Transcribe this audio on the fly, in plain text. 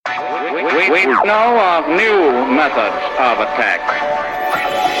We know of new methods of attack.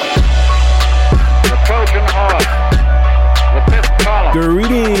 The Trojan horse, the fifth column.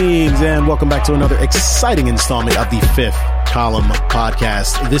 Greetings and welcome back to another exciting installment of the Fifth Column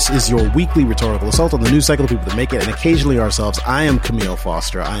Podcast. This is your weekly rhetorical assault on the news cycle, the people that make it, and occasionally ourselves. I am Camille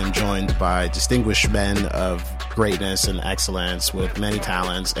Foster. I am joined by distinguished men of greatness and excellence with many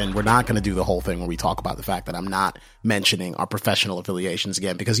talents, and we're not going to do the whole thing where we talk about the fact that I'm not mentioning our professional affiliations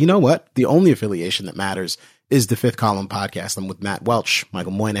again, because you know what? The only affiliation that matters is the Fifth Column Podcast. I'm with Matt Welch,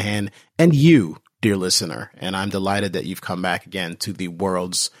 Michael Moynihan, and you, dear listener, and I'm delighted that you've come back again to the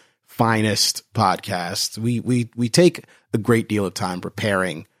world's finest podcast. We take a great deal of time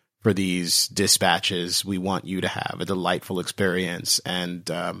preparing for these dispatches. We want you to have a delightful experience. And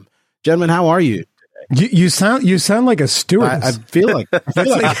gentlemen, how are you? You sound like a steward. I feel like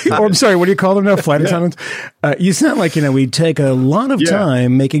or I'm sorry, what do you call them now? Flight attendants? You sound like, we take a lot of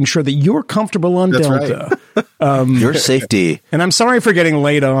time making sure that you're comfortable on Delta. Right. Your safety. And I'm sorry for getting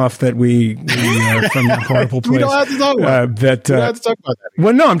laid off that we are from that horrible place. We don't have to talk about that. We don't have to talk about that.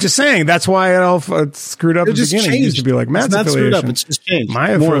 Well, no, I'm just saying that's why it all screwed up at the beginning. It used to be like Matt's affiliation. Screwed up. It's just changed.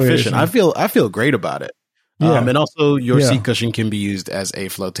 My more affiliation. efficient. I feel great about it. Yeah. And also your seat cushion can be used as a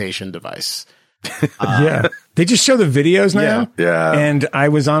flotation device. They just show the videos now. Yeah. And I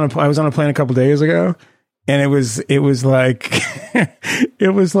was on a plane a couple days ago, and it was like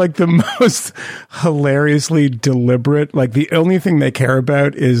it was like the most hilariously deliberate. Like the only thing they care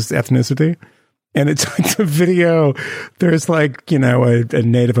about is ethnicity. And it's like the video, there's like, a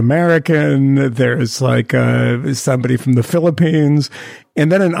Native American, there's like somebody from the Philippines.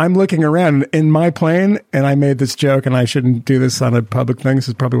 And then I'm looking around in my plane, and I made this joke, and I shouldn't do this on a public thing. This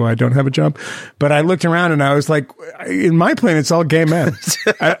is probably why I don't have a job. But I looked around and I was like, in my plane, it's all gay men.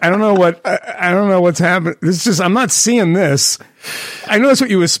 I don't know what's happening. It's just, I'm not seeing this. I know that's what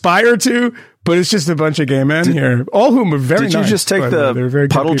you aspire to, but it's just a bunch of gay men here, all of whom are very nice. Did you just take the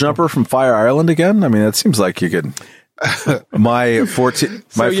puddle jumper from Fire Island again? I mean, that seems like you could. My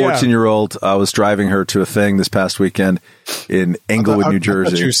 14-year-old, I was driving her to a thing this past weekend in Englewood, New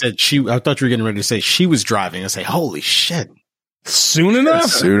Jersey. I thought you were getting ready to say she was driving. I say, holy shit. Soon enough?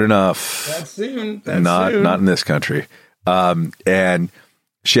 Soon enough. That's soon. Not in this country. And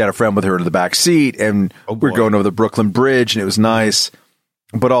she had a friend with her in the back seat, and we were going over the Brooklyn Bridge, and it was nice.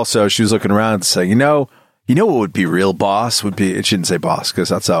 But also, she was looking around and saying, you know what would be real boss would be, it shouldn't say boss because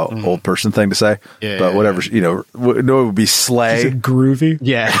that's an old person thing to say. Yeah, but whatever, it would be slay. Is it groovy?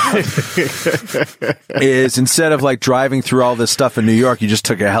 Yeah. Is instead of like driving through all this stuff in New York, you just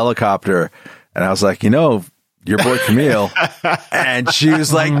took a helicopter. And I was like, your boy Camille. And she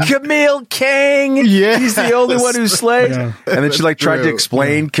was like, Camille King. Yeah. He's the only one who slayed. Yeah. And then she tried to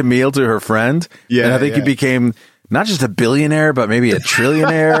explain Camille to her friend. Yeah. And I think he became not just a billionaire, but maybe a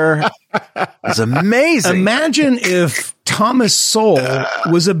trillionaire. It's amazing. Imagine if Thomas Sowell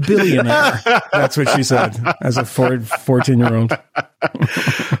was a billionaire. That's what she said as a 14-year-old.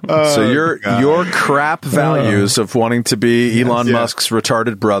 So your crap values of wanting to be Elon Musk's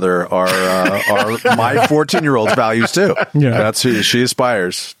retarded brother are my 14-year-old's values too. Yeah. That's who she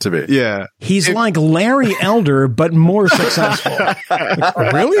aspires to be. Yeah. He's like Larry Elder, but more successful.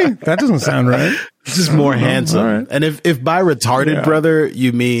 Really? That doesn't sound right. Just more handsome. Right. And if by retarded brother,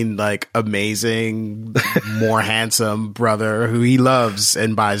 you mean like amazing, more handsome brother who he loves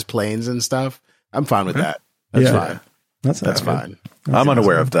and buys planes and stuff, I'm fine with that. That's fine. That's fine. I'm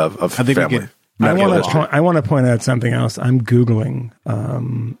unaware of family. I want to point out something else. I'm Googling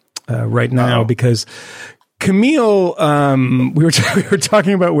right now because Camille, we were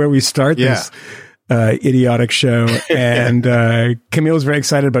talking about where we start this idiotic show, and Camille's very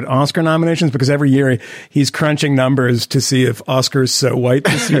excited about Oscar nominations because every year he's crunching numbers to see if Oscar's so white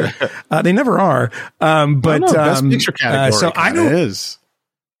this year. They never are. But Best Picture category. So I don't. Is.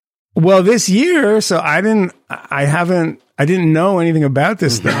 Well, this year, so I didn't know anything about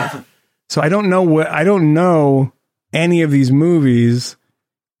this stuff. So I don't know any of these movies.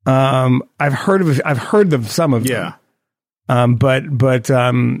 I've heard of some of them. Yeah. So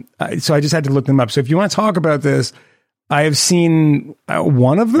I just had to look them up. So if you want to talk about this, I have seen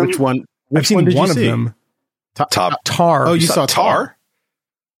one of them. Which one? I've seen one of them. Tar. Oh, you saw Tar?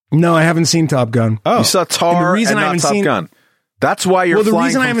 No, I haven't seen Top Gun. Oh, you saw Tar and not Top Gun. That's why you're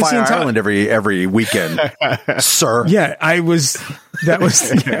flying from Fire Island every weekend, sir. Yeah, that was.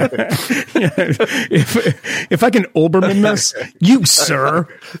 If I can Olbermann this, you, sir,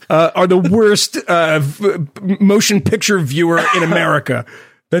 are the worst motion picture viewer in America.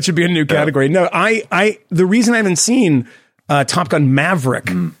 That should be a new category. No, the reason I haven't seen Top Gun Maverick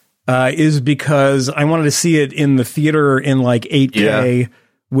is because I wanted to see it in the theater in like 8K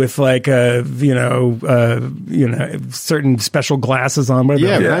with like certain special glasses on. Now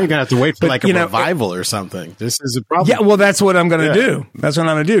you're gonna have to wait for like a revival or something. This is a problem. Yeah, well, that's what I'm gonna do. That's what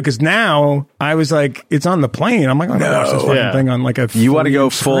I'm gonna do, because now I was like, it's on the plane. I'm like, I'm gonna watch this fucking thing on like a. You want to go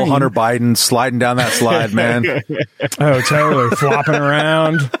full screen. Hunter Biden sliding down that slide, man? Oh, totally flopping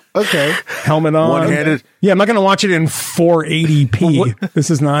around. Okay, helmet on, one-handed. Yeah, I'm not going to watch it in 480p. This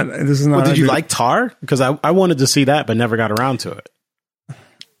is not. Well, did you like Tar? Because I wanted to see that, but never got around to it.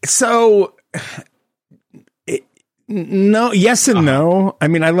 So, no, yes and no. I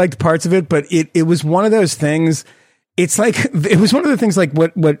mean, I liked parts of it, but it was one of those things. It's like it was one of the things like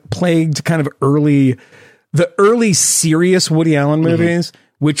what plagued kind of the early serious Woody Allen movies.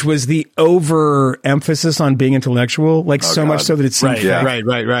 Which was the overemphasis on being intellectual, like much so that it seemed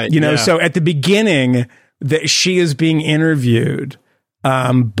right. You know, so at the beginning, that she is being interviewed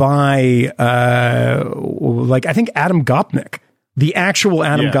by like I think Adam Gopnik, the actual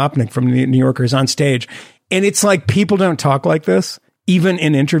Adam Gopnik from the New Yorker, is on stage, and it's like people don't talk like this even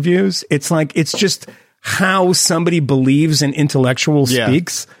in interviews. It's like it's just how somebody believes an intellectual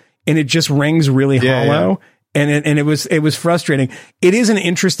speaks, and it just rings really hollow. Yeah. And it was frustrating. It is an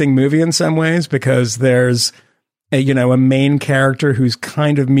interesting movie in some ways because there's a main character who's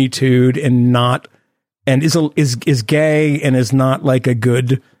kind of Me Too'd and is gay and is not like a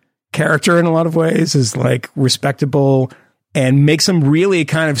good character in a lot of ways, is like respectable and makes some really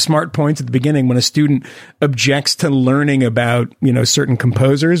kind of smart points at the beginning when a student objects to learning about, certain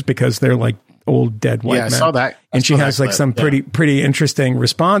composers because they're like old dead white men. I saw that. And she has like some pretty interesting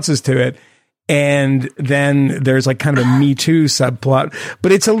responses to it. And then there's like kind of a Me Too subplot,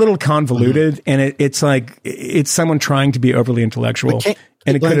 but it's a little convoluted, and it's like it's someone trying to be overly intellectual.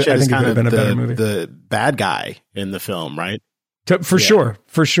 And I think it could have been a better movie. The bad guy in the film, right? For sure.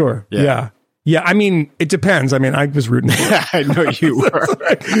 Yeah. I mean, it depends. I mean, I was rooting for it. I know you were.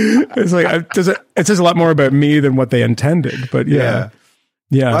 It's like it says a lot more about me than what they intended. But yeah.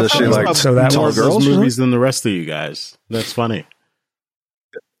 Does she like so that more girls movies than the rest of you guys? That's funny.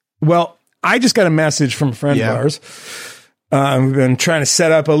 Well, I just got a message from a friend of ours. We've been trying to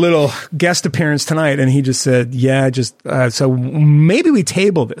set up a little guest appearance tonight, and he just said, so maybe we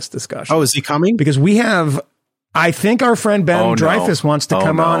table this discussion. Oh, is he coming? Because we have, I think our friend Ben Dreyfuss wants to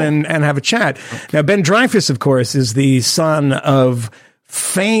come on and have a chat. Now, Ben Dreyfuss, of course, is the son of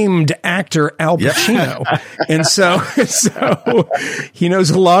famed actor Al Pacino. And so he knows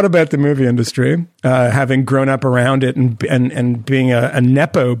a lot about the movie industry, having grown up around it and being a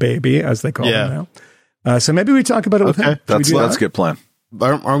Nepo baby, as they call him now. So maybe we talk about it with him. That's a good plan.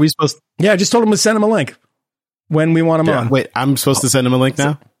 Are we supposed to? Yeah, I just told him to send him a link when we want him on. Wait, I'm supposed to send him a link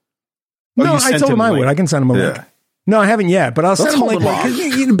now? No, I told him I would. I can send him a link. No, I haven't yet, but I'll send him a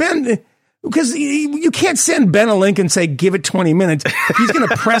link. Ben... Because you can't send Ben a link and say, give it 20 minutes. He's going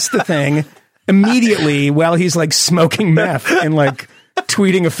to press the thing immediately while he's like smoking meth and like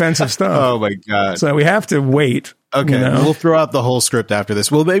tweeting offensive stuff. Oh my God. So we have to wait. Okay. We'll throw out the whole script after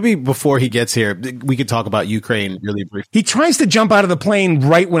this. Well, maybe before he gets here, we could talk about Ukraine really briefly. He tries to jump out of the plane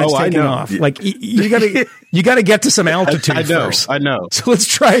right when it's taking off. Like you gotta get to some altitude first. I know. So let's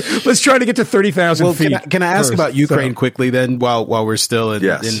try to get to 30,000 feet. Can I ask about Ukraine quickly then while we're still in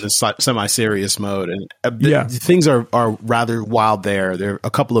the semi-serious mode? And things are rather wild there. There are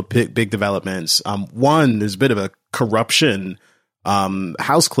a couple of big developments. One, there's a bit of a corruption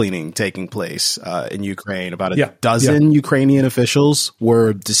house cleaning taking place in Ukraine. About a dozen Ukrainian officials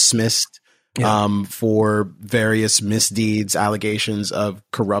were dismissed for various misdeeds, allegations of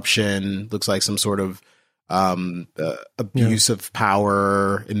corruption. Looks like some sort of abuse of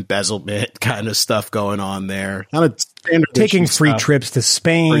power, embezzlement kind of stuff going on there. Not a standard taking free trips to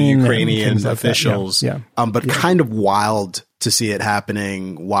Spain for Ukrainian officials, but kind of wild to see it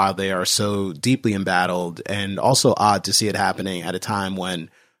happening while they are so deeply embattled, and also odd to see it happening at a time when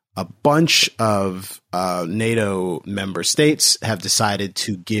a bunch of NATO member states have decided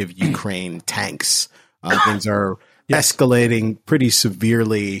to give Ukraine tanks. Things are escalating pretty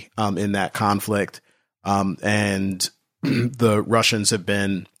severely in that conflict. And the Russians have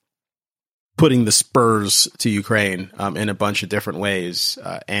been putting the spurs to Ukraine in a bunch of different ways.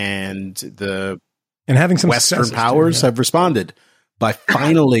 And having some Western powers have responded by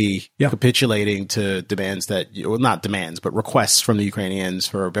finally capitulating to demands not demands, but requests from the Ukrainians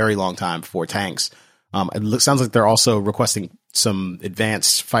for a very long time for tanks. It sounds like they're also requesting some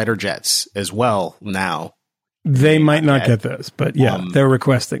advanced fighter jets as well now. They might not get those, but they're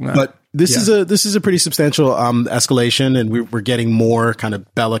requesting that. But this is a pretty substantial escalation, and we're getting more kind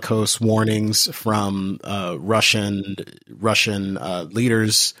of bellicose warnings from Russian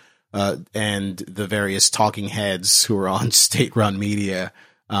leaders and the various talking heads who are on state-run media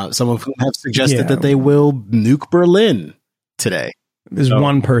some of whom have suggested that they will nuke Berlin today. There's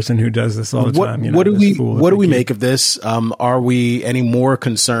one person who does this all the time. What do we make of this? Are we any more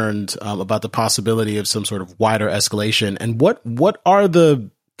concerned about the possibility of some sort of wider escalation? And what are the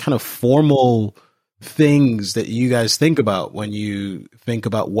kind of formal things that you guys think about when you think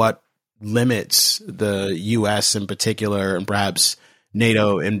about what limits the U.S. in particular, and perhaps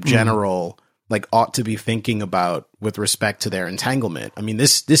NATO in general, like ought to be thinking about with respect to their entanglement? I mean,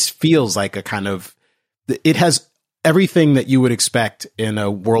 this feels like a kind of, it has everything that you would expect in a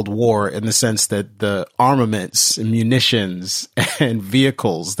world war, in the sense that the armaments and munitions and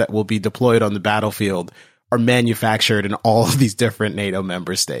vehicles that will be deployed on the battlefield are manufactured in all of these different NATO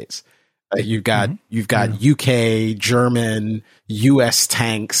member states. You've got UK, German, US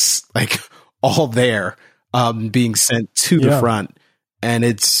tanks, like all there, being sent to the front. And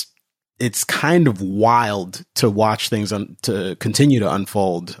it's kind of wild to watch things to continue to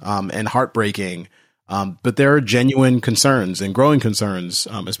unfold, and heartbreaking. But there are genuine concerns and growing concerns,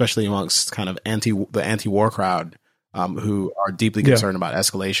 especially amongst kind of the anti-war crowd, who are deeply concerned about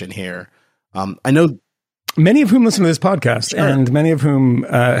escalation here. I know many of whom listen to this podcast, and many of whom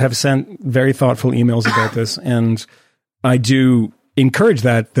have sent very thoughtful emails about this. And I do encourage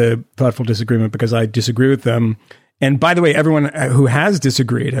the thoughtful disagreement, because I disagree with them. And by the way, everyone who has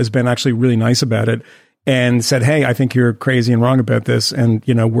disagreed has been actually really nice about it and said, hey, I think you're crazy and wrong about this, and,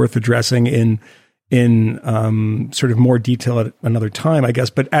 worth addressing in sort of more detail at another time, I guess.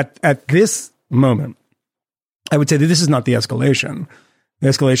 But at this moment, I would say that this is not the escalation. The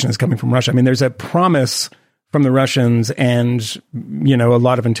escalation is coming from Russia. I mean, there's a promise from the Russians and, a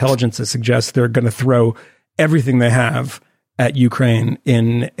lot of intelligence that suggests they're going to throw everything they have at Ukraine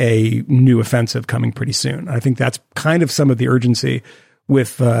in a new offensive coming pretty soon. I think that's kind of some of the urgency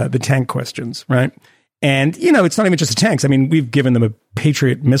with the tank questions, right? And, it's not even just the tanks. I mean, we've given them a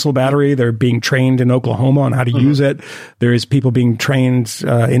Patriot missile battery. They're being trained in Oklahoma on how to use it. There is people being trained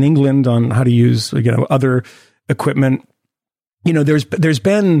in England on how to use, other equipment. There's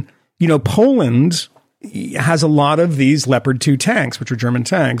been, Poland has a lot of these Leopard 2 tanks, which are German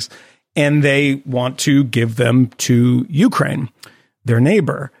tanks, and they want to give them to Ukraine, their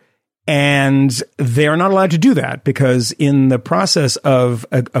neighbor. And they're not allowed to do that, because in the process of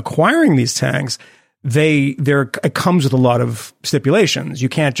acquiring these tanks, it comes with a lot of stipulations. You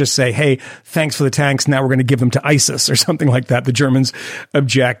can't just say, hey, thanks for the tanks, now we're going to give them to ISIS or something like that. The Germans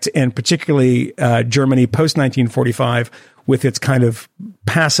object, and particularly Germany post-1945 with its kind of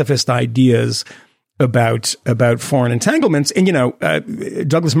pacifist ideas about foreign entanglements. And,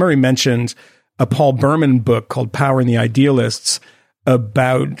 Douglas Murray mentioned a Paul Berman book called Power and the Idealists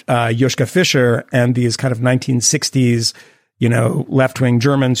about Joschka Fischer and these kind of 1960s, left-wing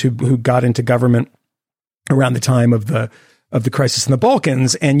Germans who got into government around the time of the crisis in the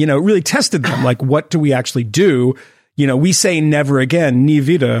Balkans, and, really tested them. Like, what do we actually do? We say never again, nie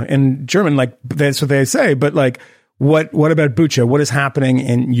wieder in German, like that's what they say. But like, what about Bucha? What is happening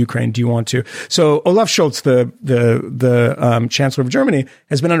in Ukraine? Do you want to? So Olaf Scholz, the Chancellor of Germany,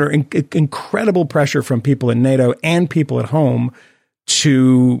 has been under incredible pressure from people in NATO and people at home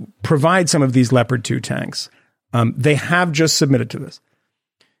to provide some of these Leopard 2 tanks. They have just submitted to this.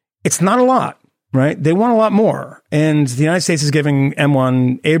 It's not a lot. Right? They want a lot more. And the United States is giving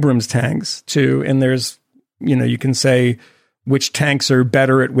M1 Abrams tanks too. And there's, you can say which tanks are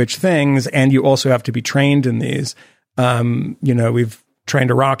better at which things. And you also have to be trained in these. We've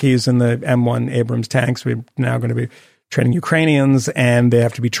trained Iraqis in the M1 Abrams tanks. We're now going to be training Ukrainians, and they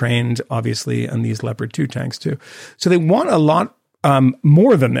have to be trained, obviously, on these Leopard 2 tanks too. So they want a lot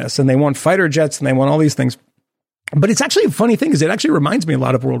more than this. And they want fighter jets, and they want all these things. But it's actually a funny thing, is it actually reminds me a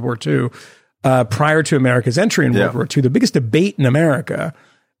lot of World War II. Prior to America's entry in World War II, the biggest debate in America,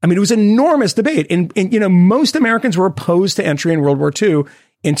 I mean, it was an enormous debate. And most Americans were opposed to entry in World War II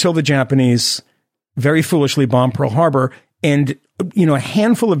until the Japanese very foolishly bombed Pearl Harbor. And, a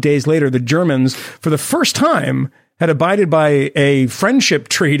handful of days later, the Germans, for the first time, had abided by a friendship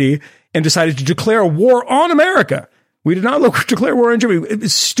treaty and decided to declare war on America. We did not declare war on Germany. It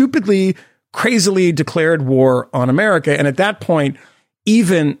was stupidly, crazily declared war on America. And at that point,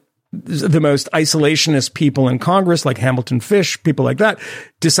 even the most isolationist people in Congress, like Hamilton Fish, people like that,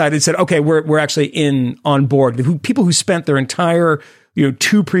 said, okay, we're actually on board. People who spent their entire,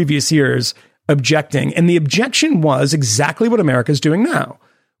 2 previous years objecting. And the objection was exactly what America is doing now,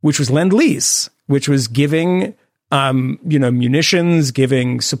 which was Lend-Lease, which was giving, munitions,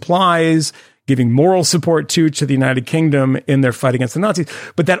 giving supplies, giving moral support to the United Kingdom in their fight against the Nazis.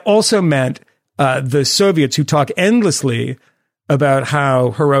 But that also meant the Soviets, who talk endlessly about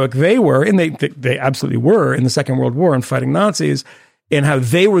how heroic they were, and they absolutely were in the Second World War in fighting Nazis, and how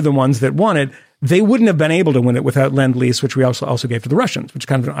they were the ones that won it, they wouldn't have been able to win it without Lend-Lease, which we also gave to the Russians, which is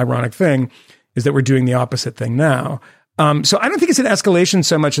kind of an ironic thing, is that we're doing the opposite thing now. So I don't think it's an escalation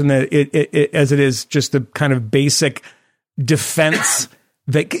so much in as it is just the kind of basic defense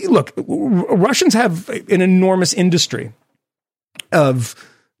that, look, Russians have an enormous industry of,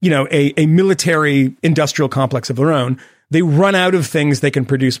 a military industrial complex of their own. They run out of things, they can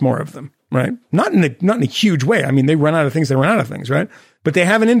produce more of them, right? Not in a huge way. I mean, they run out of things, right? But they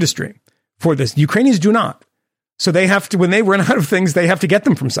have an industry for this. Ukrainians do not. So they have to, when they run out of things, they have to get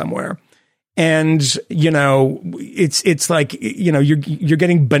them from somewhere. And, it's like, you're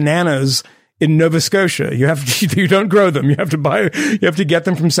getting bananas in Nova Scotia. You don't grow them. You have to get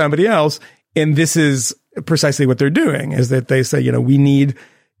them from somebody else. And this is precisely what they're doing, is that they say, we need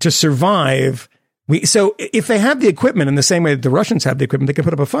to survive. So if they have the equipment in the same way that the Russians have the equipment, they can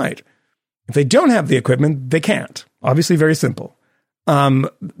put up a fight. If they don't have the equipment, they can't. Obviously, very simple.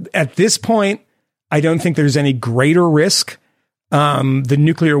 At this point, I don't think there's any greater risk. The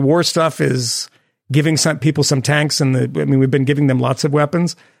nuclear war stuff is giving some people some tanks, and we've been giving them lots of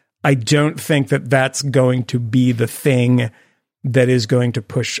weapons. I don't think that that's going to be the thing that is going to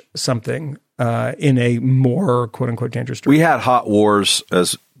push something in a more "quote unquote" dangerous direction. We had hot wars,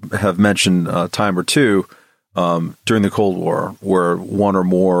 as have mentioned a time or two during the Cold War, where one or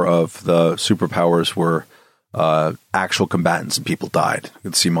more of the superpowers were actual combatants and people died.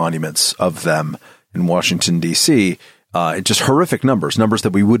 You could see monuments of them in Washington, D.C. Just horrific numbers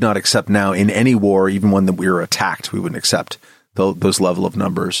that we would not accept now in any war, even when we were attacked. We wouldn't accept those level of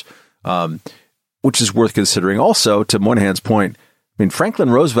numbers, which is worth considering. Also, to Moynihan's point,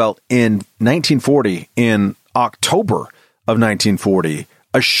 Franklin Roosevelt in 1940, in October of 1940,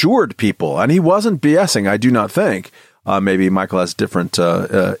 assured people, and he wasn't BSing, I do not think. Maybe Michael has different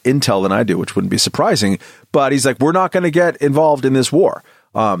intel than I do, which wouldn't be surprising. But he's like, we're not going to get involved in this war.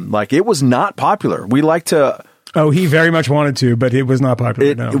 It was not popular. We like to... Oh, he very much wanted to, but it was not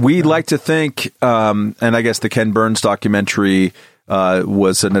popular. We like to think, and I guess the Ken Burns documentary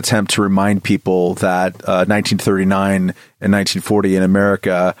was an attempt to remind people that 1939 and 1940 in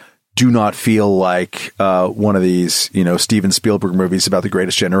America do not feel like one of these, Steven Spielberg movies about the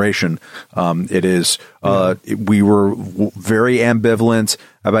greatest generation. It is, we were very ambivalent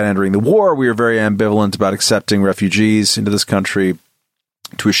about entering the war. We were very ambivalent about accepting refugees into this country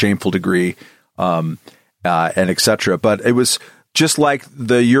to a shameful degree, and et cetera. But it was just like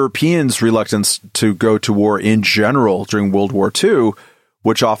the Europeans' reluctance to go to war in general during World War II,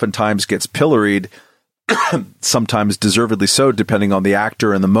 which oftentimes gets pilloried, sometimes deservedly so, depending on the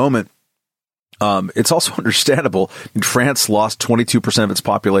actor and the moment. It's also understandable. France lost 22% of its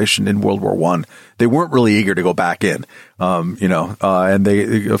population in World War I. They weren't really eager to go back in, and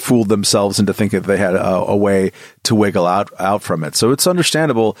they fooled themselves into thinking that they had a way to wiggle out from it. So it's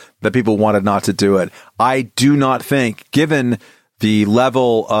understandable that people wanted not to do it. I do not think, given the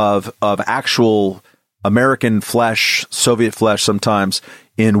level of actual American flesh, Soviet flesh sometimes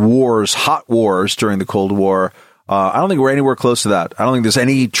in wars, hot wars during the Cold War, I don't think we're anywhere close to that. I don't think there's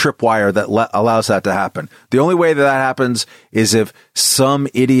any tripwire that allows that to happen. The only way that happens is if some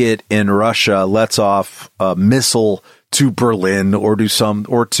idiot in Russia lets off a missile to Berlin or to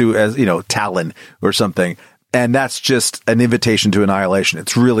Tallinn or something. And that's just an invitation to annihilation.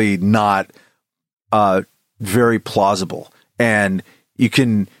 It's really not very plausible. And you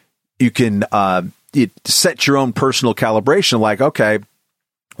can set your own personal calibration, like, okay,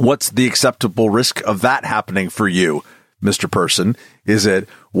 what's the acceptable risk of that happening for you, Mr. Person? Is it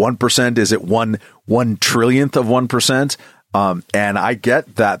 1%? Is it 1 trillionth of 1%? And I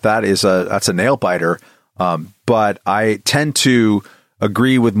get that's a nail biter. But I tend to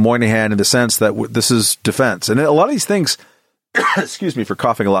agree with Moynihan in the sense that this is defense. And a lot of these things, excuse me for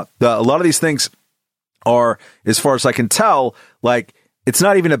coughing a lot. A lot of these things are, as far as I can tell, like, it's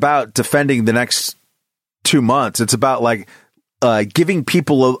not even about defending the next 2 months. It's about giving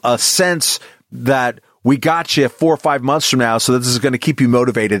people a sense that we got you 4 or 5 months from now, so that this is going to keep you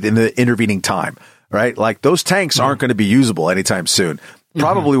motivated in the intervening time, right? Like, those tanks aren't going to be usable anytime soon.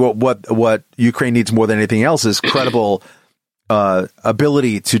 Probably what Ukraine needs more than anything else is credible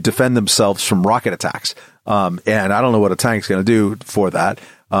ability to defend themselves from rocket attacks. And I don't know what a tank's going to do for that.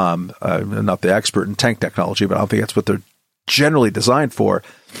 I'm not the expert in tank technology, but I don't think that's what they're generally designed for.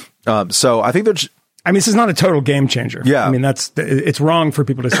 So I think this is not a total game changer. Yeah. It's wrong for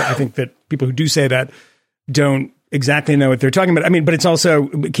people to say. I think that people who do say that don't exactly know what they're talking about. But it's also,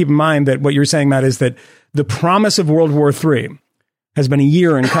 keep in mind that what you're saying, Matt, is that the promise of World War III has been a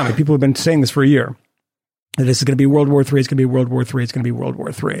year in coming. People have been saying this for a year. That this is going to be World War III. It's going to be World War III. It's going to be World War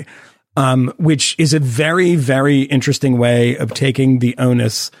III. which is a very, very interesting way of taking the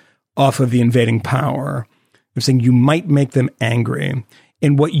onus off of the invading power. Of saying you might make them angry.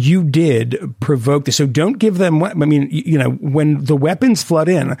 And what you did provoked this. So don't give them, I mean, when the weapons flood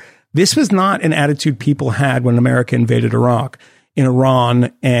in, this was not an attitude people had when America invaded Iraq. In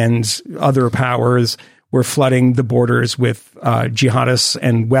Iran and other powers were flooding the borders with jihadists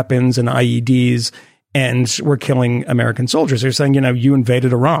and weapons and IEDs, and were killing American soldiers. They're saying, you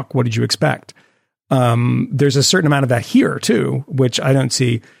invaded Iraq. What did you expect? There's a certain amount of that here, too, which I don't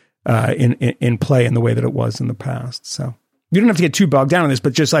see in play in the way that it was in the past. So you don't have to get too bogged down on this,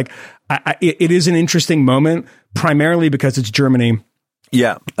 but just like it is an interesting moment, primarily because it's Germany.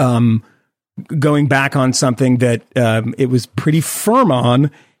 Yeah. Going back on something that it was pretty firm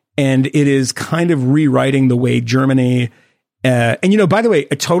on, and it is kind of rewriting the way Germany. And, by the way,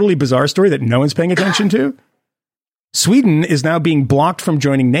 a totally bizarre story that no one's paying attention to. Sweden is now being blocked from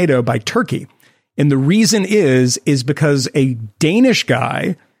joining NATO by Turkey. And the reason is because a Danish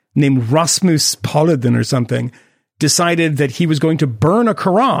guy named Rasmus Paludan or something decided that he was going to burn a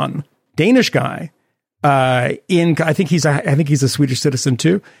Quran, Danish guy, I think he's a Swedish citizen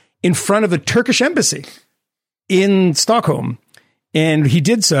too, in front of the Turkish embassy in Stockholm. And he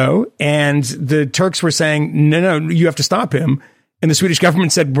did so. And the Turks were saying, no, you have to stop him. And the Swedish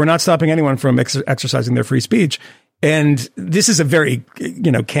government said, we're not stopping anyone from exercising their free speech. And this is a very,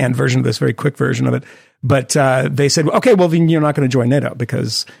 canned version of this, very quick version of it. But they said, okay, well, then you're not going to join NATO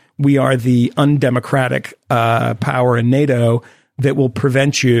because we are the undemocratic power in NATO that will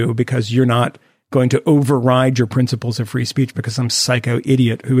prevent you because you're not going to override your principles of free speech because some psycho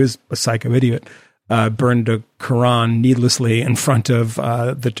idiot who is a psycho idiot burned a Quran needlessly in front of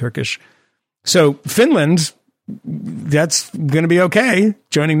the Turkish. So Finland, that's going to be okay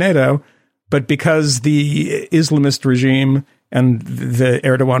joining NATO. But because the Islamist regime and the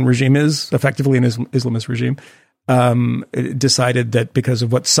Erdogan regime is effectively an Islamist regime, decided that because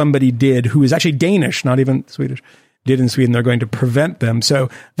of what somebody did, who is actually Danish, not even Swedish, did in Sweden, they're going to prevent them. So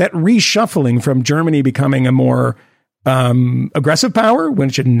that reshuffling from Germany becoming a more aggressive power,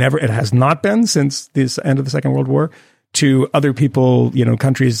 which it has not been since the end of the Second World War, to other people,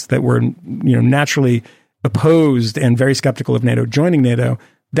 countries that were, naturally opposed and very skeptical of NATO joining NATO.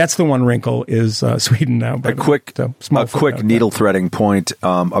 That's the one wrinkle is Sweden now. A quick needle threading point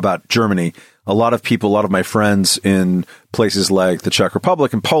about Germany. A lot of my friends in places like the Czech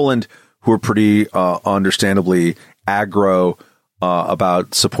Republic and Poland, who are pretty understandably aggro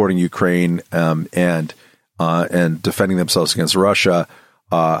about supporting Ukraine and defending themselves against Russia,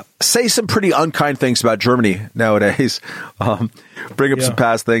 say some pretty unkind things about Germany nowadays. Bring up some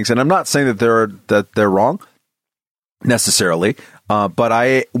past things, and I'm not saying that they're wrong necessarily. But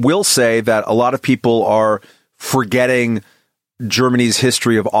I will say that a lot of people are forgetting Germany's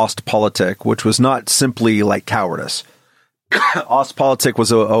history of Ostpolitik, which was not simply like cowardice. Ostpolitik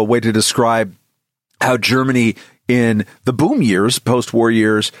was a way to describe how Germany in the boom years, post-war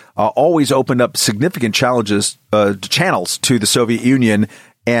years, always opened up significant channels to the Soviet Union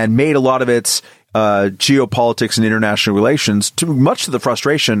and made a lot of its geopolitics and international relations, much to the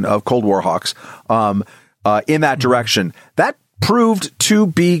frustration of Cold War hawks, in that direction. That proved to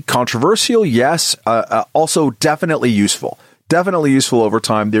be controversial, yes. Also definitely useful over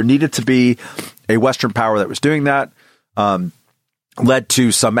time. There needed to be a Western power that was doing that. Led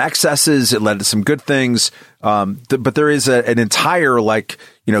to some excesses. It led to some good things. But there is an entire,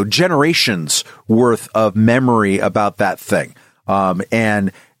 generations worth of memory about that thing.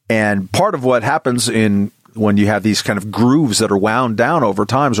 And part of what happens when you have these kind of grooves that are wound down over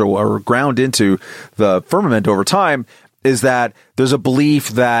time or ground into the firmament over time is that there's a belief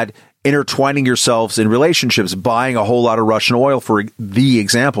that intertwining yourselves in relationships, buying a whole lot of Russian oil, for the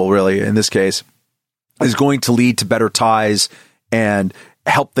example, really, in this case, is going to lead to better ties and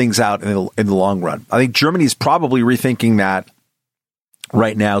help things out in the long run. I think Germany is probably rethinking that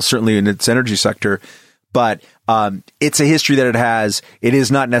right now, certainly in its energy sector, but it's a history that it has. It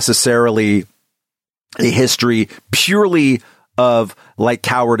is not necessarily a history purely of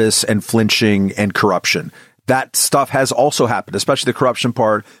cowardice and flinching and corruption. That stuff has also happened, especially the corruption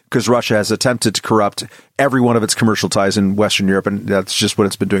part, because Russia has attempted to corrupt every one of its commercial ties in Western Europe, and that's just what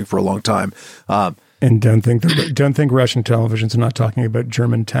it's been doing for a long time. And don't think Russian televisions are not talking about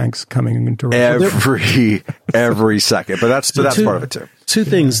German tanks coming into Russia every second. But that's part of it too. Two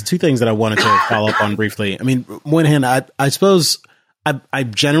things that I wanted to follow up on briefly. I mean, on one hand, I suppose I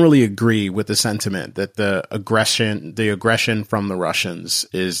generally agree with the sentiment that the aggression from the Russians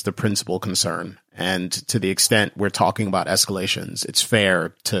is the principal concern. And to the extent we're talking about escalations, it's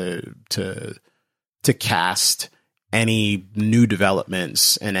fair to cast any new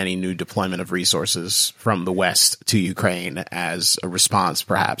developments and any new deployment of resources from the West to Ukraine as a response,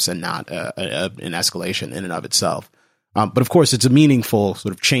 perhaps, and not an escalation in and of itself. But of course, it's a meaningful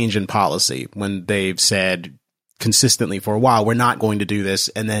sort of change in policy when they've said consistently for a while, we're not going to do this.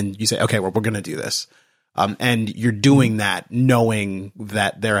 And then you say, okay, well, we're going to do this. And you're doing that knowing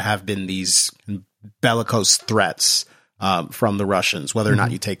that there have been these bellicose threats from the Russians, whether or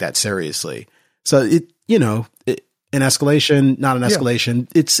not you take that seriously. So an escalation, not an escalation.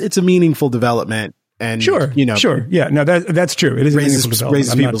 It's a meaningful development. And sure. Yeah, no, that's true. It is raises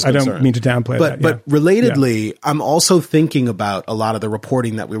people's I concern. don't mean to downplay that. Yeah. But relatedly, I'm also thinking about a lot of the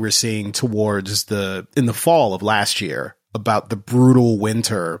reporting that we were seeing towards in the fall of last year about the brutal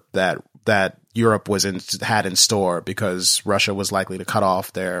winter that Europe had in store because Russia was likely to cut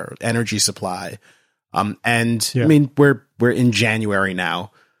off their energy supply. I mean, we're in January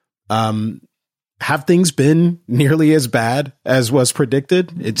now. Have things been nearly as bad as was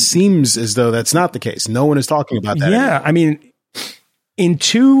predicted? It seems as though that's not the case. No one is talking about that anymore. I mean, in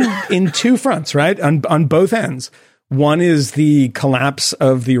two fronts, right? On both ends. One is the collapse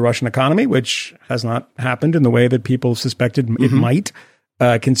of the Russian economy, which has not happened in the way that people suspected it might,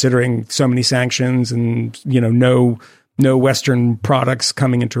 considering so many sanctions and no Western products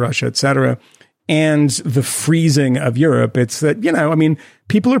coming into Russia, et cetera. And the freezing of Europe. It's that, I mean,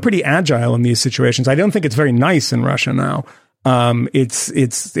 people are pretty agile in these situations. I don't think it's very nice in Russia now.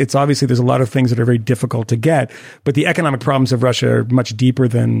 It's obviously there's a lot of things that are very difficult to get, but the economic problems of Russia are much deeper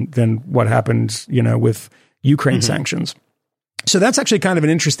than what happened, with Ukraine sanctions. So that's actually kind of an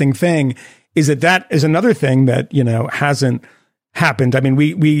interesting thing, is that is another thing that, hasn't happened. I mean,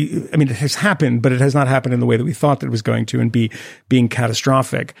 it has happened, but it has not happened in the way that we thought that it was going to and being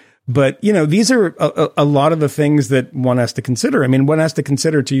catastrophic. But, these are a lot of the things that one has to consider. I mean, one has to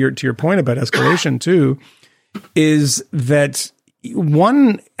consider, to your point about escalation too, is that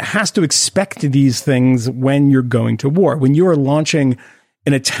one has to expect these things when you're going to war. When you are launching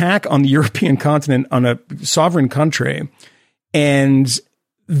an attack on the European continent on a sovereign country, and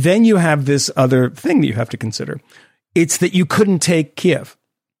then you have this other thing that you have to consider. It's that you couldn't take Kiev,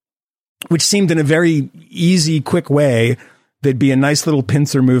 which seemed in a very easy, quick way. There'd be a nice little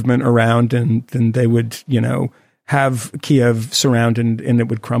pincer movement around, and then they would, have Kiev surrounded, and it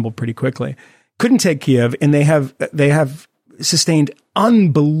would crumble pretty quickly. Couldn't take Kiev, and they have sustained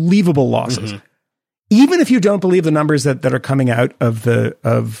unbelievable losses. Even if you don't believe the numbers that are coming out of the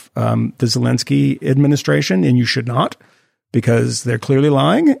Zelensky administration, and you should not, because they're clearly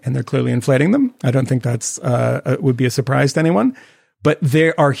lying and they're clearly inflating them. I don't think that's would be a surprise to anyone. But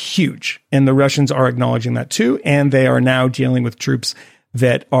they are huge, and the Russians are acknowledging that too. And they are now dealing with troops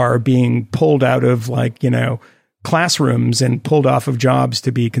that are being pulled out of classrooms and pulled off of jobs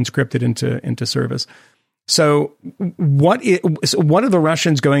to be conscripted into service. So what are the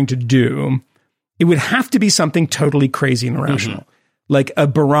Russians going to do? It would have to be something totally crazy and irrational, like a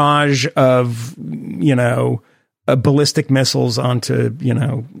barrage of, ballistic missiles onto,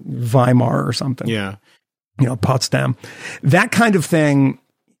 Weimar or something. Yeah. Potsdam, that kind of thing.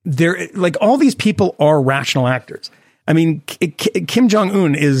 They're like, all these people are rational actors. I mean, Kim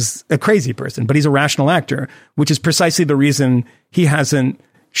Jong-un is a crazy person, but he's a rational actor, which is precisely the reason he hasn't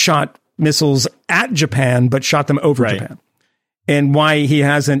shot missiles at Japan, but shot them over Japan. And why he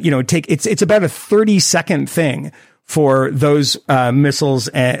hasn't, it's about a 30-second thing for those missiles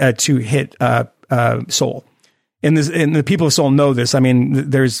to hit Seoul. And the people of Seoul know this. I mean,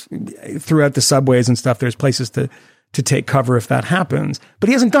 there's throughout the subways and stuff, there's places to take cover if that happens. But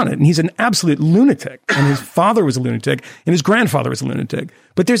he hasn't done it. And he's an absolute lunatic. And his father was a lunatic. And his grandfather was a lunatic.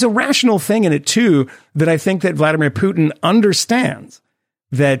 But there's a rational thing in it, too, that I think that Vladimir Putin understands.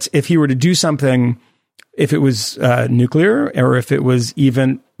 That if he were to do something, if it was nuclear, or if it was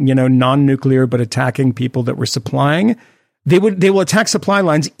even, non-nuclear, but attacking people that were supplying, they will attack supply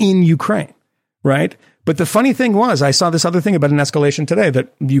lines in Ukraine, right? But the funny thing was, I saw this other thing about an escalation today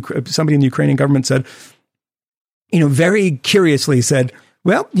that somebody in the Ukrainian government said, very curiously said,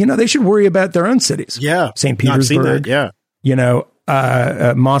 well, they should worry about their own cities. Yeah. St. Petersburg. That,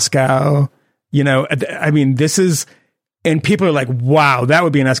 yeah. Moscow, I mean, this is, and people are like, wow, that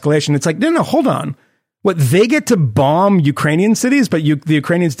would be an escalation. It's like, no, hold on. What, they get to bomb Ukrainian cities, but the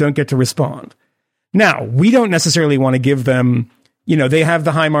Ukrainians don't get to respond. Now, we don't necessarily want to give them, they have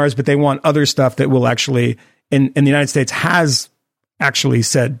the HIMARS, but they want other stuff that will actually, and the United States has actually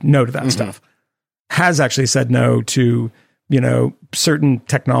said no to that stuff, has actually said no to, certain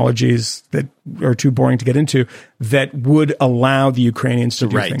technologies that are too boring to get into that would allow the Ukrainians to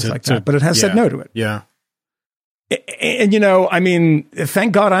do things like that. But it has said no to it. Yeah. And, I mean,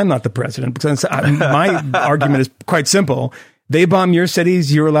 thank God I'm not the president, because my argument is quite simple. They bomb your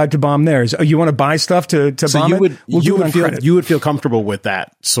cities, you're allowed to bomb theirs. Oh, you want to buy stuff to so bomb it? You would feel comfortable with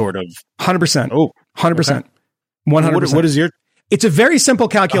that sort of 100%. Oh, 100%. Okay. 100%. What is your? It's a very simple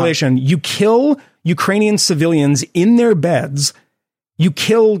calculation. You kill Ukrainian civilians in their beds. You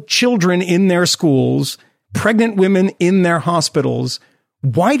kill children in their schools, pregnant women in their hospitals.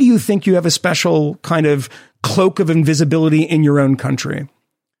 Why do you think you have a special kind of cloak of invisibility in your own country?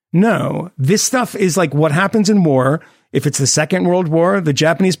 No, this stuff is like what happens in war. If it's the Second World War, the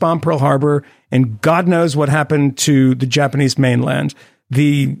Japanese bombed Pearl Harbor, and God knows what happened to the Japanese mainland.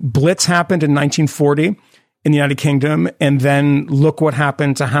 The Blitz happened in 1940 in the United Kingdom, and then look what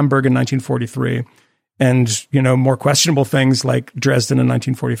happened to Hamburg in 1943. And, more questionable things like Dresden in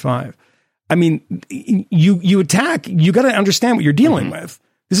 1945. I mean, you attack, you got to understand what you're dealing with.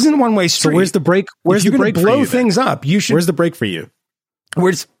 This isn't a one-way street. So where's the break? Where's the break? Blow things up. You should. Where's the break for you?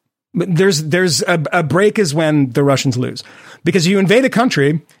 There's a break is when the Russians lose, because you invade a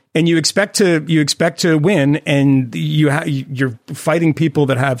country and you expect to win, and you're fighting people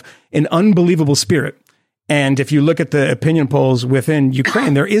that have an unbelievable spirit. And if you look at the opinion polls within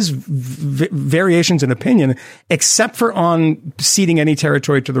Ukraine, there is variations in opinion, except for on ceding any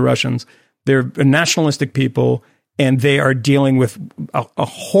territory to the Russians. They're a nationalistic people, and they are dealing with a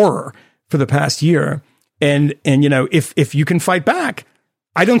horror for the past year. And if you can fight back,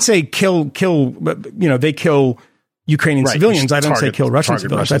 I don't say kill. They kill Ukrainian civilians. I don't say kill Russian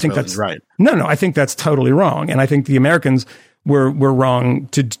civilians. I think that's right. No. I think that's totally wrong, and I think the Americans were wrong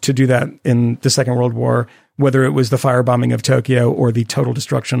to do that in the Second World War, whether it was the firebombing of Tokyo or the total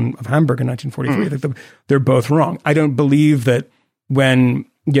destruction of Hamburg in 1943. I think they're both wrong. I don't believe that when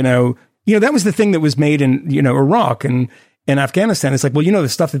that was the thing that was made in Iraq and Afghanistan. It's like, well, the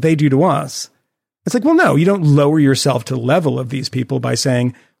stuff that they do to us. It's like, well, no, you don't lower yourself to the level of these people by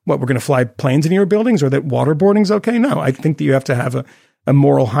saying, we're going to fly planes into your buildings, or that waterboarding's okay. No, I think that you have to have a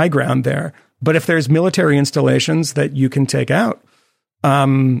moral high ground there. But if there's military installations that you can take out,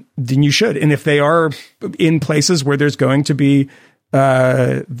 then you should. And if they are in places where there's going to be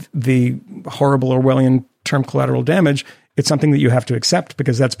the horrible Orwellian term collateral damage, it's something that you have to accept,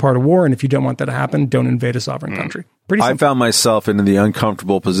 because that's part of war. And if you don't want that to happen, don't invade a sovereign country. Pretty simple. I found myself in the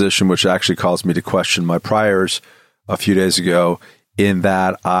uncomfortable position, which actually caused me to question my priors a few days ago, in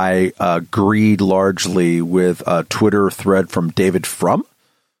that I agreed largely with a Twitter thread from David Frum,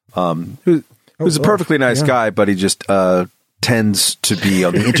 who's a perfectly nice guy, but he just tends to be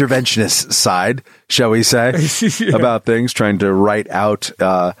on the interventionist side, shall we say, about things, trying to write out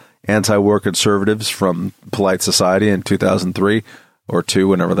anti-war conservatives from polite society in 2003 or 2,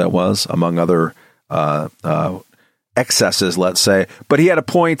 whenever that was, among other excesses, let's say. But he had a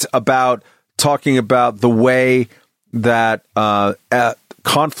point about talking about the way that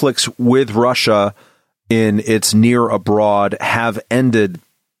conflicts with Russia in its near abroad have ended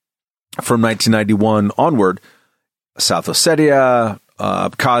from 1991 onward. South Ossetia,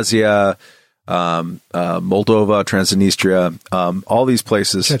 Abkhazia, Moldova, Transnistria, all these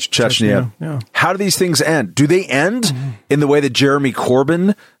places, Chechnya. Yeah. How do these things end? Do they end in the way that Jeremy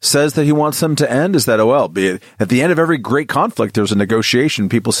Corbyn says that he wants them to end? Is that, at the end of every great conflict, there's a negotiation,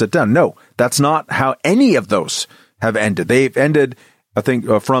 people sit down? No, that's not how any of those have ended. They've ended, I think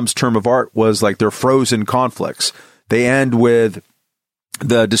Frum's term of art was like they're frozen conflicts. They end with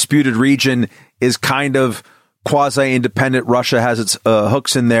the disputed region is kind of quasi-independent. Russia has its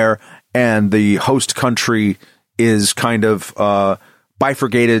hooks in there, and the host country is kind of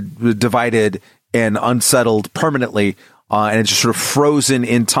bifurcated, divided, and unsettled permanently, and it's just sort of frozen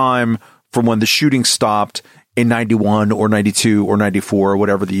in time from when the shooting stopped in 91 or 92 or 94 or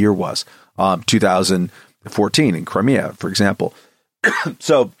whatever the year was, 2014 in Crimea, for example.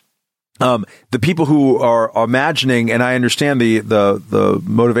 So the people who are imagining, and I understand the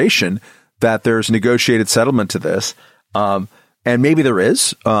motivation that there's negotiated settlement to this, and maybe there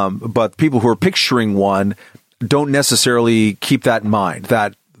is, but people who are picturing one don't necessarily keep that in mind,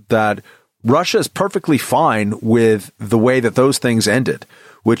 that Russia is perfectly fine with the way that those things ended,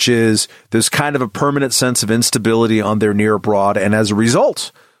 which is there's kind of a permanent sense of instability on their near abroad, and as a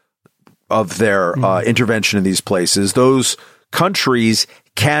result of their intervention in these places, those countries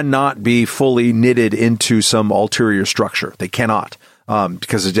cannot be fully knitted into some ulterior structure. They cannot,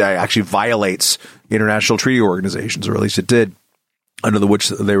 because it actually violates international treaty organizations, or at least it did under which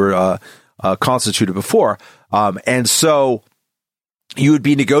they were constituted before. And so you would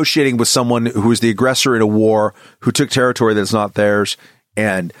be negotiating with someone who is the aggressor in a war, who took territory that's not theirs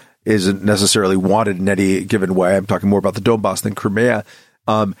and isn't necessarily wanted in any given way. I'm talking more about the Donbass than Crimea.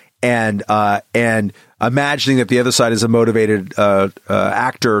 And imagining that the other side is a motivated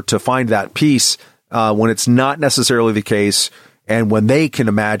actor to find that peace when it's not necessarily the case, and when they can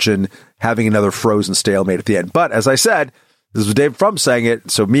imagine having another frozen stalemate at the end. But as I said, this was Dave Frum saying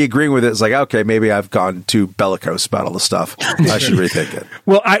it, so me agreeing with it is like, okay, maybe I've gone too bellicose about all this stuff. I should rethink it.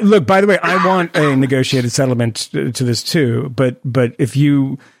 Well, look, by the way, I want a negotiated settlement to this too, but if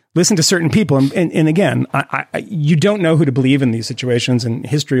you listen to certain people, and again, you don't know who to believe in these situations, and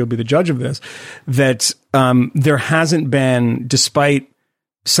history will be the judge of this, that there hasn't been, despite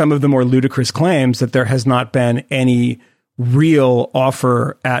some of the more ludicrous claims, that there has not been any real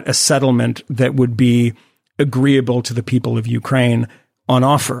offer at a settlement that would be agreeable to the people of Ukraine on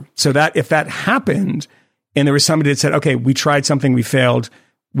offer. So that if that happened and there was somebody that said, okay, we tried something, we failed,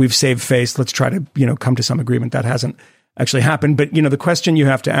 we've saved face, let's try to, come to some agreement. That hasn't actually happened. But, the question you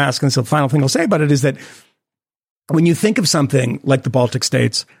have to ask, and so the final thing I'll say about it is that when you think of something like the Baltic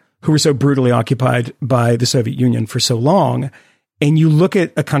states, who were so brutally occupied by the Soviet Union for so long, and you look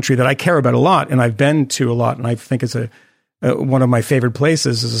at a country that I care about a lot, and I've been to a lot, and I think it's one of my favorite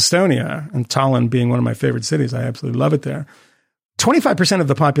places is Estonia, and Tallinn being one of my favorite cities. I absolutely love it there. 25% of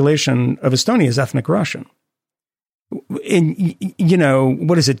the population of Estonia is ethnic Russian. In,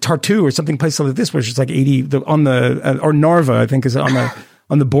 what is it, Tartu or something, place like this, which is like 80 or Narva, I think is on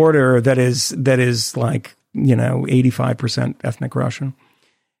the border that is like, 85% ethnic Russian.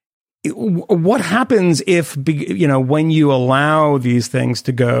 What happens if, when you allow these things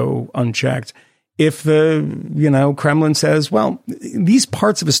to go unchecked? If the, Kremlin says, well, these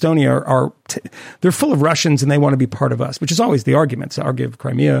parts of Estonia they're full of Russians and they want to be part of us, which is always the argument. It's the argument of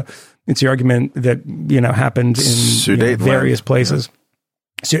Crimea. It's the argument that, happened in various places.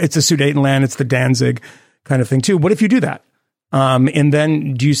 Yeah. So it's the Sudetenland. It's the Danzig kind of thing too. What if you do that? And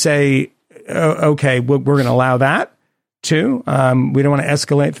then do you say, okay, we're going to allow that too? We don't want to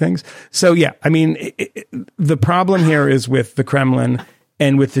escalate things. So yeah, I mean, the problem here is with the Kremlin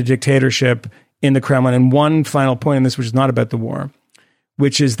and with the dictatorship in the Kremlin. And one final point in this, which is not about the war,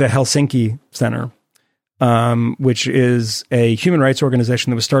 which is the Helsinki Center, which is a human rights organization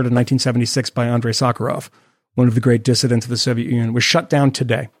that was started in 1976 by Andrei Sakharov, one of the great dissidents of the Soviet Union, was shut down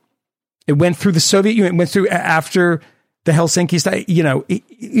today. It went through the Soviet Union, it went through after the Helsinki,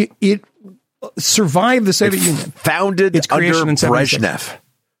 it survived the Soviet Union. Founded its under Brezhnev.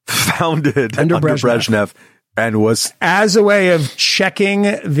 Founded under Brezhnev. And was as a way of checking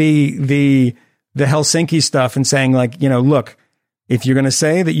the Helsinki stuff and saying, like, look, if you're going to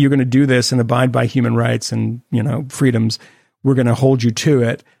say that you're going to do this and abide by human rights and, freedoms, we're going to hold you to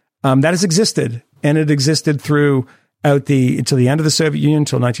it. That has existed, and it existed until the end of the Soviet Union,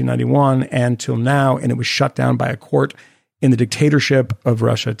 until 1991 and till now. And it was shut down by a court in the dictatorship of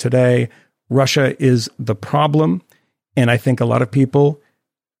Russia today. Russia is the problem. And I think a lot of people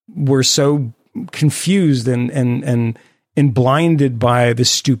were so confused and blinded by the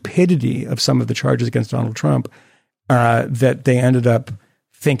stupidity of some of the charges against Donald Trump, that they ended up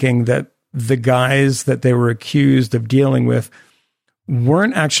thinking that the guys that they were accused of dealing with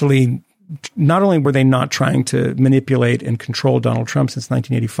weren't actually, not only were they not trying to manipulate and control Donald Trump since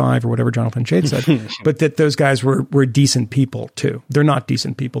 1985 or whatever Jonathan Chait said, but that those guys were decent people too. They're not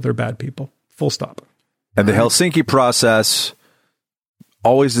decent people. They're bad people. Full stop. And the Helsinki process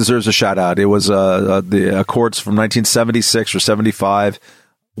always deserves a shout out. It was the Accords from 1976 or 75,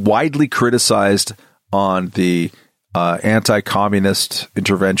 widely criticized on the anti-communist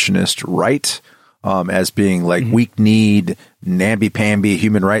interventionist right, as being like weak-kneed, namby-pamby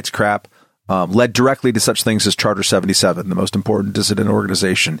human rights crap, led directly to such things as Charter 77, the most important dissident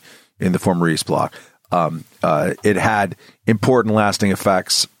organization in the former East Bloc. It had important lasting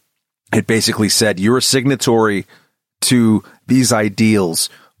effects. It basically said, you're a signatory to these ideals.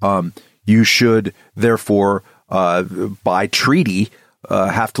 You should, therefore, by treaty,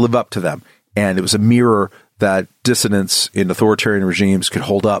 have to live up to them. And it was a mirror that dissidents in authoritarian regimes could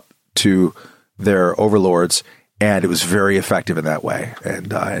hold up to their overlords. And it was very effective in that way.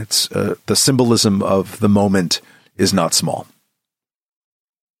 And it's the symbolism of the moment is not small.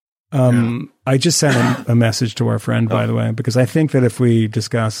 I just sent a message to our friend, by the way, because I think that if we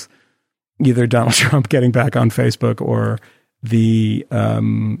discuss either Donald Trump getting back on Facebook or the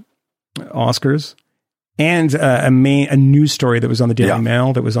Oscars and a news story that was on the Daily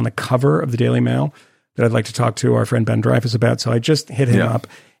Mail, that was on the cover of the Daily Mail, that I'd like to talk to our friend Ben Dreyfuss about. So I just hit him up.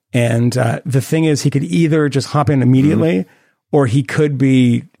 And the thing is, he could either just hop in immediately or he could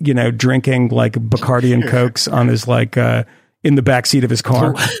be, drinking like Bacardi and Cokes on his in the backseat of his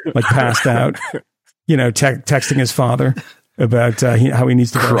car, like passed out, texting his father about how he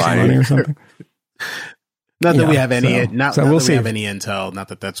needs to borrow some money or something. Not that we have any, so not we'll that see. we have any intel. Not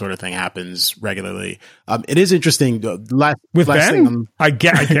that sort of thing happens regularly. It is interesting. Last With last Ben, thing I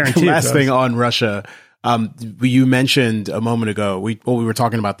guarantee. last thing on Russia. You mentioned a moment ago. We were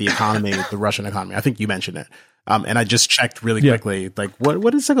talking about the economy, the Russian economy. I think you mentioned it. And I just checked really quickly. Like,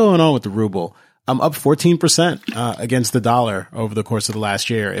 what is going on with the ruble? Up 14% against the dollar over the course of the last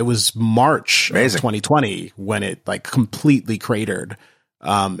year. It was March of 2020 when it like completely cratered,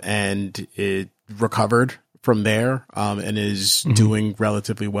 and it recovered from there, and is doing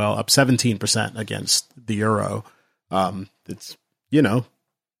relatively well, up 17% against the euro. It's,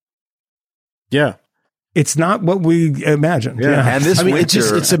 yeah. It's not what we imagined. Yeah. And this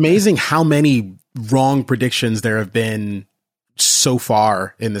winter, it's amazing how many wrong predictions there have been so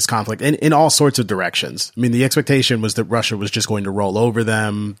far in this conflict, and in all sorts of directions. I mean, the expectation was that Russia was just going to roll over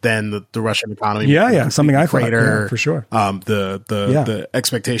them. Then the Russian economy, something I thought, for sure. The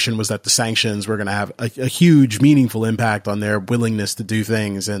expectation was that the sanctions were going to have a huge, meaningful impact on their willingness to do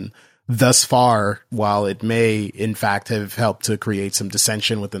things. And thus far, while it may in fact have helped to create some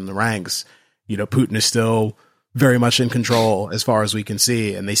dissension within the ranks, Putin is still very much in control as far as we can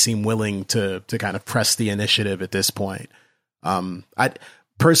see, and they seem willing to kind of press the initiative at this point. I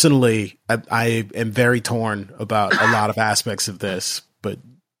personally am very torn about a lot of aspects of this, but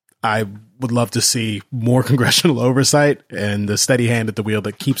I would love to see more congressional oversight and the steady hand at the wheel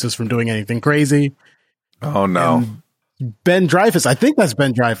that keeps us from doing anything crazy. Oh no. And Ben Dreyfuss. I think that's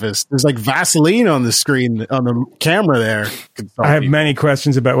Ben Dreyfuss. There's like Vaseline on the screen, on the camera there. I have many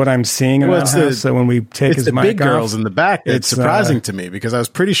questions about what I'm seeing in that house. So when we take his the mic big girls off, in the back. It's surprising to me because I was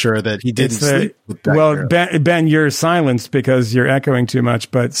pretty sure that he didn't sleep with that girl. Ben, you're silenced because you're echoing too much.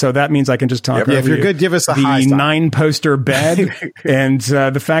 But so that means I can just talk. Yeah, if you're good, give us a high the 9-poster bed and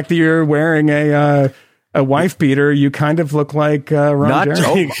the fact that you're wearing a wife beater, you kind of look like Ron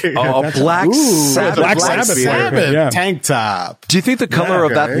Jeremy. A Black Sabbath tank top. Do you think the color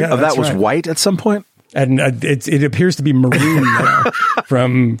of that was white at some point? And it appears to be maroon now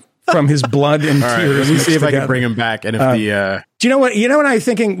from his blood and tears. Right, let me see if I can bring him back. And if do you know what? You know what I'm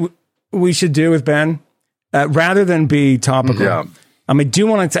thinking we should do with Ben, rather than be topical. Yeah. I do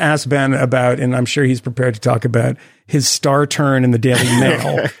want to ask Ben about, and I'm sure he's prepared to talk about, his star turn in the Daily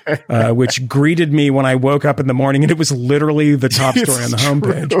Mail, which greeted me when I woke up in the morning, and it was literally the top story on the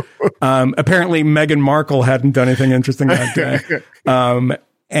homepage. Apparently, Meghan Markle hadn't done anything interesting that day.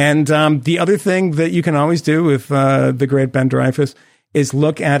 And the other thing that you can always do with the great Ben Dreyfuss is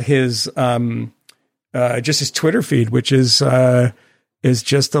look at his just his Twitter feed, which is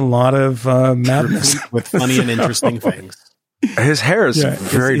just a lot lot of madness with funny and interesting things. His hair is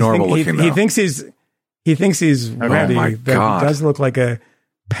very normal looking. He thinks he's ready. Oh my God. He does look like a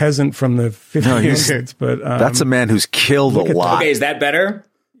peasant from the 50s. But that's a man who's killed a lot. Okay, is that better?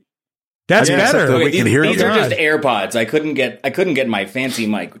 That's better. Okay, we can hear these you. are just AirPods. I couldn't get my fancy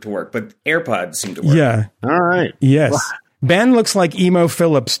mic to work, but AirPods seem to work. Yeah. All right. Yes. Ben looks like Emo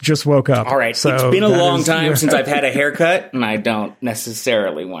Phillips just woke up. All right. So it's been a long time since I've had a haircut, and I don't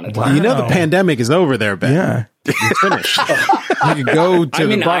necessarily want to talk. Wow. The pandemic is over there, Ben. Yeah. It's finished. You can go to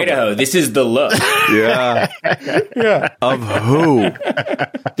I'm in barber. Idaho. This is the look. Yeah. Yeah. Of who?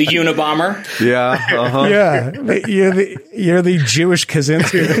 The Unabomber. Yeah. Uh-huh. Yeah. You're the Jewish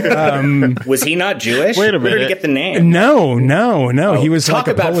Kaczynski. Was he not Jewish? Wait a Where did minute. he get the name? No. He was Talk like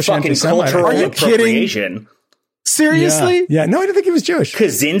a about Polish fucking anti-Semite. cultural Are you kidding? appropriation. Seriously? Yeah. No, I didn't think he was Jewish.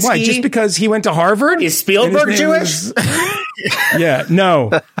 Kaczynski? Why? Just because he went to Harvard? Is Spielberg And his name Jewish? Yeah.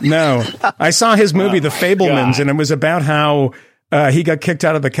 No. I saw his movie, The Fablemans, and it was about how he got kicked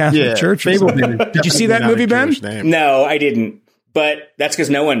out of the Catholic Church. Did you see that movie, Ben? No, I didn't. But that's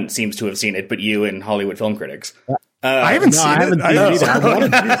because no one seems to have seen it but you and Hollywood film critics. I haven't seen it.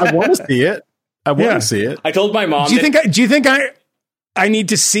 I want to see it. I want to see it. I told my mom Do you think I need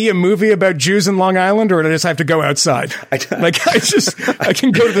to see a movie about Jews in Long Island, or do I just have to go outside? I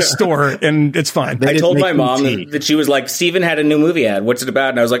can go to the store and it's fine. I told my mom that she was like, Steven had a new movie ad. What's it about?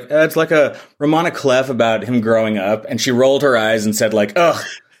 And I was like, it's like a Ramona Clef about him growing up. And she rolled her eyes and said like, ugh,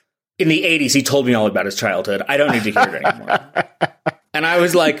 in the 80s, he told me all about his childhood. I don't need to hear it anymore. And I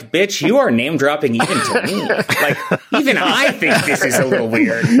was like, bitch, you are name dropping even to me. Like, even I think this is a little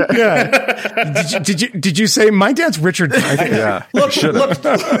weird. Yeah. Did you say my dad's Richard Dreyfuss? Yeah. Look.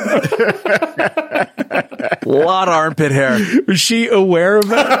 A lot of armpit hair. Was she aware of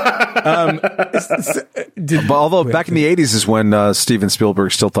that? Although back in the 80s is when Steven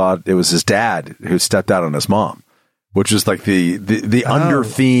Spielberg still thought it was his dad who stepped out on his mom, which is like the under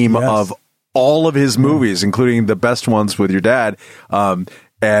theme of all of his movies, including the best ones with your dad. And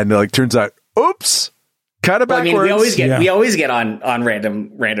like, turns out, oops, kind of backwards. I mean, we always get on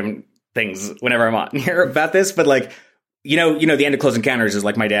random things whenever I'm on here about this, but like, you know, the end of Close Encounters is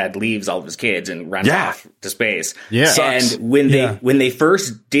like my dad leaves all of his kids and runs off to space. Yeah. And when they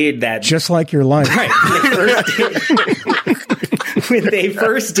first did that, just like your life, right? When they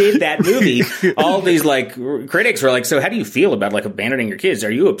first did that movie, all these like critics were like, "So how do you feel about like abandoning your kids?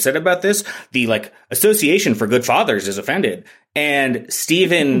 Are you upset about this? The like Association for Good Fathers is offended." And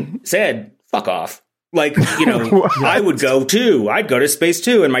Steven said, "Fuck off." Like, you know, I would go too. I'd go to space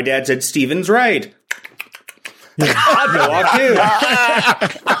too. And my dad said, "Steven's right." Yeah. I'd go off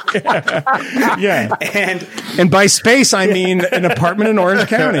too. Yeah. And by space, I mean an apartment in Orange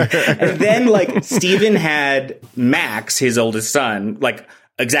County. And then like Steven had Max, his oldest son, like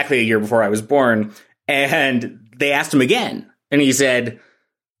exactly a year before I was born. And they asked him again. And he said,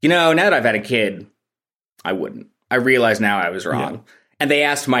 "You know, now that I've had a kid, I wouldn't. I realize now I was wrong." Yeah. And they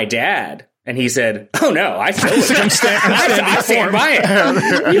asked my dad. And he said, "Oh no, I still I stand by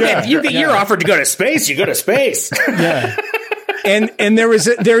it. You're offered to go to space. You go to space." Yeah. And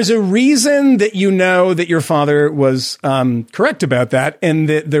there's a reason that you know that your father was correct about that, and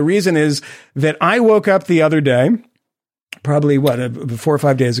the reason is that I woke up the other day, probably 4 or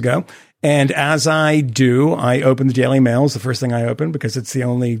 5 days ago. And as I do, I open the Daily Mail. It's the first thing I open because it's the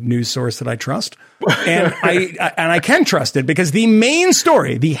only news source that I trust. And I can trust it because the main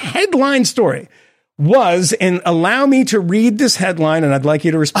story, the headline story was, and allow me to read this headline, and I'd like you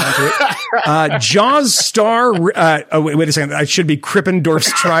to respond to it. Jaws star, wait a second. I should be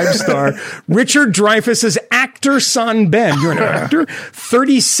Krippendorf's Tribe star. Richard Dreyfuss's actor son, Ben, you're an actor,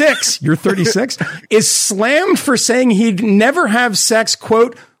 36, you're 36, is slammed for saying he'd never have sex,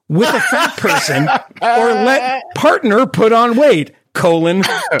 quote, with a fat person or let partner put on weight,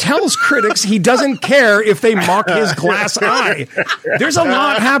 tells critics he doesn't care if they mock his glass eye. There's a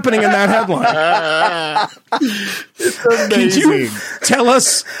lot happening in that headline. Can you tell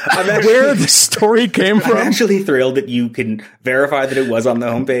us where the story came from? I'm actually thrilled that you can verify that it was on the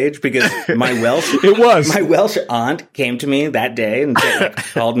homepage because my Welsh aunt came to me that day and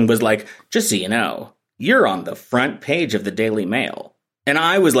called and was like, "Just so you know, you're on the front page of the Daily Mail." And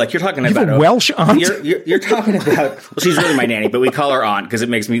I was like, "You're talking about a Welsh aunt? You're talking about." Well, she's really my nanny, but we call her aunt because it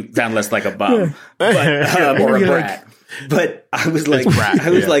makes me sound less like a bum, or a brat. But I was like,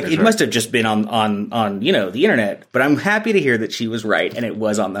 it must have just been on the internet. But I'm happy to hear that she was right, and it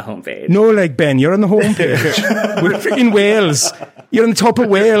was on the homepage. No, like Ben, you're on the homepage. We're in Wales. You're on the top of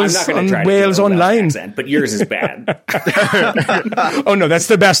Wales on Wales Online. Accent, but yours is bad. Oh no, that's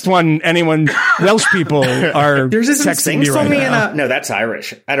the best one. Welsh people are. There's this texting me right now. No, that's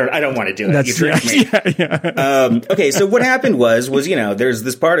Irish. I don't want to do that. You tricked me. Okay, so what happened was there's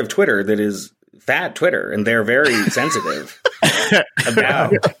this part of Twitter that is fat Twitter, and they're very sensitive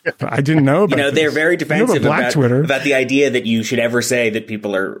about. I didn't know about they're very defensive about Twitter. About the idea that you should ever say that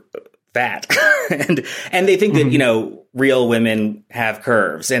people are fat, and they think that real women have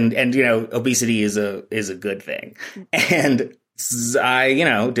curves, and obesity is a good thing. And I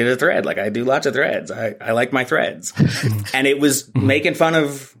did a thread, like I do lots of threads. I like my threads, and it was making fun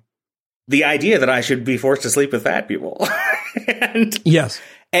of the idea that I should be forced to sleep with fat people. Yes.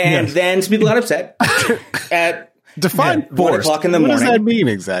 And then some people got upset at define 1 o'clock in the morning. What does that mean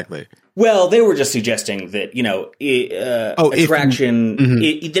exactly? Well, they were just suggesting that attraction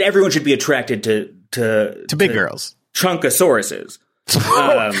that everyone should be attracted to big girls, chunkosauruses.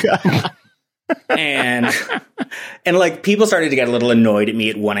 And like people started to get a little annoyed at me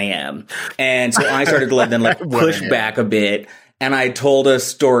at 1 a.m. And so I started to let them push back a bit. And I told a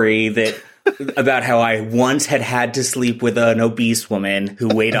story about how I once had to sleep with an obese woman who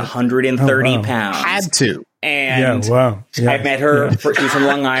weighed 130 pounds. Had to. And I met her, she was from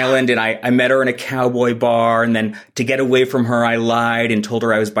Long Island, and I met her in a cowboy bar, and then to get away from her, I lied and told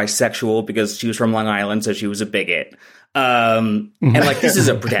her I was bisexual because she was from Long Island, so she was a bigot. And this is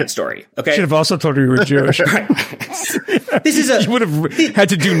a pretend story. Okay, should have also told her you were Jewish. Right. You would have had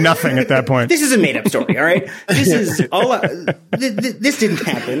to do nothing at that point. This is a made up story. All right, this is all. This didn't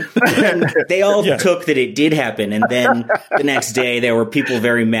happen. And they all took that it did happen, and then the next day there were people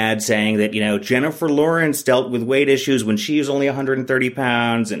very mad saying that Jennifer Lawrence dealt with weight issues when she was only 130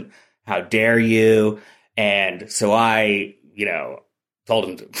 pounds, and how dare you? And so I told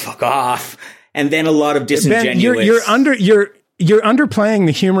him to fuck off. And then a lot of disingenuous. Ben, you're underplaying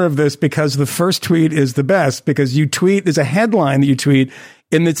the humor of this because the first tweet is the best, because you tweet, there's a headline that you tweet,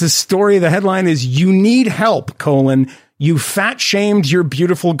 and it's a story. The headline is, "You need help, : you fat shamed your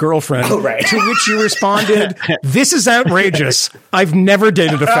beautiful girlfriend. Oh, right. To which you responded, "This is outrageous. I've never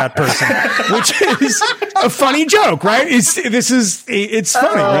dated a fat person," which is a funny joke, right? It's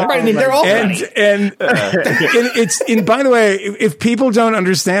funny, right? Right, I mean, they're all funny. And by the way, if people don't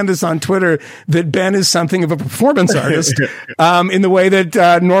understand this on Twitter, that Ben is something of a performance artist, in the way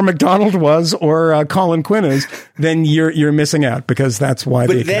that Norm Macdonald was or Colin Quinn is, then you're missing out, because that's why.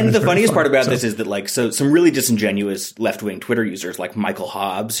 But then the funniest part about this is that, like, so some really disingenuous left-wing Twitter users like Michael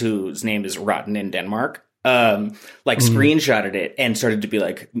Hobbs, whose name is Rotten in Denmark, screenshotted it and started to be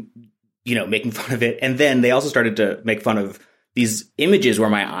like, making fun of it. And then they also started to make fun of these images where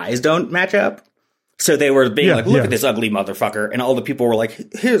my eyes don't match up. So they were being look at this ugly motherfucker. And all the people were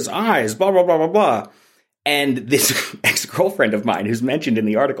like, his eyes, blah, blah, blah, blah, blah. And this ex-girlfriend of mine, who's mentioned in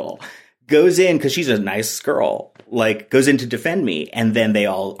the article, goes in, because she's a nice girl, goes in to defend me. And then they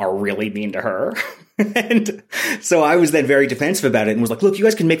all are really mean to her. And so I was then very defensive about it and was like, look, you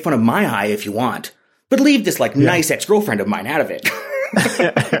guys can make fun of my eye if you want, but leave this nice ex-girlfriend of mine out of it.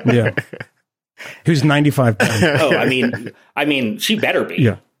 Yeah. Who's 95 pounds. Oh, I mean, she better be.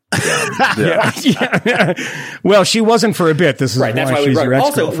 Yeah. Yeah. Well, she wasn't for a bit. This is right. That's why we brought.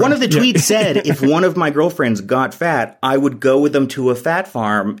 Also, one of the tweets said, if one of my girlfriends got fat, I would go with them to a fat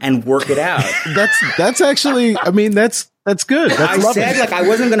farm and work it out. That's actually, I mean, that's good. That's I said, I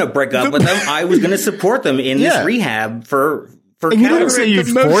wasn't going to break up with them. I was going to support them in this rehab for. And you didn't say you'd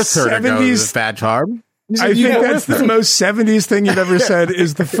force her to go to the fat farm. I think that's the most 70s thing you've ever said,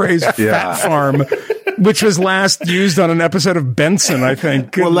 is the phrase "fat farm," which was last used on an episode of Benson, I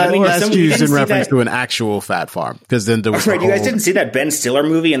think. Well, last used in reference to an actual fat farm, because then there was. Right, you guys didn't see that Ben Stiller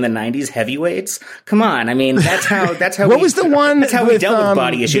movie in the '90s, Heavyweights? Come on, I mean, that's how. What was the one? That's how we dealt with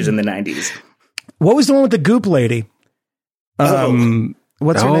body issues in the '90s. What was the one with the Goop lady?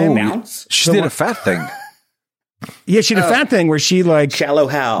 What's her name? Mounts? She did a fat thing. Yeah, she did a fat thing where she Shallow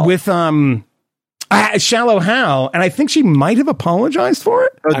Hal with Shallow Hal, and I think she might have apologized for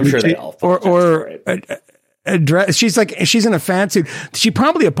it. I'm sure they all she's in a fat suit. She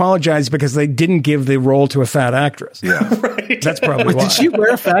probably apologized because they didn't give the role to a fat actress. Yeah, right. That's probably why. Did she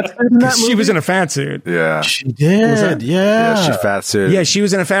wear a fat suit in that movie? She was in a fat suit. Yeah, she did. Yeah, she fat suit. Yeah, she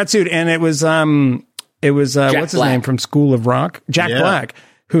was in a fat suit, and it was what's his name from School of Rock, Jack Black,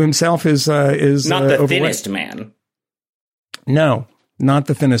 who himself is not the overweight. thinnest man. No, not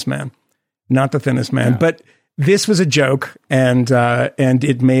the thinnest man. Not the thinnest man, but this was a joke, and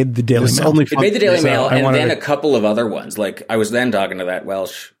it made the Daily Mail. It made the Daily Mail, and then a couple of other ones. Like, I was then talking to that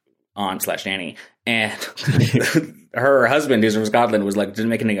Welsh aunt/nanny, and her husband, who's from Scotland, was like, did it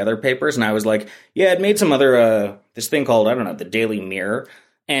make any other papers? And I was like, yeah, it made some other, this thing called, I don't know, the Daily Mirror.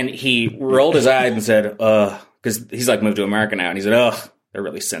 And he rolled his eyes and said, because he's moved to America now, and he said, they're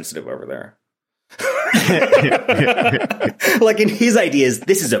really sensitive over there. In his ideas,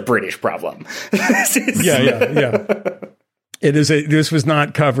 this is a British problem. Yeah. This was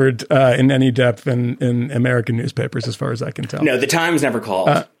not covered in any depth in American newspapers, as far as I can tell. No, the Times never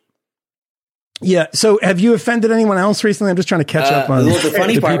called. Yeah. So, have you offended anyone else recently? I'm just trying to catch up on. Well, the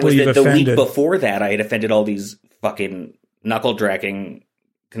funny part was that the week offended. before that, I had offended all these fucking knuckle-dragging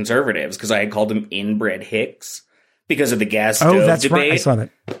conservatives because I had called them inbred hicks. Because of the gas stove that's debate. Right. I saw that.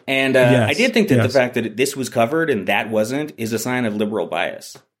 And yes. I did think that the fact that this was covered and that wasn't is a sign of liberal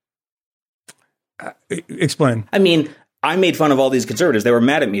bias. Explain. I mean, I made fun of all these conservatives. They were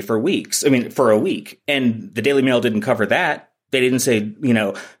mad at me for weeks. I mean, for a week. And the Daily Mail didn't cover that. They didn't say,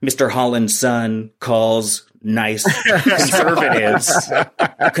 Mr. Holland's son calls nice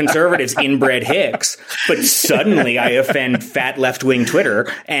conservatives inbred hicks, but suddenly I offend fat left-wing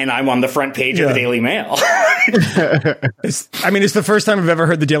Twitter and I'm on the front page of the Daily Mail. It's the first time I've ever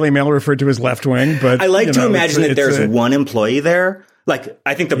heard the Daily Mail referred to as left-wing, but I like to imagine that there's one employee there.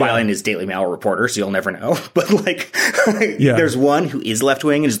 I think the byline is Daily Mail reporter, so you'll never know. But there's one who is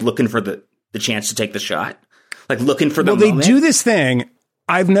left-wing and is looking for the chance to take the shot. Looking for the moment. They do this thing.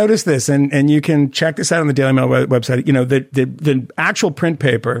 I've noticed this, and you can check this out on the Daily Mail website. The actual print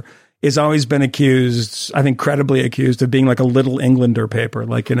paper has always been accused, I think credibly accused, of being like a Little Englander paper.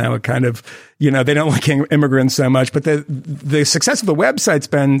 A kind of, they don't like immigrants so much. But the success of the website's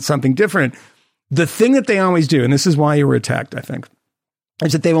been something different. The thing that they always do, and this is why you were attacked, I think,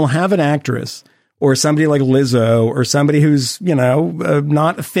 is that they will have an actress or somebody like Lizzo or somebody who's,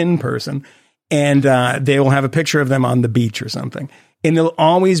 not a thin person, and they will have a picture of them on the beach or something. And there'll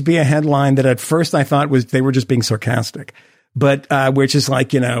always be a headline that at first I thought they were just being sarcastic, but which is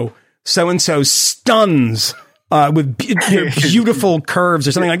so-and-so stuns with beautiful curves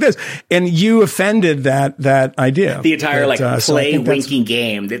or something like this, and you offended that idea. The entire play winking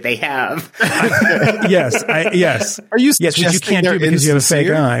game that they have. Yes. Are you? Yes, which you can't do because you have a fake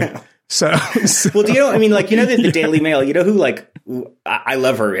eye. So well, do you know? I mean, the Daily Mail. You know who I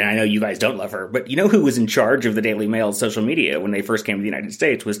love her, and I know you guys don't love her, but you know who was in charge of the Daily Mail's social media when they first came to the United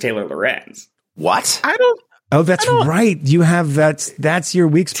States was Taylor Lorenz. What? I don't. Oh, that's right. You have that's your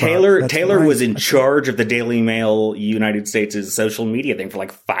weak spot. Taylor was in charge of the Daily Mail United States' social media thing for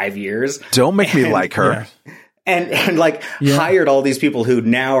like 5 years. Don't make me like her. Yeah. And hired all these people who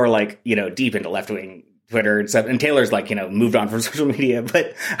now are deep into left wing Twitter and stuff. And Taylor's moved on from social media,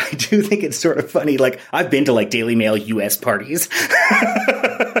 but I do think it's sort of funny. I've been to Daily Mail US parties.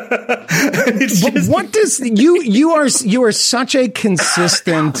 What does you are such a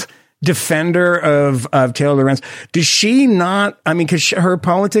consistent defender of Taylor Lorenz. Does she not? I mean, because her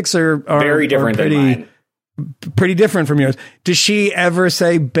politics are very different than mine. Pretty different from yours. Does she ever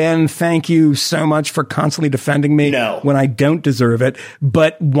say, Ben, thank you so much for constantly defending me when I don't deserve it?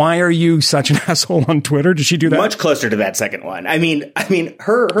 But why are you such an asshole on Twitter? Does she do that? Much closer to that second one. I mean,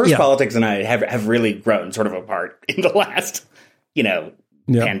 her politics and I have really grown sort of apart in the last,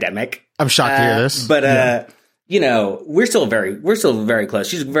 pandemic. I'm shocked to hear this. But, we're still very close.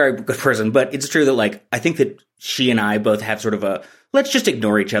 She's a very good person, but it's true that I think that she and I both have sort of a, let's just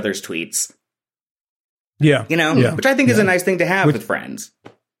ignore each other's tweets. Yeah. Which I think is a nice thing to have with friends.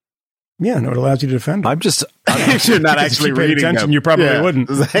 Yeah, no, it allows you to defend I'm if you're not actually reading attention, them. You probably wouldn't.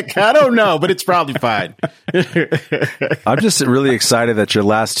 I don't know, but it's probably fine. I'm just really excited that your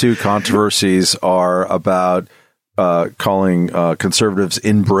last two controversies are about calling conservatives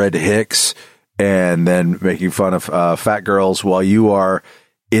inbred hicks and then making fun of fat girls while you are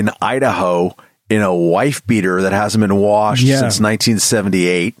in Idaho in a wife beater that hasn't been washed since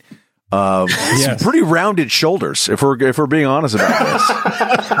 1978. Some pretty rounded shoulders, if we're being honest about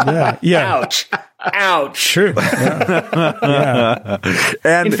this. Ouch. True. Yeah.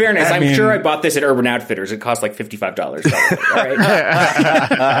 And in fairness, I'm sure I bought this at Urban Outfitters. It cost $55. Right?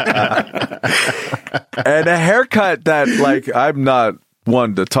 And a haircut that, I'm not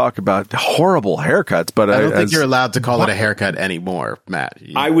one to talk about horrible haircuts, but I don't think you're allowed to call it a haircut anymore, Matt.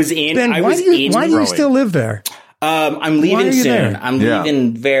 Ben, why do you still live there? I'm leaving soon. I'm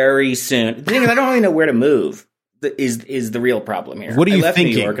leaving very soon. The thing is, I don't really know where to move. Is the real problem here? What are you I left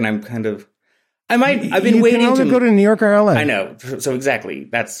thinking? New York, and I'm kind of. I've been waiting to go to New York or LA. I know. So exactly,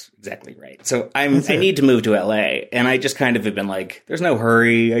 that's exactly right. So I need to move to LA, and I just kind of have been like, there's no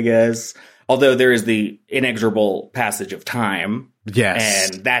hurry, I guess. Although there is the inexorable passage of time.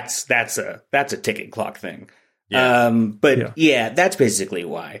 Yes, and that's a ticking clock thing. Yeah. That's basically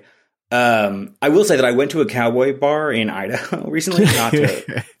why. I will say that I went to a cowboy bar in Idaho recently, not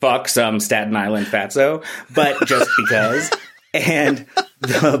to fuck some Staten Island fatso, but just because. And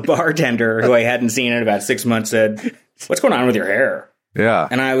the bartender, who I hadn't seen in about 6 months, said, "What's going on with your hair?" Yeah.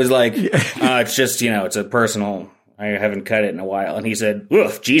 And I was like, it's just, it's a personal, I haven't cut it in a while. And he said,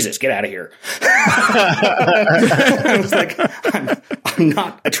 "Oof, Jesus, get out of here." I was like, I'm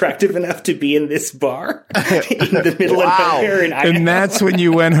not attractive enough to be in this bar in the middle of nowhere in Idaho. And that's when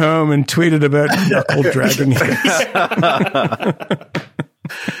you went home and tweeted about knuckle dragging.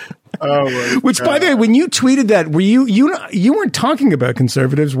 Which, by the way, when you tweeted that, were you weren't talking about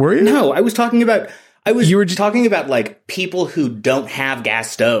conservatives, were you? No, I was talking about. You were talking about people who don't have gas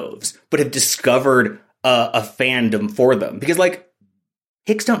stoves but have discovered a fandom for them, because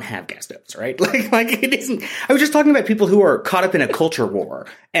hicks don't have gas stoves, right? It isn't. I was just talking about people who are caught up in a culture war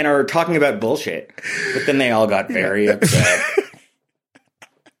and are talking about bullshit, but then they all got very upset.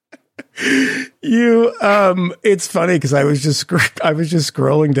 It's funny because I was just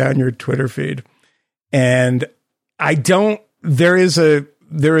scrolling down your Twitter feed, and there is a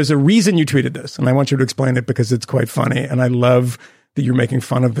reason you tweeted this, and I want you to explain it because it's quite funny, and I love that you're making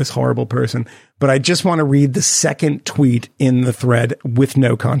fun of this horrible person. But I just want to read the second tweet in the thread with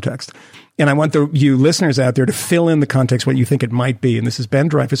no context. And I want you listeners out there to fill in the context, what you think it might be. And this is Ben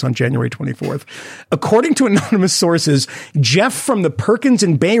Dreyfuss on January 24th. According to anonymous sources, Jeff from the Perkins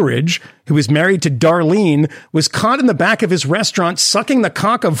in Bay Ridge, who is married to Darlene, was caught in the back of his restaurant sucking the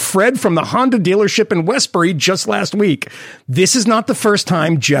cock of Fred from the Honda dealership in Westbury just last week. This is not the first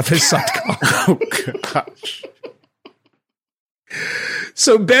time Jeff has sucked cock. Oh, gosh.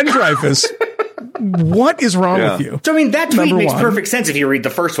 So, Ben Dreyfuss, what is wrong with you? So, I mean, that tweet makes perfect sense if you read the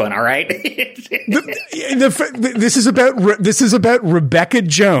first one, all right? This is about Rebecca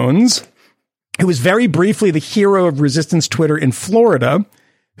Jones, who was very briefly the hero of resistance Twitter in Florida,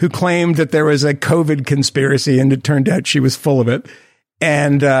 who claimed that there was a COVID conspiracy, and it turned out she was full of it.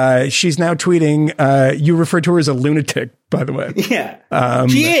 And she's now tweeting. You referred to her as a lunatic, by the way. Yeah,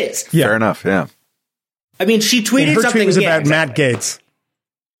 she is. Yeah. Fair enough. Yeah. I mean, she tweeted And her something tweet was about exactly. Matt Gaetz.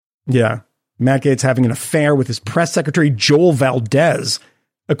 Yeah, Matt Gaetz having an affair with his press secretary Joel Valdez,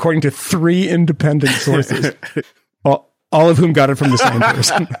 according to 3 independent sources. All of whom got it from the same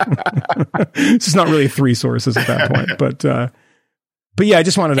person. It's not really 3 sources at that point, but yeah, I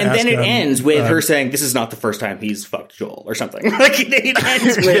just wanted to ask. And then it ends with her saying, "This is not the first time he's fucked Joel," or something. Like it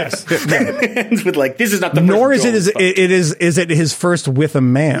ends with, it ends with like, "This is not the." Nor first is Joel it is it his first with a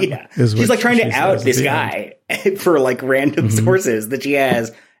man? Yeah, is she's what like trying she to says out at this the guy for like random sources that she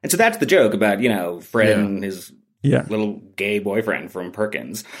has, and so that's the joke about Fred and his little gay boyfriend from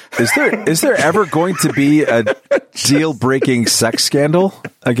Perkins. Is there ever going to be a deal-breaking sex scandal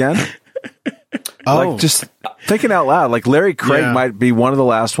again? Like, just thinking out loud, like Larry Craig might be one of the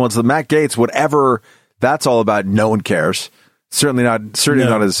last ones. The Matt Gaetz, whatever that's all about, no one cares. Certainly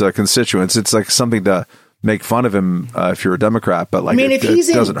not his constituents. It's like something to make fun of him if you're a Democrat. But like, I mean, if he's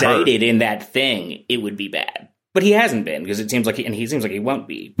indicted indicted in that thing, it would be bad. But he hasn't been, because it seems like he seems like he won't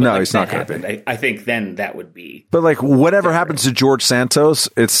be. But no, like, he's not going to be. I think then that would be. But like, whatever happens to George Santos,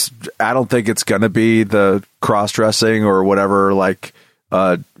 I don't think it's going to be the cross-dressing or whatever, like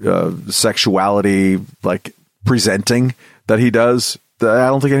sexuality, like presenting that he does. I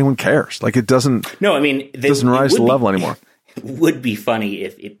don't think anyone cares. Like, it doesn't. No, I mean, it doesn't rise to the level anymore. It would be funny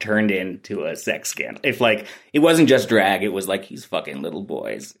if it turned into a sex scandal. If like it wasn't just drag, it was like he's fucking little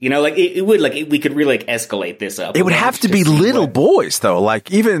boys. Like it would we could really like escalate this up. It would have to be little boys though,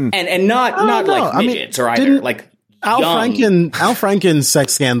 like even and not like midgets or either like Al Franken's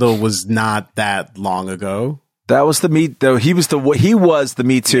sex scandal was not that long ago. That was the though. He was the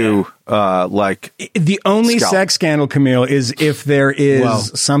Me Too. Like the only scalp. Sex scandal, Camille, is if there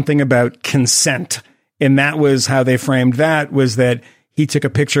is something about consent. And that was how they framed that, was that he took a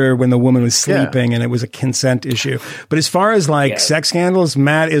picture when the woman was sleeping and it was a consent issue. But as far as like sex scandals,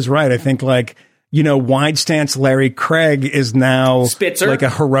 Matt is right. I think like, wide stance Larry Craig is now Spitzer. Like a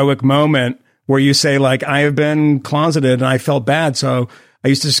heroic moment where you say like, I have been closeted and I felt bad. So I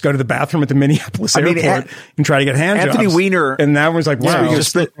used to just go to the bathroom at the Minneapolis airport and try to get hand Anthony jobs. Weiner. And that was like, wow,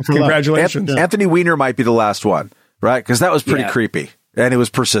 congratulations. Anthony Weiner might be the last one, right? Because that was pretty creepy and it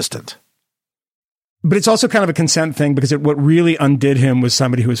was persistent. But it's also kind of a consent thing because what really undid him was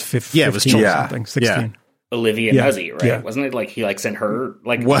somebody who was 15 or something, 16. Yeah. Olivia Nuzzi, right? Yeah. Wasn't it like he like sent her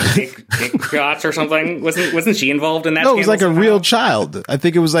like dick shots or something? Wasn't she involved in that? No, it was like a real child. I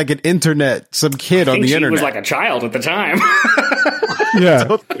think it was like some kid on the internet. She was like a child at the time. Yeah. I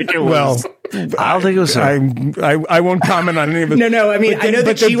don't think it was. I don't think it was. I won't comment on any of it. No. I mean, I know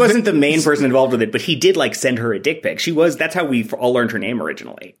that she wasn't the main person involved with it, but he did like send her a dick pic. That's how we all learned her name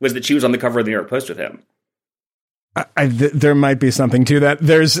originally. Was that she was on the cover of the New York Post with him. There might be something to that.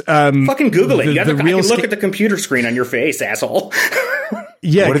 There's fucking Google it. I can look at the computer screen on your face, asshole.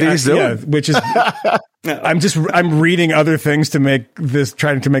 Yeah, what are these doing? Yeah, which is I'm reading other things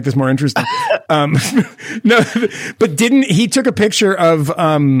trying to make this more interesting. No, but he took a picture of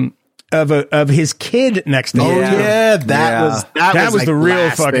his kid next to him. Oh yeah, that was the real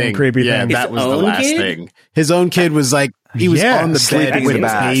fucking creepy thing. That was the last thing. His own kid was like, he was on the bed with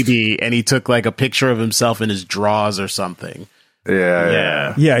his baby, and he took like a picture of himself in his drawers or something.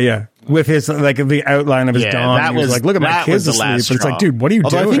 Yeah. With his like the outline of his dong. That was like, look at my kids asleep. But it's like, dude, what are you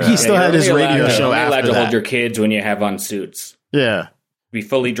doing? I think he still had his radio show after allowed to that. hold your kids when you have on suits. Yeah, be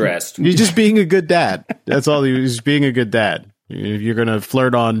fully dressed. You're just being a good dad. That's all. He was being a good dad. If you're gonna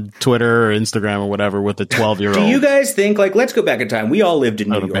flirt on Twitter or Instagram or whatever with a 12-year-old, do you guys think like let's go back in time? We all lived in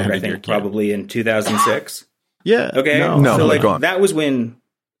New York, I think, probably in 2006. Yeah. Okay. No. So like that was when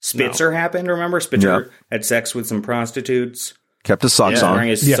Spitzer happened. Remember, Spitzer had sex with some prostitutes. Kept his socks on. Wearing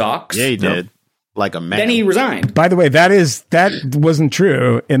his socks. Yeah, he did. Like a man. Then he resigned. By the way, that wasn't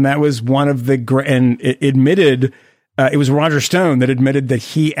true, and that was one of the and it admitted. It was Roger Stone that admitted that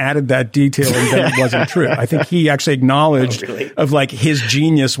he added that detail and that it wasn't true. I think he actually acknowledged of like his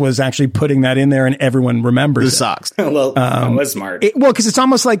genius was actually putting that in there, and everyone remembers the socks. Well, that was smart. Because it's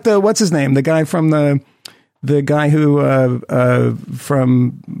almost like what's his name, the guy from the guy who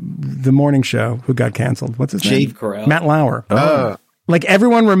from the morning show who got canceled. What's his name? Carell. Matt Lauer. Like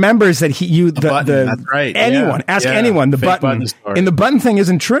everyone remembers that that's right. Anyone ask anyone the button and the button thing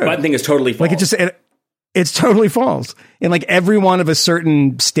isn't true. The button thing is totally false. Like it's totally false. And like everyone of a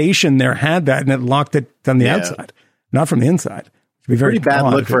certain station there had that, and it locked it on the outside, not from the inside. It'd be very pretty bad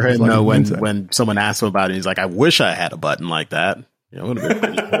look for him though when someone asked him about it. He's like, "I wish I had a button like that."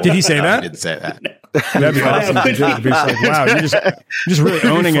 Did he say that? He didn't say that. That'd be awesome. If he did. It'd be just like, wow, you're just really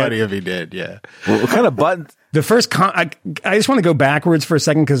owning Funny it. if he did, yeah. What kind of button? The first, I just want to go backwards for a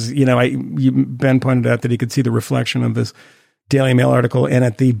second because Ben pointed out that he could see the reflection of this Daily Mail article, and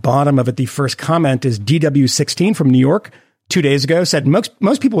at the bottom of it, the first comment is DW16 from New York 2 days ago said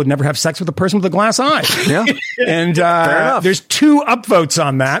most people would never have sex with a person with a glass eye. Yeah. And Fair enough. there's 2 upvotes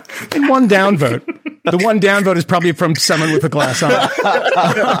on that and 1 downvote. The 1 downvote is probably from someone with a glass eye.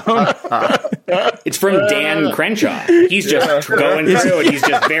 It's from Dan Crenshaw. He's just going through and he's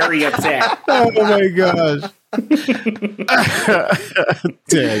just very upset. Oh my gosh.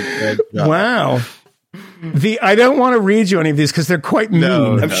 Wow. I don't want to read you any of these because they're quite mean.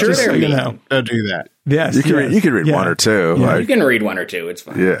 I'm sure just they're so you mean. know. Don't do that. Yes, You can read yeah. one or two. Yeah. You can read 1 or 2. It's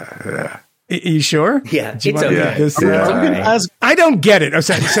fine. Yeah. You sure? Yeah, Do you it's want okay. this, Yeah. I'm going to ask. I don't get it.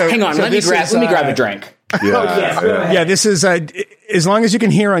 So Hang on, let me grab a drink. Yeah, this is as long as you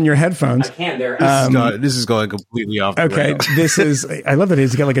can hear on your headphones. Can't there? This is going completely off the Okay, rails. this is. I love that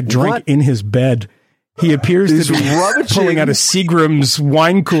he's got like a drink What? in his bed. He appears He's to be rummaging. pulling out a Seagram's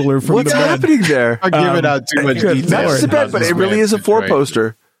wine cooler from What's the bed. happening there? I'm giving out too much good detail. Lord. That's the bed, but it really is a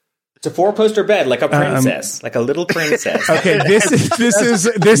 4-poster. It's a 4-poster bed, like a princess, like a little princess. Okay, this is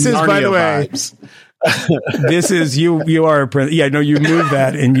by the way. This is you are a prince. Yeah, no, you move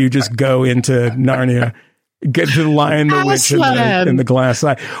that and you just go into Narnia. Get to the Lion, the Witch, and the Glass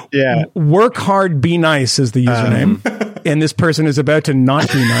Eye. Yeah. Work hard, be nice is the username. And this person is about to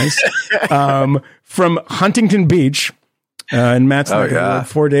not be nice. From Huntington Beach, in Matt's neck of the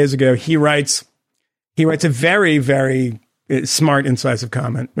woods, 4 days ago, he writes a very, very smart, incisive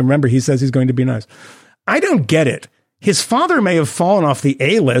comment. Remember, he says he's going to be nice. I don't get it. His father may have fallen off the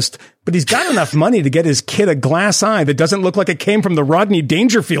A list, but he's got enough money to get his kid a glass eye that doesn't look like it came from the Rodney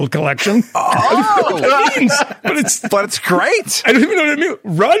Dangerfield collection. I don't know what that means, But it's great. I don't even know what it means.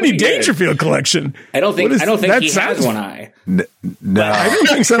 Rodney Dangerfield collection. I don't think What is- that he sounds- has one eye. No. I don't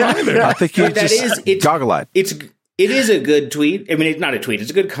think so either. I think he's But that just is- goggle-eyed. It is a good tweet. I mean, it's not a tweet. It's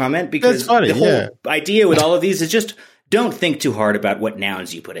a good comment because That's funny, the whole yeah. idea with all of these is just don't think too hard about what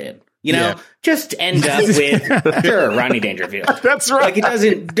nouns you put in. You know, just end up with sure, Rodney Dangerfield. That's right. Like it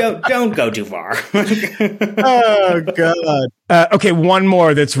doesn't. Don't go too far. Oh, God. Okay, one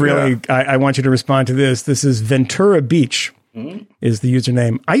more that's really, I want you to respond to this. This is Ventura Beach is the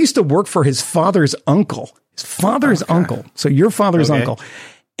username. I used to work for his father's uncle. His father's uncle. So your father's uncle.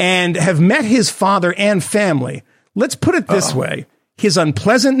 And have met his father and family. Let's put it this way. His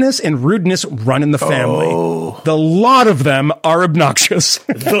unpleasantness and rudeness run in the family. The lot of them are obnoxious.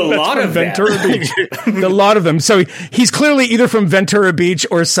 The lot of Ventura them. Beach. The lot of them. So he's clearly either from Ventura Beach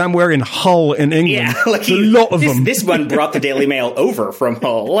or somewhere in Hull in England. Yeah, like a lot of them. This one brought the Daily Mail over from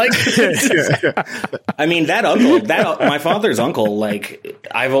Hull. Like, I mean, that uncle, my father's uncle. Like,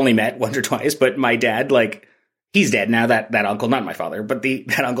 I've only met once or twice, but my dad, like, he's dead now. That uncle, not my father, but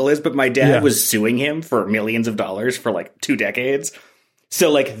that uncle is. But my dad was suing him for millions of dollars for like 2 decades. So,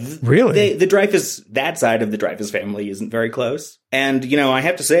 like, really, the Dreyfuss, that side of the Dreyfuss family isn't very close. And, you know, I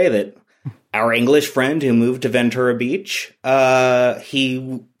have to say that our English friend who moved to Ventura Beach,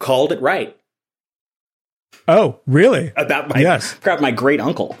 he called it right. Oh, really? About my great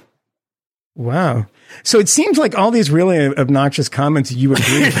uncle. Wow. So it seems like all these really obnoxious comments you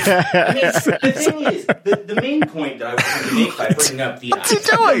agree with. The thing is, the main point that I was trying to make by putting up the What's he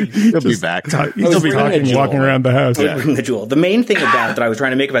doing? He'll be back. He'll be talking, walking around the house. bring the jewel. The main thing about that I was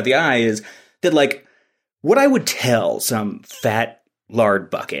trying to make about the eye is that, like, what I would tell some fat lard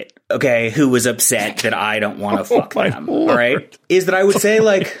bucket, okay, who was upset that I don't want to fuck them, all right, is that I would say,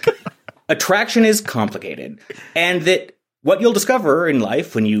 like, attraction is complicated, and that what you'll discover in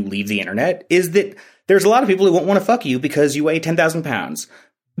life when you leave the internet is that there's a lot of people who won't want to fuck you because you weigh 10,000 pounds.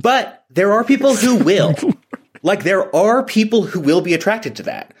 But there are people who will. Like, there are people who will be attracted to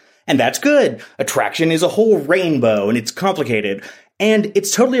that. And that's good. Attraction is a whole rainbow, and it's complicated. And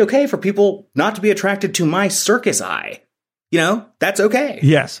it's totally okay for people not to be attracted to my circus eye. You know, that's okay.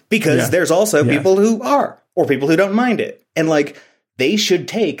 Yes. Because there's also people who are, or people who don't mind it. And, like, they should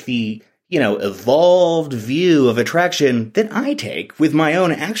take the, you know, evolved view of attraction that I take with my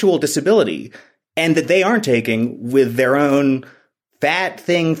own actual disability, and that they aren't taking with their own fat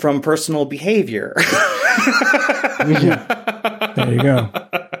thing from personal behavior. There you go.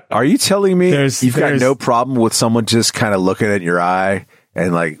 Are you telling me you've got there's- no problem with someone just kind of looking at your eye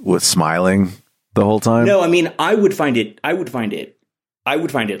and like with smiling the whole time? No, I mean, I would find it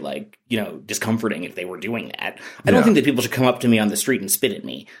like, you know, discomforting if they were doing that. I don't think that people should come up to me on the street and spit at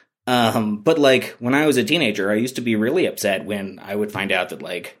me. But like when I was a teenager, I used to be really upset when I would find out that,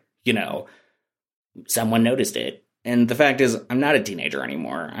 like, you know, someone noticed it. And the fact is, I'm not a teenager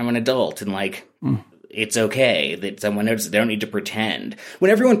anymore. I'm an adult, and like, it's okay that someone notices. They don't need to pretend. When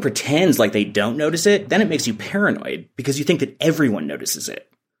everyone pretends like they don't notice it, then it makes you paranoid because you think that everyone notices it.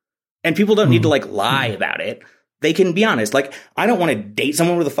 And people don't need to like lie about it. They can be honest. Like, I don't want to date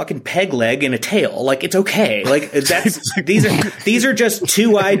someone with a fucking peg leg and a tail. Like, it's okay. Like, that's these are just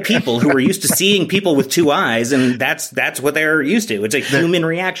two-eyed people who are used to seeing people with two eyes, and that's what they're used to. It's a human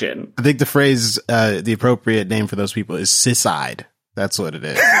reaction. I think the phrase, the appropriate name for those people is cis-eyed. That's what it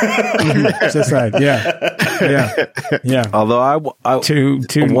is. Cis-eyed, yeah. Although I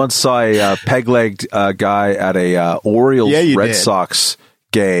once saw a peg-legged guy at a Orioles Red Sox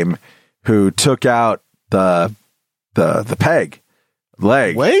game who took out the peg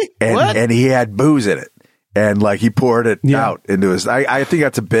leg. Wait, and he had booze in it, and like he poured it out into his. I think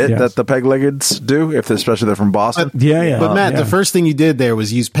that's a bit that the peg-leggeds do, especially they're from Boston. But Matt, the first thing you did there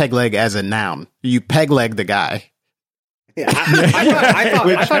was use peg leg as a noun. You peg-leg the guy. Yeah,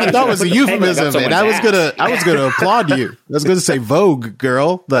 I thought that was a euphemism, and I was gonna applaud you. I was gonna say Vogue,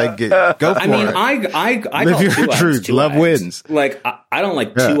 girl. Like, go for it. I mean, I live call your truth. Love wins. Like, I don't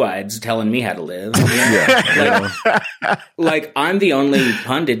like two-eyeds telling me how to live. Like, I'm the only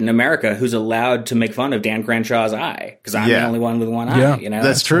pundit in America who's allowed to make fun of Dan Cranshaw's eye because I'm the only one with one eye. You know,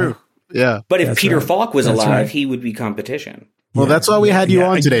 that's true. Yeah, but if Peter Falk was alive, he would be competition. Well, that's why we had you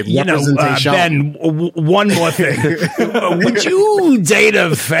on today. Ben, one more thing. Would you date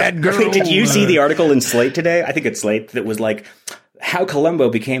a fat girl? Wait, did you see the article in Slate today? I think it's Slate that was like how Columbo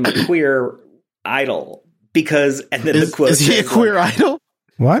became a queer idol because, and then the quote is he a queer idol?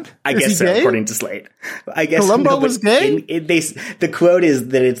 What? I guess so, according to Slate. I guess Columbo was gay? The quote is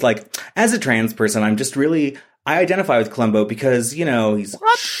that it's like, as a trans person, I identify with Columbo because, you know, he's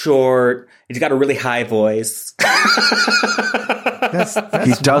short. He's got a really high voice. He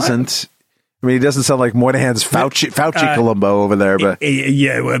doesn't. I mean, he doesn't sound like Moynihan's Fauci Columbo over there, but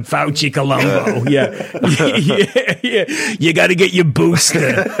Fauci Columbo. Yeah. You got to get your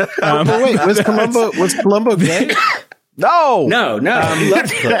booster. Wait, was Columbo gay? No. He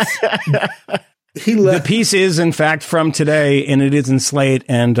loved puss. The piece is, in fact, from today, and it is in Slate,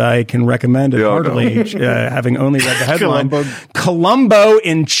 and I can recommend it heartily, having only read the headline. Columbo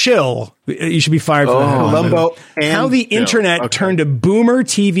in Chill. You should be fired for that. Columbo and How the internet turned a boomer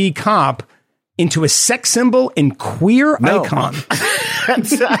TV cop into a sex symbol and queer icon.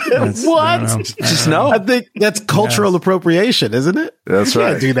 What? Just no. I think that's cultural appropriation, isn't it? That's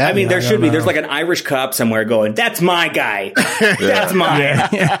right. Do that. I mean, there should be. There's like an Irish cop somewhere going, "That's my guy. That's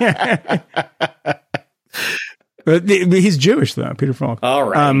mine." But he's Jewish, though, Peter Falk. All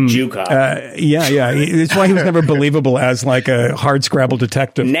right, Jew cop. Yeah. It's why he was never believable as like a hardscrabble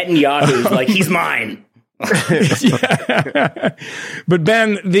detective. Netanyahu's like, he's mine. But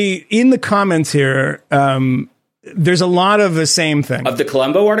Ben, in the comments here, there's a lot of the same thing of the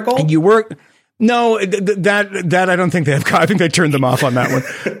Columbo article. And you were that I don't think they have. I think they turned them off on that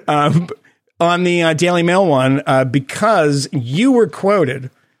one. On the Daily Mail one, because you were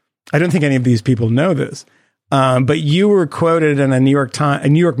quoted. I don't think any of these people know this, but you were quoted in a New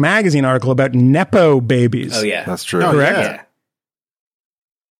York Magazine article about Nepo babies. Oh yeah, that's true. Correct.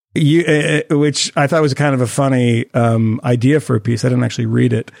 Yeah. Which I thought was kind of a funny idea for a piece. I didn't actually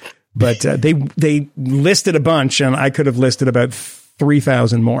read it, but they listed a bunch, and I could have listed about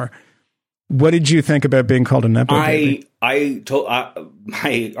 3,000 more. What did you think about being called a Nepo baby?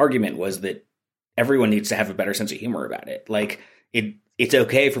 My argument was that everyone needs to have a better sense of humor about it. Like it's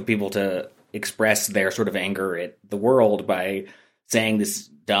okay for people to express their sort of anger at the world by saying this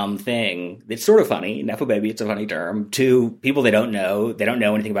dumb thing. It's sort of funny. Nepo baby, it's a funny term. To people they don't know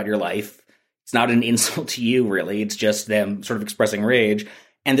anything about your life. It's not an insult to you, really. It's just them sort of expressing rage.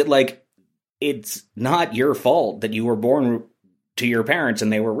 And that, like, it's not your fault that you were born to your parents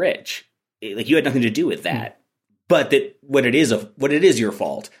and they were rich. Like, you had nothing to do with that. But that what it is your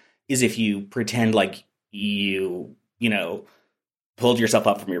fault is if you pretend like you pulled yourself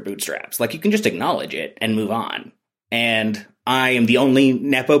up from your bootstraps. Like, you can just acknowledge it and move on. And I am the only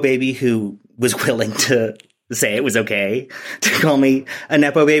Nepo baby who was willing to say it was okay to call me a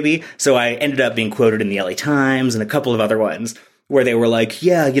Nepo baby. So I ended up being quoted in the LA Times and a couple of other ones where they were like,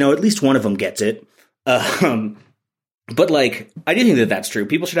 yeah, at least one of them gets it. But like, I do think that that's true.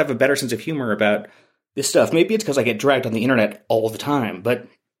 People should have a better sense of humor about this stuff. Maybe it's because I get dragged on the internet all the time, but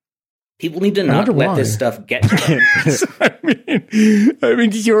people need to not let this stuff get to them. I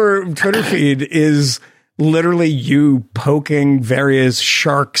mean, your Twitter feed is literally you poking various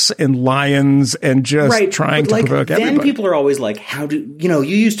sharks and lions and just trying to provoke everybody. Then people are always like, how do, you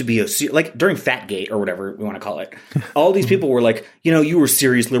used to be like during Fatgate or whatever we want to call it. All these people were like, you were a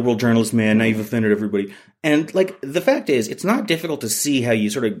serious liberal journalist, man. Now you've offended everybody. And like, the fact is, it's not difficult to see how you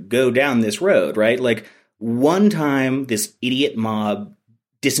sort of go down this road, right? Like, one time this idiot mob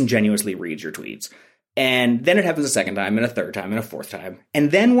disingenuously reads your tweets. And then it happens a second time and a third time and a fourth time.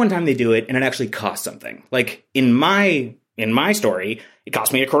 And then one time they do it and it actually costs something. Like in my story, it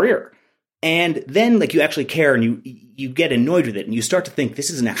cost me a career. And then like you actually care and you get annoyed with it and you start to think this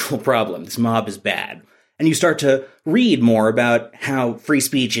is an actual problem. This mob is bad. And you start to read more about how free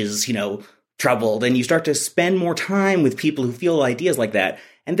speech is, troubled. And you start to spend more time with people who feel ideas like that.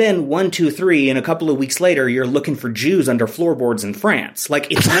 And then 1, 2, 3, and a couple of weeks later, you're looking for Jews under floorboards in France.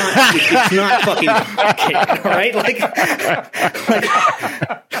 Like it's not, it's not fucking complicated, all right?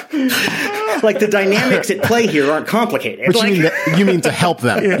 Like the dynamics at play here aren't complicated. But you mean to help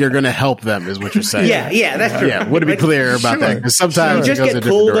them? Yeah. You're going to help them, is what you're saying. Yeah, that's true. Yeah, would it be clear about that? Because sometimes you just get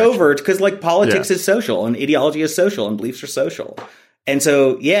pulled over because like politics is social and ideology is social and beliefs are social. And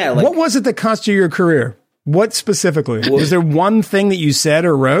so, what was it that cost you your career? What specifically? Was there one thing that you said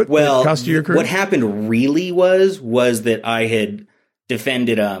or wrote that cost you your career? What happened really was that I had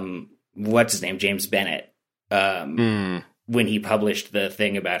defended what's his name, James Bennett, when he published the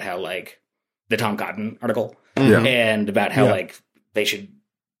thing about how like the Tom Cotton article and about how like they should,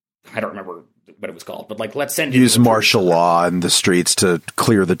 I don't remember what it was called, but like let's use martial law in the streets to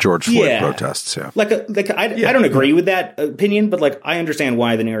clear the George Floyd protests. Yeah, I don't agree with that opinion, but like I understand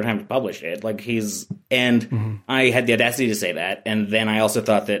why the New York Times published it. Like I had the audacity to say that, and then I also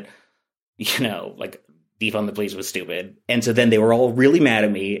thought that like defund the police was stupid, and so then they were all really mad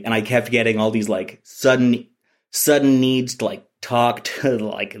at me, and I kept getting all these like sudden needs to like talk to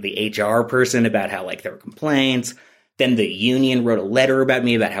like the HR person about how like there were complaints. Then the union wrote a letter about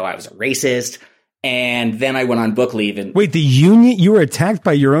me about how I was a racist. And then I went on book leave. And wait, the union? You were attacked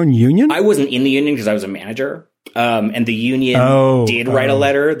by your own union? I wasn't in the union because I was a manager. And the union did write a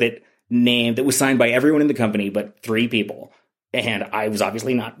letter that was signed by everyone in the company but 3 people. And I was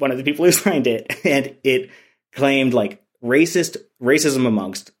obviously not one of the people who signed it. And it claimed like racism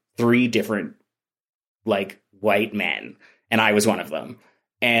amongst 3 different like white men. And I was one of them.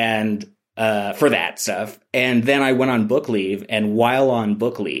 And for that stuff. And then I went on book leave. And while on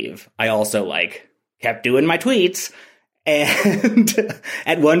book leave, I also like kept doing my tweets. And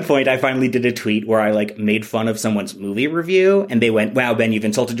at one point, I finally did a tweet where I like made fun of someone's movie review. And they went, "Wow, Ben, you've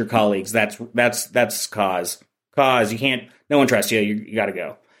insulted your colleagues. That's cause. You can't, no one trusts you. You got to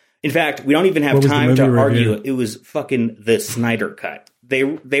go." In fact, we don't even have time to argue. It was fucking the Snyder Cut.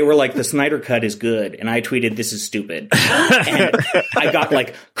 They were like, the Snyder Cut is good. And I tweeted, "This is stupid." And I got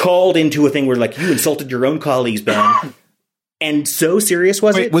like called into a thing where like, "You insulted your own colleagues, Ben." And so serious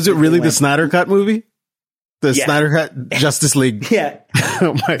was it. Was it really the Snyder Cut movie? The Snyder Cut Justice League. Yeah.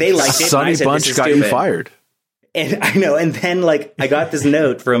 They liked it. Sonny Bunch got you fired. And I know. And then like, I got this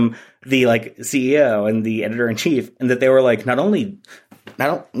note from the like CEO and the editor in chief, and that they were like, not only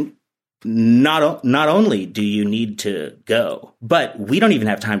do you need to go, but we don't even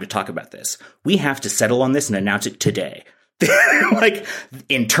have time to talk about this. We have to settle on this and announce it today. Like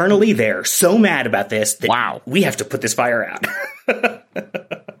internally, they're so mad about this that we have to put this fire out.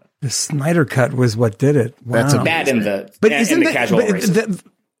 The Snyder Cut was what did it. Wow. That's bad in the casual racism.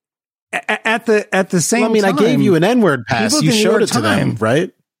 At the same time, I gave you an N-word pass. You showed it to them,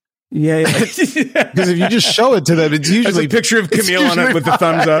 right? Yeah. Because if you just show it to them, it's usually a picture of Camille on it with the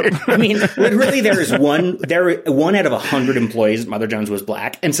thumbs up. I mean, literally, there is one out of 100 employees at Mother Jones was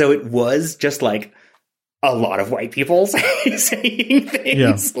black, and so it was just like a lot of white people saying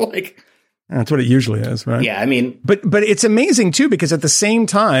things like. That's what it usually is, right? Yeah, I mean, but it's amazing too, because at the same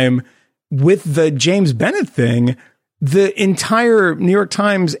time with the James Bennett thing, the entire New York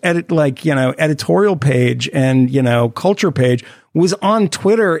Times editorial page and culture page was on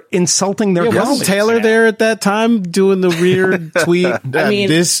Twitter insulting their colleagues. Wasn't Taylor there at that time doing the weird tweet? I mean,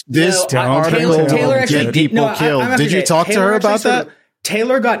 this article Taylor actually get people killed. Did you talk to her about that?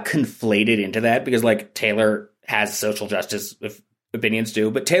 Taylor got conflated into that because like Taylor has social justice opinions too,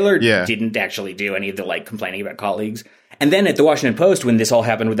 but Taylor didn't actually do any of the like complaining about colleagues. And then at the Washington Post, when this all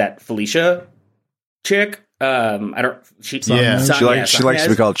happened with that Felicia chick, she likes to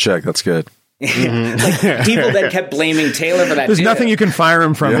be called chick. That's good. Like people that kept blaming Taylor for that. There's nothing you can fire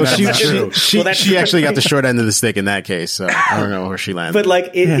him from. Well, she actually got the short end of the stick in that case. So I don't know where she landed. But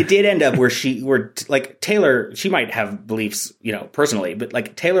like it did end up where Taylor, she might have beliefs, personally, but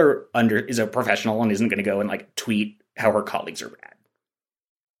like Taylor is a professional and isn't going to go and like tweet how her colleagues are bad.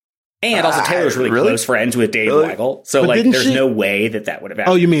 And also, Taylor's really close friends with Dave Weigel, so But like, didn't there's she- no way that would have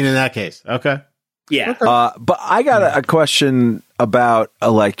happened. Oh, you mean in that case? Okay. Yeah. But I got a question about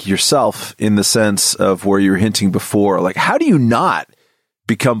like yourself in the sense of where you were hinting before. Like, how do you not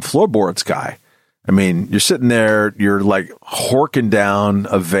become floorboards guy? I mean, you're sitting there, you're like horking down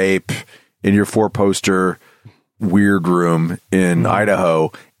a vape in your 4-poster weird room in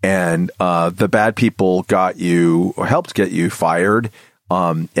Idaho, and the bad people got you or helped get you fired.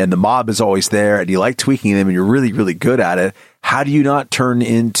 And the mob is always there, and you like tweaking them, and you're really, really good at it. How do you not turn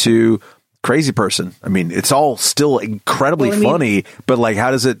into crazy person? I mean, it's all still incredibly funny, but like,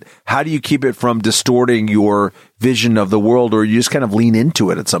 how do you keep it from distorting your vision of the world, or you just kind of lean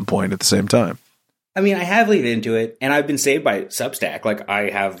into it at some point at the same time? I mean, I have leaned into it, and I've been saved by Substack. Like,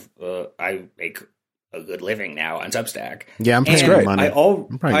 I make a good living now on Substack. Yeah, I'm paying great. money.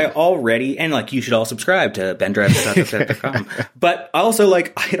 I already, and like, you should all subscribe to BenDreyfuss.substack.com. But also,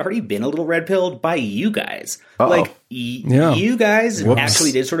 like, I had already been a little red pilled by you guys. Like, you guys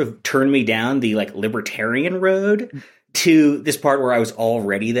actually did sort of turn me down the like libertarian road to this part where I was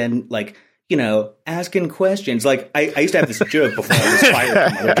already then like, you know, asking questions. Like, I used to have this joke before I was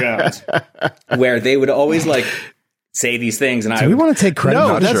fired from Mother Jones, where they would always like say these things, and Do we want to take credit?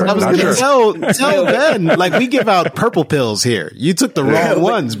 No, that's, I was going to tell Ben, like, we give out purple pills here. You took the wrong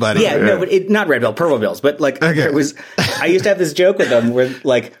ones, buddy. Yeah, no, but not red pill, purple pills. But like, there was, I used to have this joke with them where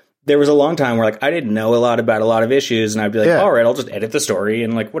like, there was a long time where like I didn't know a lot about a lot of issues, and I'd be like, all right, I'll just edit the story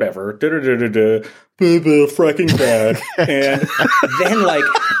and like whatever, fracking bad. And then like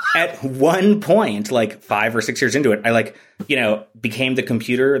at one point, like 5 or 6 years into it, I like, you know, became the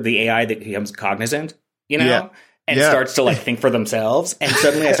computer, the AI that becomes cognizant, you know. And starts to like think for themselves, and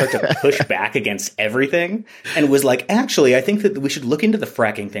suddenly I start to push back against everything, and was like, actually, I think that we should look into the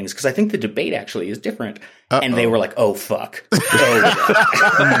fracking things because I think the debate actually is different. And they were like, oh fuck,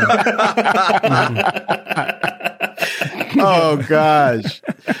 Oh gosh.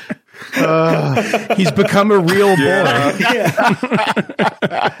 He's become a real boy. And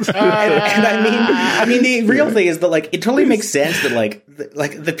I mean, the real thing is that like it totally makes sense that like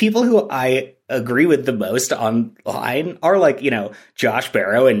the people who I agree with the most online are like, you know, Josh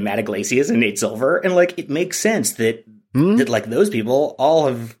Barrow and Matt Iglesias and Nate Silver, and like it makes sense that that like those people all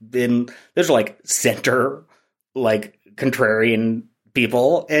have been, those are like center, like contrarian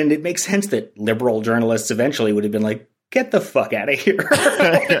people, and it makes sense that liberal journalists eventually would have been like, get the fuck out of here.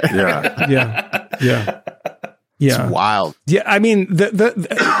 Yeah. It's wild. Yeah, I mean,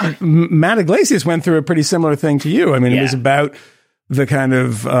 the Matt Iglesias went through a pretty similar thing to you. I mean, it was about the kind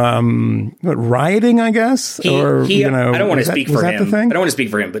of rioting, I guess. I don't want to speak for him. I don't want to speak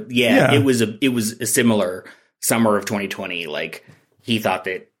for him, but it was a similar summer of 2020. Like, he thought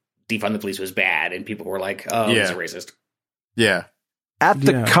that defund the police was bad, and people were like, "Oh, he's a racist." Yeah. At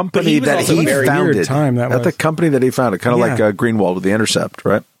the company that he founded. At the company that he founded, kind of like Greenwald with The Intercept,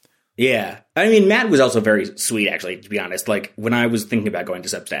 right? Yeah. I mean, Matt was also very sweet, actually, to be honest. Like, when I was thinking about going to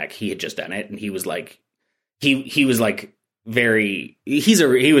Substack, he had just done it, and he was like, he was like very,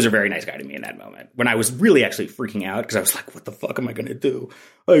 he was a very nice guy to me in that moment, when I was really actually freaking out, because I was like, what the fuck am I going to do?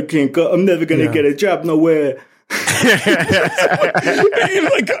 I can't go, I'm never going to get a job nowhere. Like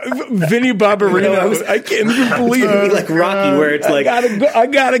Vinny Barbarino, I can't even believe it. Like Rocky, where it's like, I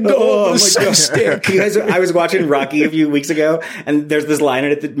gotta go over the stick. You guys, I was watching Rocky a few weeks ago, and there's this line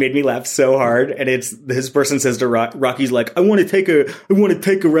in it that made me laugh so hard. And it's, this person says to Rocky's like, I want to take her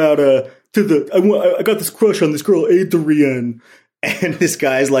out I got this crush on this girl Adrienne, and this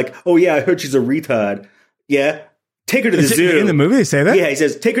guy's like, oh yeah, I heard she's a retard. Yeah. Take her to the zoo. In the movie, they say that? Yeah, he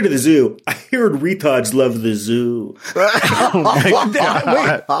says, take her to the zoo. I heard retards love the zoo. Oh my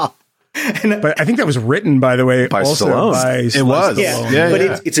God. But I think that was written, by the way, by also Stallone. By it was.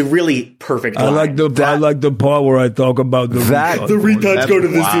 But it's a really perfect line. I like the part where I talk about the retards go to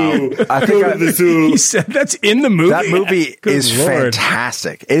the zoo. Go to the zoo. He said that's in the movie. That movie is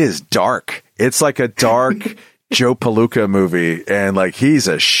fantastic. It is dark. It's like a dark Joe Palooka movie, and like he's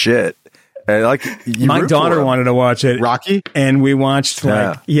a shit. And like my daughter wanted to watch it, Rocky, and we watched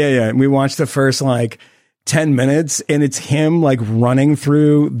we watched the first like 10 minutes, and it's him like running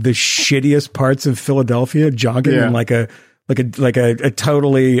through the shittiest parts of Philadelphia, jogging in like a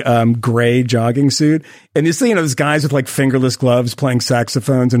totally gray jogging suit, and this guys with like fingerless gloves playing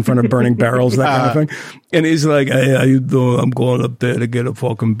saxophones in front of burning barrels, that kind of thing. And he's like, "Hey, how you doing? I'm going up there to get a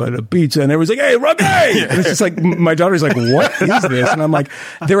fucking bite of pizza." And everyone's like, "Hey, Rocky!" And it's just like, my daughter's like, "What is this?" And I'm like,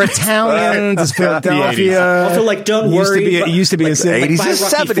 "They're Italians. It's Philadelphia." Also, like, don't worry. It used to be a city. Like, by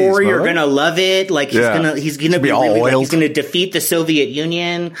Rocky 4, you're gonna love it. Like, he's gonna be all really, he's gonna defeat the Soviet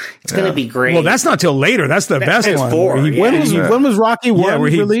Union. It's gonna be great. Well, that's not till later. That's the best one. 4. when was Rocky 1 where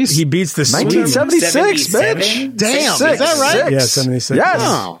released? He beats the 1976, bitch. Damn, is that right? Yeah, 76. Yes.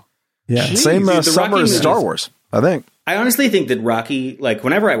 Oh. Yeah. Same Dude, the summer Rocky as Star movies- Wars, I think. I honestly think that Rocky, like,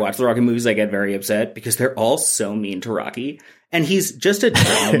 whenever I watch the Rocky movies, I get very upset because they're all so mean to Rocky. And he's just a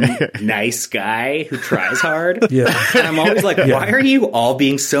dumb, nice guy who tries hard. Yeah. And I'm always like, why are you all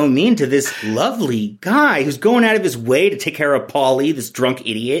being so mean to this lovely guy who's going out of his way to take care of Paulie, this drunk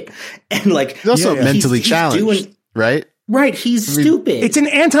idiot? And, like, He's also mentally he's challenged, right? Right, he's stupid. It's an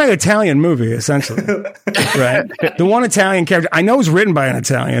anti-Italian movie, essentially. Right? The one Italian character, I know is written by an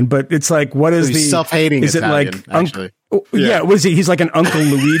Italian, but it's like, what is He's the self-hating Is Italian, it like actually. Yeah, what is he? He's like an Uncle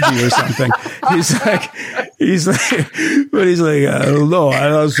Luigi or something. He's like, hello,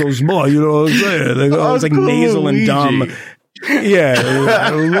 I'm so small, you know what I'm saying? Like, it's like nasal and dumb. Yeah,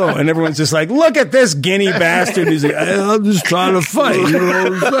 hello. And everyone's just like, look at this guinea bastard. He's like, I'm just trying to fight. You know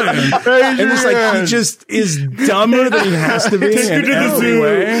what I'm saying? And it's like, he just is dumber than he has to be in every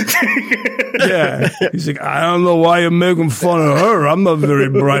way. Yeah. He's like, I don't know why you're making fun of her. I'm not very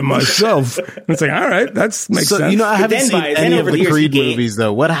bright myself. And it's like, all right, that makes sense. You know, I haven't then seen any of over the the years, Creed he movies,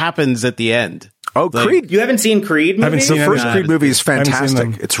 though. What happens at the end? Oh, Creed. You haven't seen Creed haven't movies? seen The it. first Yeah. Creed movie is I haven't seen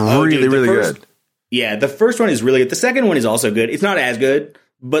fantastic. them. It's Oh, really, dude, the really first- good. Yeah, the first one is really good. The second one is also good. It's not as good,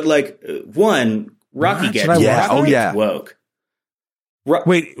 but like Rocky What? gets Should I watch Rocky it? gets Yeah. woke.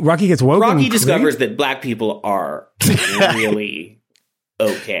 Wait, Rocky gets woke. Rocky in discovers Creed? that black people are really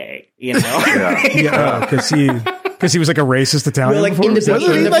okay. You know, Yeah, because he was like a racist Italian. Well, like, before? in the Is that beginning-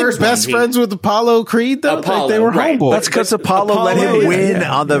 Wasn't he the like first best one, friends with Apollo Creed, though? Apollo, Like, they were right. homeboys. That's because Apollo let him yeah, win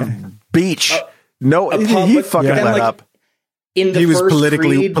yeah. on the beach. No, Apollo- he fucking and, let like, up. in the He was first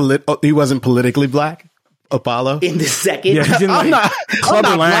politically, Creed, he wasn't politically black, Apollo. in the second, Yeah, he didn't I'm like, not Clubber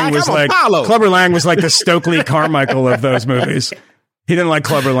Lang black, was I'm like Apollo. Clubber Lang was like the Stokely Carmichael of those movies. He didn't like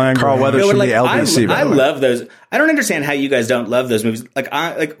Clubber Lang. Carl growing up. Weathers No, from but, the like, LBC. by I the way. love those. I don't understand how you guys don't love those movies. Like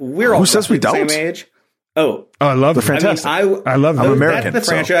we're all Who says we roughly the don't? same age. Oh, Oh, I love The it. franchise. I mean, I love those- them. American, That's the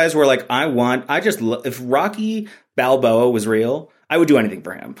so. franchise where, like, if Rocky Balboa was real, I would do anything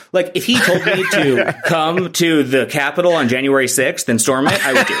for him. Like, if he told me to come to the Capitol on January 6th and storm it,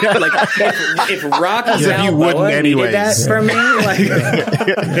 I would do it. Like, if Rocky Yeah, you Balboa wouldn't needed that anyways. from me,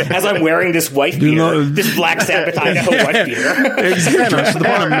 like, as I'm wearing this white beater, know- this Black Sabbath Idaho white beater. Dressed with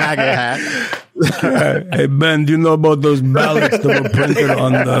a MAGA hat. Hey, Ben, do you know about those ballots that were printed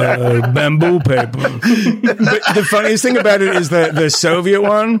on the bamboo paper? But the funniest thing about it is that the Soviet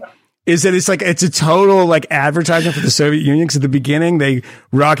one is that it's a total like advertisement for the Soviet Union. Because at the beginning,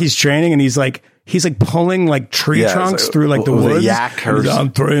 Rocky's training and he's like pulling like tree Yeah, trunks it's like, through like the with a woods. yak And or he's,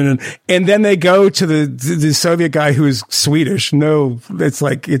 I'm training, and then they go to the Soviet guy who is Swedish. No, it's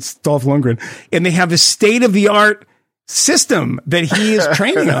Dolph Lundgren, and they have the state of the art system that he is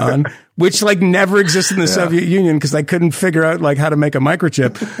training on, which like never existed in the Soviet Union because they couldn't figure out like how to make a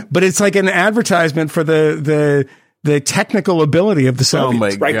microchip. But it's like an advertisement for the technical ability of the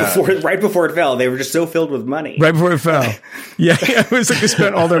Soviets. Oh my God. Right before it fell, they were just so filled with money. Right before it fell. Yeah, it was like they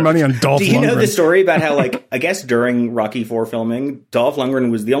spent all their money on Dolph Do you know Lundgren. the story about how, like, I guess during Rocky IV filming, Dolph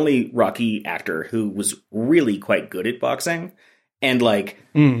Lundgren was the only Rocky actor who was really quite good at boxing and, like,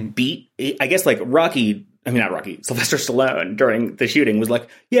 I guess, like, not Rocky, Sylvester Stallone during the shooting was like,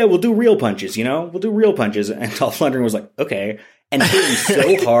 yeah, we'll do real punches, you know? We'll do real punches. And Dolph Lundgren was like, okay. And hit him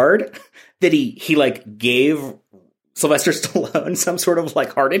so hard that he like, gave Sylvester Stallone some sort of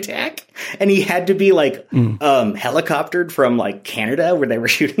like heart attack, and he had to be like helicoptered from like Canada where they were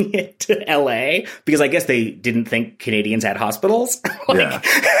shooting it to LA because I guess they didn't think Canadians had hospitals.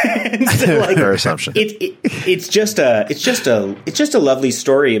 And so, like, Fair assumption. It's just a lovely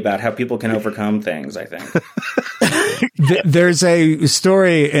story about how people can overcome things, I think. There's a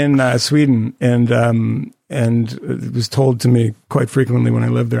story in Sweden, and it was told to me quite frequently when I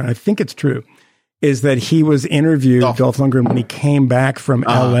lived there, and I think it's true, is that he was interviewed, Dolph Lundgren, when he came back from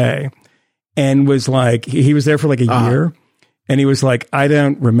LA and was like, he was there for like a year, and he was like, I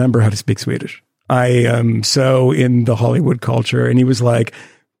don't remember how to speak Swedish. I am so in the Hollywood culture. And he was like,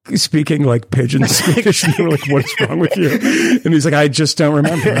 speaking like pigeon Swedish. And they were like, what's wrong with you? And he's like, I just don't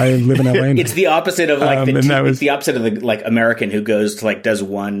remember. I live in LA now. It's the opposite of like it's the opposite of the like American who goes to like does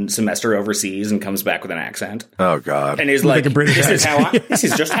one semester overseas and comes back with an accent. Oh God! And he's like a British this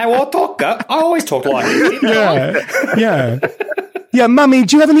is just how I talk. I always talk like Yeah. Yeah, Mummy,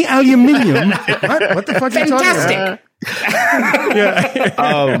 do you have any aluminium? What the fuck are you talking about?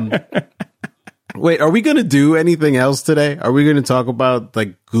 Fantastic. Wait, are we going to do anything else today? Are we going to talk about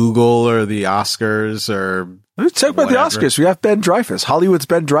like Google or the Oscars or? Let's talk about whatever? the Oscars. We have Ben Dreyfuss. Hollywood's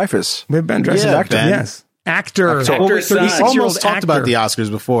Ben Dreyfuss. We've been dressed as Yeah, actor. Ben. Yes. Actor. Actor We 36-year-old almost talked about the Oscars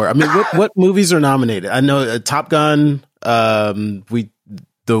before. I mean, what movies are nominated? I know Top Gun the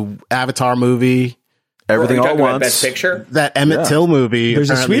Avatar movie. Everything Are we all at talking about once. Best Picture? That Emmett Till movie. There's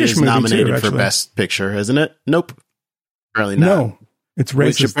a apparently Swedish is movie, too, nominated for actually. Best Picture, isn't it? Nope. Apparently not. No, it's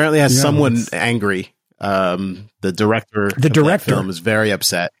racist. Which apparently has Yeah, someone it's- angry. The director of that director. film is very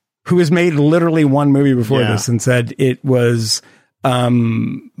upset. who has made literally one movie before Yeah. this and said it was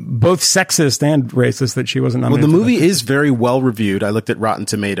both sexist and racist that she wasn't Well, nominated. the for movie that. is very well reviewed. I looked at Rotten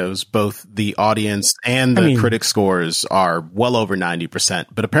Tomatoes. Both the audience and the critic scores are well over 90%.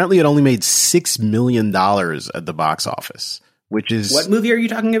 But apparently it only made $6 million at the box office, which is... What movie are you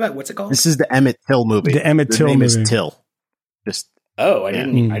talking about? What's it called? This is the Emmett Till movie. The Emmett Till name movie. is Till. Just Oh, I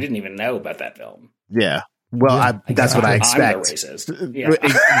didn't even know about that film. yeah. Well, that's what I expect. I'm the racist. Yeah.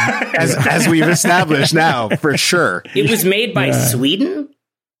 as we've established now, for sure. It was made by Sweden?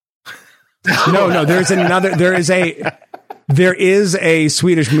 No, there is a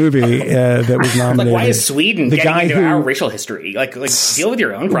Swedish movie that was nominated. Like, why is Sweden The getting guy into who- our racial history? Like deal with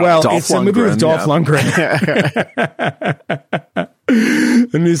your own problem. Well, Dolph it's a movie with Lundgren, Dolph Lundgren.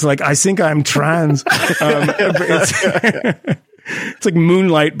 And he's like, I think I'm trans. It's like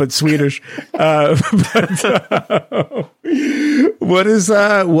Moonlight, but Swedish. What is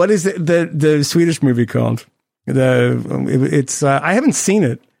the Swedish movie called? It's I haven't seen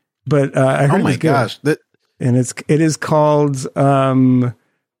it, but I heard Oh it my was good. gosh. And it is called Triangle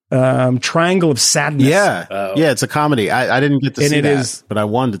of Sadness. Yeah. Yeah, it's a comedy. I didn't get to see that, but I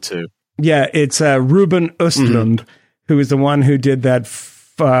wanted to. Yeah, it's Ruben Östlund, who is the one who did that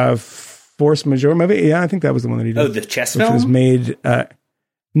Force Majeure movie. Yeah, I think that was the one that he did. Oh, the chess which film? was made.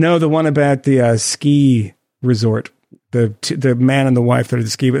 No, the one about the ski resort. The man and the wife that are the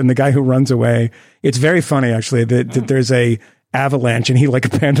ski, and the guy who runs away. It's very funny, actually. That there's a avalanche, and he like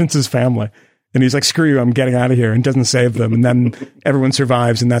abandons his family, and he's like, "Screw you, I'm getting out of here," and doesn't save them, and then everyone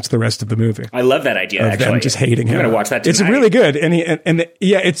survives, and that's the rest of the movie. I love that idea. Of Actually, them just hating him. I'm gonna watch that tonight. It's really good, and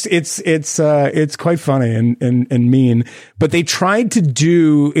it's quite funny and mean. But they tried to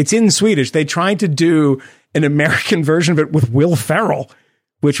do it's in Swedish. They tried to do an American version of it with Will Ferrell,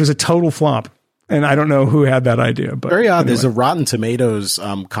 which was a total flop. And I don't know who had that idea, but Very odd. anyway. There's a Rotten Tomatoes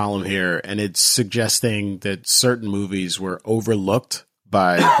column here, and it's suggesting that certain movies were overlooked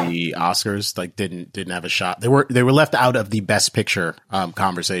by the Oscars, like didn't have a shot. They were left out of the Best Picture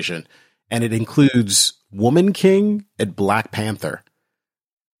conversation, and it includes Woman King and Black Panther.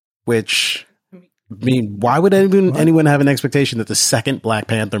 Which, I mean, why would anyone have an expectation that the second Black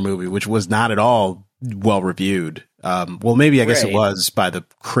Panther movie, which was not at all well reviewed, well, maybe I guess it was by the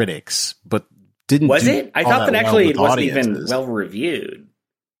critics, but didn't Was do it? I all thought that well actually with it wasn't even audiences. well reviewed.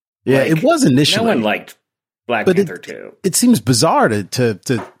 Yeah, Like, it was initially. No one liked Black But Panther 2. It seems bizarre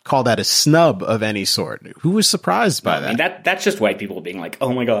to call that a snub of any sort. Who was surprised by I mean, that's just white people being like,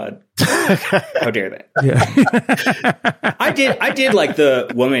 "Oh my god, how dare they?" Yeah. I did like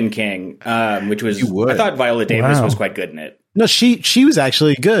the Woman King, which was would. I thought Viola Davis Wow. was quite good in it, No, she was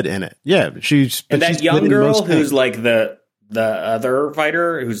actually good in it. Yeah, she's and that she's young good in girl most who's things. like the other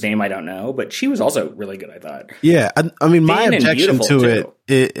fighter whose name I don't know, but she was also really good. I thought. Yeah, I mean, my Thin and objection beautiful, to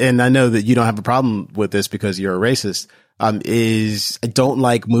it, and I know that you don't have a problem with this because you're a racist, is I don't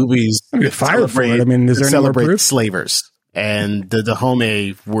like movies I'm gonna that get fired for it. celebrate- I mean, is that there any more celebrate proof? slavers, and the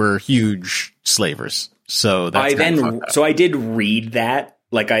Home were huge slavers. So that's I did read that.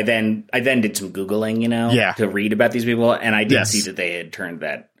 Like I then did some Googling, Yeah. to read about these people, and I did Yes. see that they had turned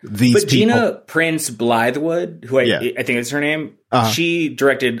that. These But Gina people- Prince Blythewood, who Yeah. I think is her name, Uh-huh. she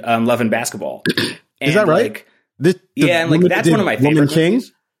directed Love and Basketball. Is that right? Like, The yeah, and like woman that's that one of my did Woman favorite King.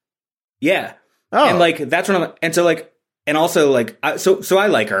 movies. Yeah, Oh, and like that's one of my, and so like and also like so I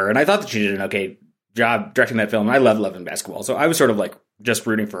like her, and I thought that she did an okay job directing that film. I love Love and Basketball, so I was sort of like just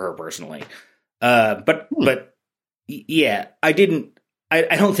rooting for her personally. But yeah, I didn't.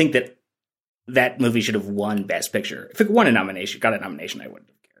 I don't think that movie should have won Best Picture. If it got a nomination, I wouldn't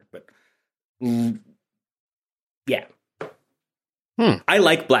have cared. But yeah, I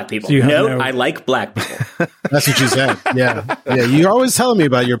like black people. So you have No, no- I like black people. that's what you said. Yeah, yeah. You're always telling me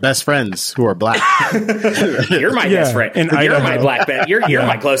about your best friends who are black. You're my Yeah, best friend. in You're Idaho. my black best. You're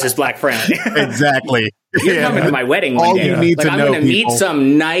my closest black friend. Exactly. You're Yeah. coming to my wedding one All day. you need like, to I'm know, going to meet people.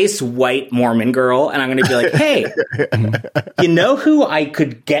 some nice white Mormon girl, and I'm going to be like, "Hey, you know who I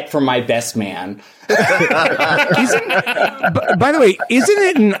could get for my best man?" By the way, isn't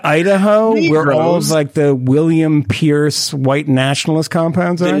it in Idaho where all of Negroes. like the William Pierce white nationalist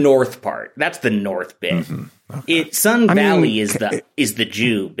compounds The are? north part. That's the north bit. Sun I mean, Valley is the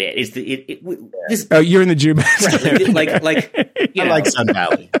Jew bit. Is this Oh, you're in the Jew. like you I know, like Sun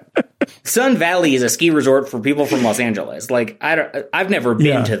Valley. Sun Valley is a ski resort for people from Los Angeles. Like I've never been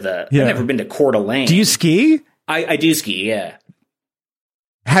Yeah. to Yeah. I've never been to Coeur d'Alene. Do you ski? I do ski, yeah.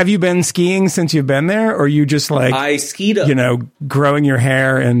 Have you been skiing since you've been there, or you just like I skied, growing your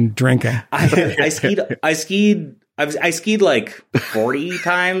hair and drinking? I skied like 40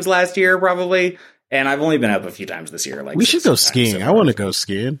 times last year, probably, and I've only been up a few times this year. Like we should go skiing. So I want to go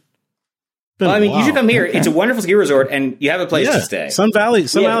skiing. Well, I mean, you should come here. Okay. It's a wonderful ski resort, and you have a place to stay. Sun Valley.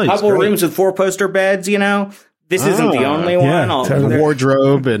 We have a couple of rooms with 4-poster beds. This isn't the only one. Totally.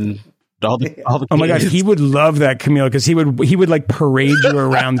 Wardrobe and. All the oh my gosh, he would love that, Camille, because he would like parade you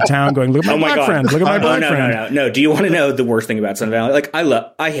around the town, going, "Look at my black friend! Look at my black friend!" No. Do you want to know the worst thing about Sun Valley? Like, I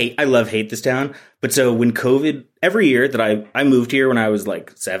love hate this town. But so when COVID, every year that I moved here when I was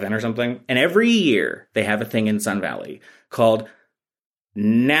like 7 or something, and every year they have a thing in Sun Valley called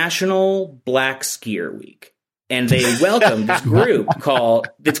National Black Skier Week. And they welcome this group called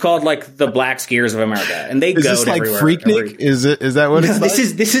like the Black Skiers of America, and they go to like everywhere. Freaknik? Is that what it's like?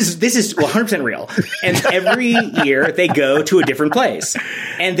 This is 100% real. And every year they go to a different place,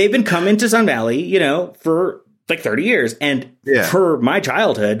 and they've been coming to Sun Valley, for like 30 years. And for my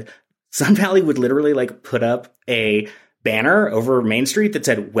childhood, Sun Valley would literally like put up a banner over Main Street that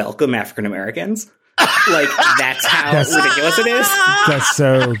said "Welcome African Americans." Like that's how ridiculous it is. That's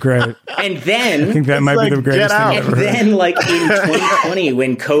so great. And then I think that might be the greatest thing ever. And then, like in 2020,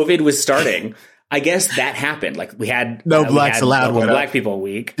 when COVID was starting, I guess that happened. Like we had blacks allowed. Welcome Black People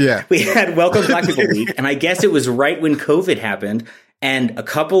Week. Yeah, we had Welcome Black People Week, and I guess it was right when COVID happened, and a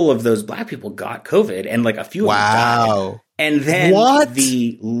couple of those black people got COVID, and like a few of them died. And then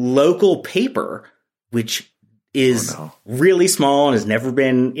the local paper, which is really small and has never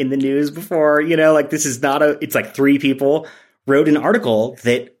been in the news before. Like this is not it's like 3 people wrote an article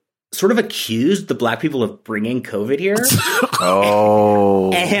that sort of accused the black people of bringing COVID here.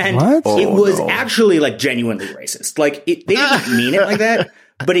 And it was actually like genuinely racist. Like they didn't mean it like that,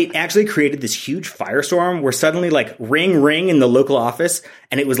 but it actually created this huge firestorm where suddenly like ring in the local office.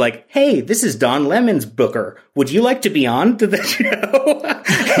 And it was like, "Hey, this is Don Lemon's booker. Would you like to be on to the show?"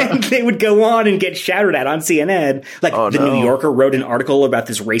 And they would go on and get shouted at on CNN. Like New Yorker wrote an article about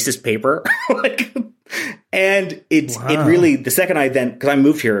this racist paper. And it really, the second because I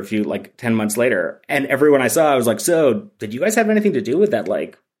moved here 10 months later, and everyone I saw, I was like, "So did you guys have anything to do with that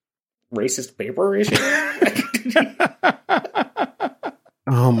like racist paper issue?"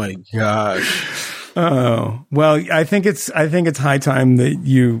 Oh my gosh. Oh, well, I think it's high time that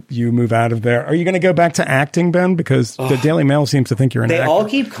you move out of there. Are you going to go back to acting, Ben? Because the Daily Mail seems to think you're an actor. They all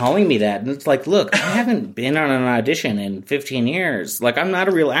keep calling me that. And it's like, look, I haven't been on an audition in 15 years. Like, I'm not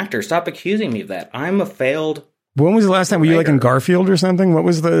a real actor. Stop accusing me of that. I'm a failed When was the last time? Were you like in Garfield or something? What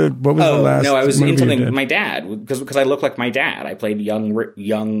was the last? No, I was in something with my dad because I look like my dad. I played young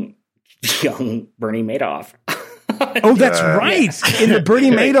Bernie Madoff. Oh, that's right. In the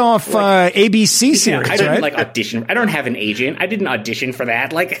Bernie Madoff ABC series, I didn't right? audition. I don't have an agent. I didn't audition for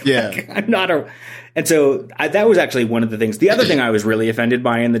that. I'm not a. And so that was actually one of the things. The other thing I was really offended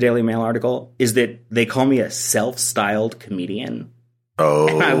by in the Daily Mail article is that they call me a self-styled comedian. Oh,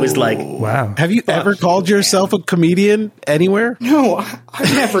 and I was like, wow. Have you ever called yourself a comedian anywhere? No,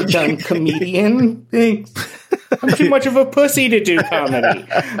 I've never done comedian things. I'm too much of a pussy to do comedy.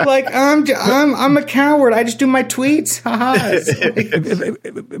 Like I'm a coward. I just do my tweets.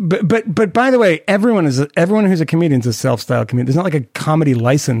 But by the way, everyone who's a comedian is a self-styled comedian. There's not like a comedy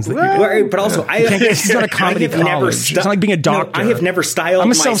license. But also, it's not a comedy college. It's not like being a doctor. No, I have never styled. I'm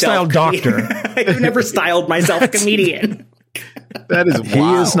a self-styled doctor. I've never styled myself a comedian. That is wild.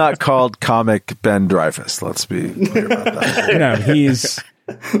 He is not called comic Ben Dreyfuss. Let's be clear about that. No, he's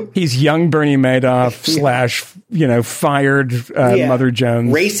young Bernie Madoff / fired Mother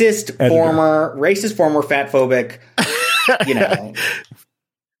Jones. Racist, former fat phobic,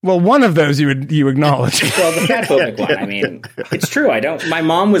 Well, one of those you acknowledge. Well, the fat phobic one. I mean, it's true. My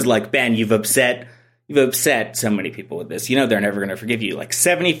mom was like, Ben, you've upset so many people with this. They're never going to forgive you. Like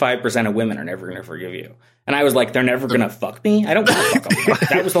 75% of women are never going to forgive you. And I was like, they're never going to fuck me? I don't want to fuck them.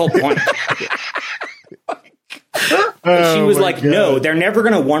 That was the whole point. And she was like, God. No, they're never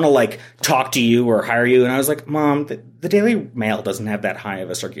going to want to like talk to you or hire you. And I was like, Mom, the Daily Mail doesn't have that high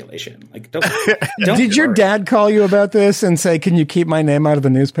of a circulation. Like, don't Did your dad call you about this and say, can you keep my name out of the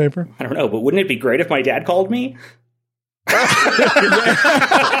newspaper? I don't know, but wouldn't it be great if my dad called me?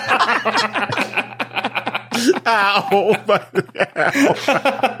 Ow.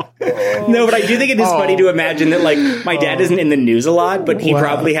 No, but I do think it is funny to imagine that like my dad isn't in the news a lot, but he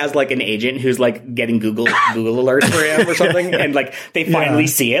probably has like an agent who's like getting Google alerts for him or something, and like they finally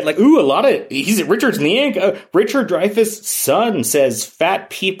see it. Like, ooh, Richard's in the ink. Richard Dreyfuss' son says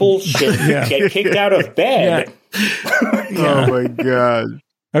fat people should get kicked out of bed. Oh my God.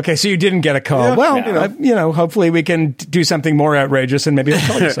 Okay, so you didn't get a call. Yeah, well, hopefully we can do something more outrageous and maybe I'll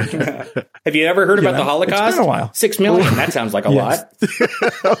call you sometime. Have you ever heard about the Holocaust? It's been a while. 6 million. That sounds like a lot.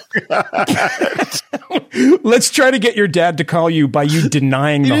 Let's try to get your dad to call you by you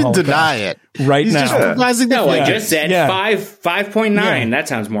denying the Holocaust. Deny it right He's now. Just recognizing the I fact. just said 5.9. Yeah. That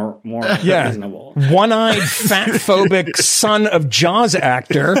sounds more reasonable. One-eyed, fat-phobic son of Jaws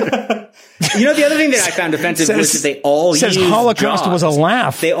actor You know, the other thing that I found offensive was that they all says used Holocaust Jaws. was a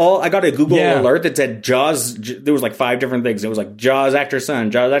laugh. I got a Google alert that said Jaws. There was like 5 different things. It was like Jaws actor son,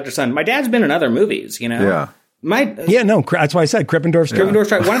 Jaws actor son. My dad's been in other movies, you know? Yeah. That's why I said Krippendorf's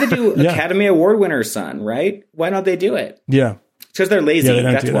Why don't they do Academy Award winner's son, right? Why don't they do it? Yeah. Because they're lazy. Yeah, they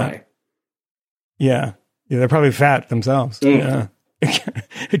don't That's do why. that. Yeah. Yeah, they're probably fat themselves. Yeah.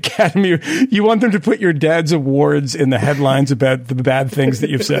 Academy, you want them to put your dad's awards in the headlines about the bad things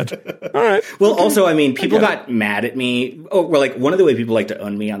that you've said. All right. Well, also, I mean, people got mad at me. One of the way people like to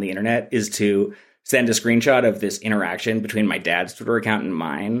own me on the internet is to send a screenshot of this interaction between my dad's Twitter account and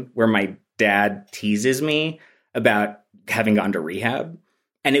mine, where my dad teases me about having gone to rehab.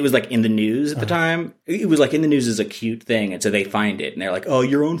 And it was like in the news at the time. It was like in the news as a cute thing. And so they find it and they're like, oh,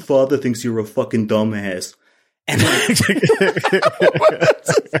 your own father thinks you're a fucking dumbass. And like,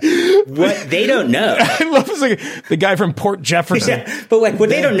 what they don't know. I love this, like, the guy from Port Jefferson. Yeah, but like what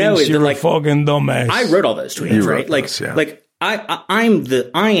they don't know is that like fucking dumbass. I wrote all those tweets, right? Like, those, yeah. like I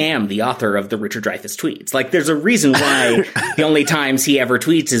am the author of the Richard Dreyfuss tweets. Like, there's a reason why the only times he ever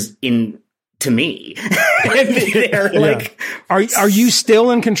tweets is to me. And they're like, are you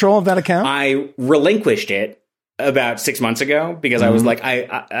still in control of that account? I relinquished it about 6 months ago because I was like,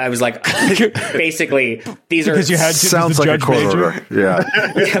 I was like, basically, these are because you had to, sounds like a court order. Yeah.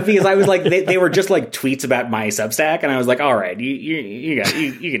 Yeah, because I was like, they were just like tweets about my Substack, and I was like, all right, you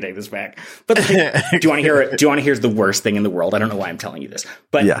can take this back. But like, do you want to hear it? Do you want to hear the worst thing in the world? I don't know why I'm telling you this,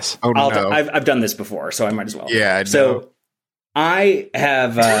 but Yes. I've done this before, so I might as well. Yeah, I know. So I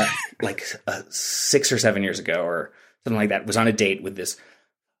have 6 or 7 years ago or something like that, was on a date with this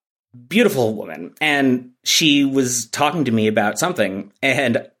beautiful woman, and she was talking to me about something,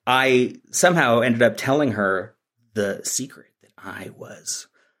 and I somehow ended up telling her the secret that I was,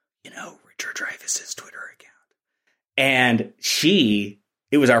 Richard Dreyfuss's Twitter account. And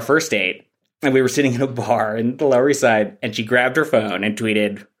it was our first date, and we were sitting in a bar in the Lower East Side, and she grabbed her phone and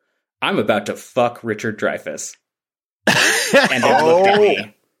tweeted, "I'm about to fuck Richard Dreyfuss." And then looked at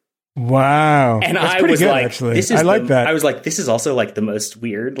me. Wow. And That's I pretty was good, like, actually. this is I like that. I was like, this is also like the most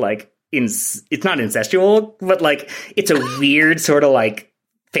weird, like, it's not incestual, but like, it's a weird sort of like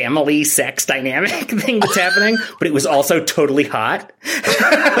family sex dynamic thing that's happening, but it was also totally hot.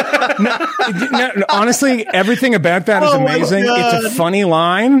 No, honestly, everything about that is amazing. It's a funny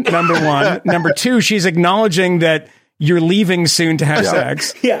line, number one. Number two, she's acknowledging that you're leaving soon to have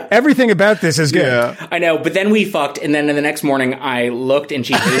sex. Yeah. Everything about this is good. Yeah. I know, but then we fucked, and then the next morning I looked and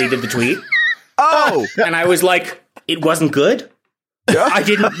she deleted the tweet. Oh, And I was like, it wasn't good? I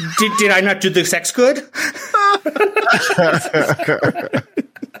didn't, did I not do the sex good?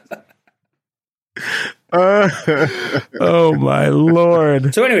 Oh my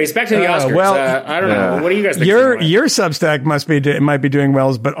Lord. So anyways, back to the Oscars. well, I don't know. What do you guys think? Your Substack might be doing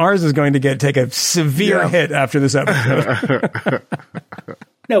well, but ours is going to take a severe hit after this episode.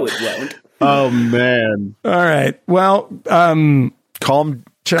 No, it won't. Oh man. All right. Well, Calm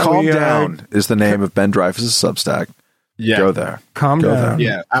Down is the name of Ben Dreyfuss's Substack. Yeah. Go there. calm Go down. there.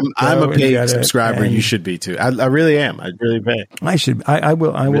 Yeah, I'm Go a and paid get it, subscriber. and- You should be too. I really am. I really pay. I should. I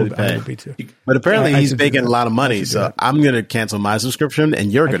will. I will. Really I pay. will be too. But apparently I he's should do making that. a lot of I money, should do so that. I'm going to cancel my subscription,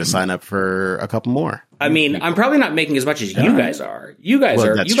 and you're going to sign up for a couple more. I mean, I'm probably not making as much as you guys are. You guys Well,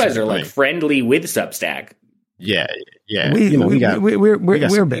 are that's like true. friendly with Substack. Yeah. We're some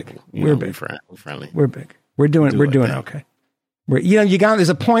big. people, We're big. We're friendly. We're big. We're doing like that. okay. There's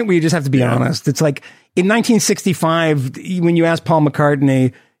a point where you just have to be honest. It's like in 1965 when you ask Paul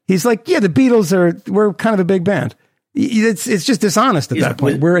McCartney, he's like, "Yeah, the Beatles we're kind of a big band." It's just dishonest at that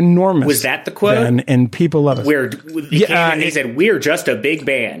point. We're enormous. Was that the quote? And people love us. He said we're just a big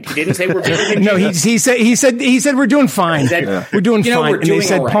band. He didn't say we're bigger than No, you. he said we're doing fine. We're doing fine. we're And doing they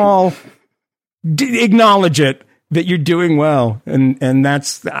said, all right. Paul, acknowledge it that you're doing well. And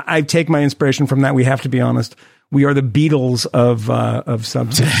that's, I take my inspiration from that. We have to be honest. We are the Beatles of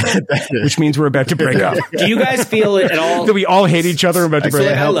Substack, which means we're about to break up. Do you guys feel it at all? That we all hate each other. We're about to I feel break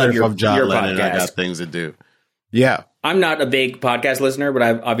like up. I love If your I'm John Lennon, I podcast. got things to do. Yeah. I'm not a big podcast listener, but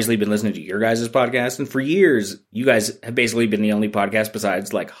I've obviously been listening to your guys' podcast. And for years, you guys have basically been the only podcast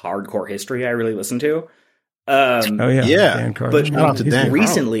besides like hardcore history I really listen to. Oh yeah, Dan Carlin. But Shout out to Dan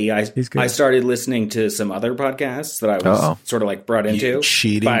recently, I started listening to some other podcasts that I was sort of like brought into. You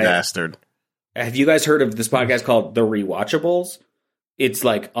cheating bastard. Have you guys heard of this podcast called The Rewatchables? It's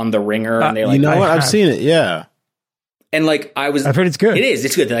like on The Ringer, and they like. You know what? I've seen it. Yeah. And like I've heard it's good. It is.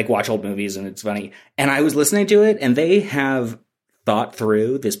 It's good. They like watch old movies and it's funny. And I was listening to it, and they have thought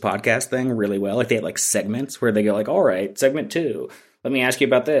through this podcast thing really well. Like they have like segments where they go like, "All right, segment 2. Let me ask you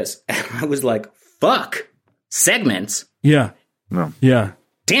about this." And I was like, "Fuck, segments." Yeah. No. Yeah.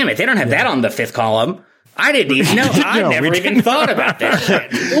 Damn it! They don't have that on the fifth column. I didn't even know. I never even thought about that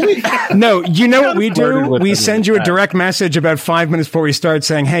shit. No, you know what we do? We send you a direct message about 5 minutes before we start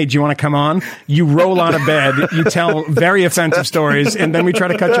saying, "Hey, do you want to come on?" You roll out of bed, you tell very offensive stories, and then we try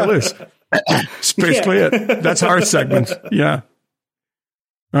to cut you loose. That's basically it. That's our segment. Yeah.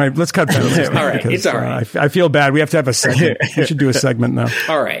 All right, let's cut that. All right, it's all right. I feel bad. We have to have a segment. We should do a segment now.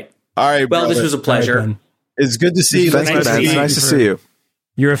 All right. Well, brother. This was a pleasure. Right, it's good to see you. It's nice to see you.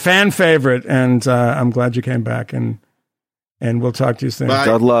 You're a fan favorite, and I'm glad you came back, and we'll talk to you soon. Bye.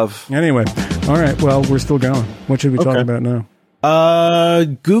 God love. Anyway, all right, well, we're still going. What should we talk about now?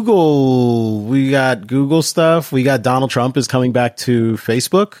 Google. We got Google stuff. We got Donald Trump is coming back to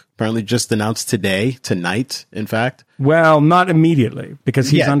Facebook. Apparently just announced tonight, in fact. Well, not immediately, because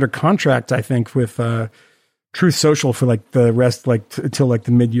he's under contract, I think, with Truth Social for like the rest, till like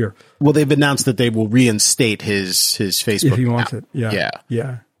the mid-year. Well, they've announced that they will reinstate his Facebook if he wants app. it.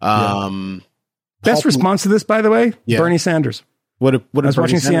 Yeah. Paul, Best response to this, by the way, Yeah. Bernie Sanders. What I was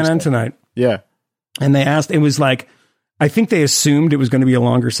watching CNN tonight. Yeah. And they asked, it was like, I think they assumed it was going to be a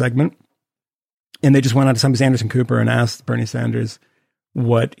longer segment. And they just went on to Thomas Anderson Cooper and asked Bernie Sanders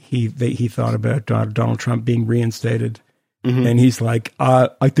what he thought about Donald Trump being reinstated. Mm-hmm. And he's like,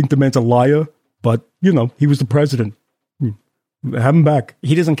 I think the man's a liar, but, he was the president. Have him back.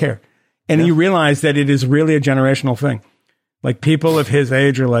 He doesn't care. And you realize that it is really a generational thing. Like, people of his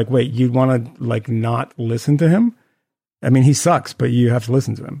age are like, wait, you want to, like, not listen to him? I mean, he sucks, but you have to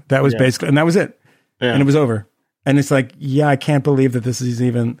listen to him. That was basically, and that was it. Yeah. And it was over. And it's like, I can't believe that this is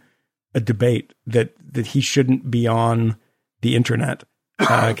even a debate, that he shouldn't be on the internet,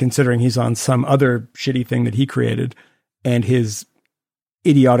 considering he's on some other shitty thing that he created, and his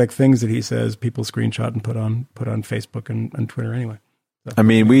idiotic things that he says, people screenshot and put on Facebook and Twitter anyway. So. I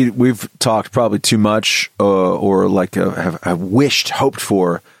mean, we've talked probably too much, or like have hoped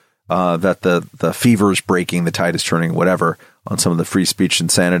for that the fever is breaking, the tide is turning, whatever, on some of the free speech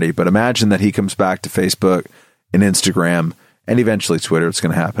insanity. But imagine that he comes back to Facebook and Instagram and eventually Twitter. It's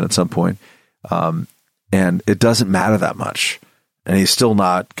going to happen at some point. And it doesn't matter that much. And he's still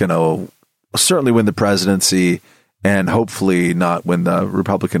not going to certainly win the presidency, and hopefully not win the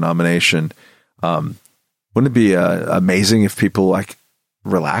Republican nomination. Wouldn't it be amazing if people like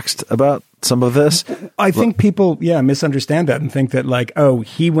relaxed about some of this? I think people, misunderstand that and think that like, oh,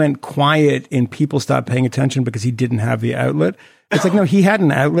 he went quiet and people stopped paying attention because he didn't have the outlet. It's like, no, he had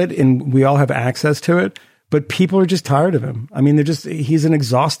an outlet and we all have access to it, but people are just tired of him. I mean, he's an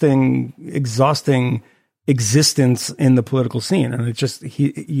exhausting existence in the political scene. And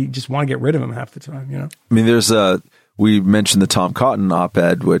you just want to get rid of him half the time, I mean, we mentioned the Tom Cotton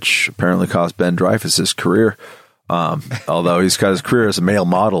op-ed, which apparently cost Ben Dreyfuss his career. Although he's got his career as a male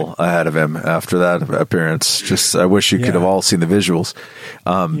model ahead of him after that appearance. I wish you could have all seen the visuals.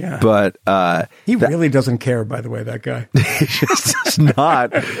 But he really doesn't care, by the way, that guy. He just does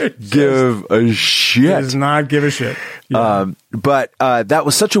not give a shit. He does not give a shit. Yeah. But that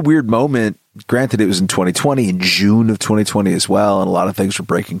was such a weird moment. Granted, it was in 2020, in June of 2020 as well, and a lot of things were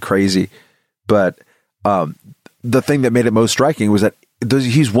breaking crazy. But the thing that made it most striking was that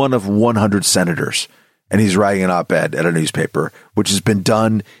he's one of 100 senators. And he's writing an op-ed at a newspaper, which has been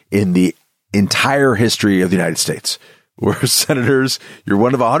done in the entire history of the United States. Where senators, you're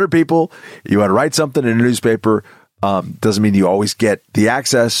one of 100 people, you want to write something in a newspaper, doesn't mean you always get the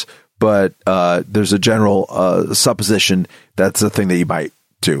access, but there's a general supposition that's the thing that you might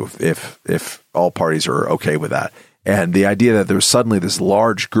do if all parties are okay with that. And the idea that there's suddenly this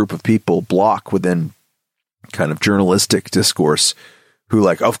large group of people block within kind of journalistic discourse who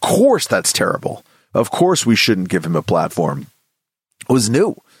like, of course that's terrible. Of course we shouldn't give him a platform. It was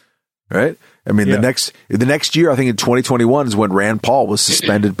new, right? I mean, the next year, I think in 2021 is when Rand Paul was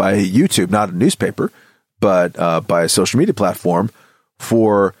suspended by YouTube, not a newspaper, but by a social media platform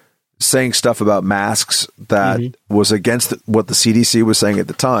for saying stuff about masks that was against what the CDC was saying at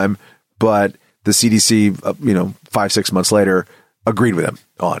the time. But the CDC, 5-6 months later, agreed with him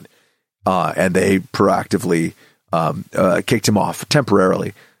on, and they proactively kicked him off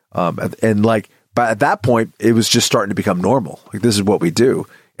temporarily. And like, but at that point, it was just starting to become normal. Like, this is what we do.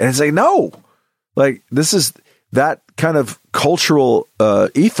 And it's like, no, Like, this is that kind of cultural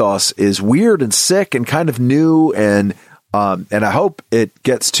ethos is weird and sick and kind of new. And I hope it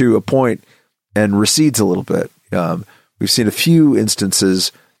gets to a point and recedes a little bit. We've seen a few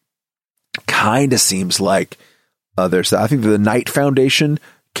instances. Kind of seems like there's, I think the Knight Foundation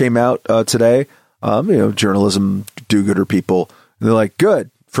came out today. Journalism do-gooder people. And they're like, good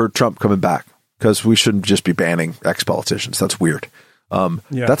for Trump coming back, because we shouldn't just be banning ex-politicians. That's weird.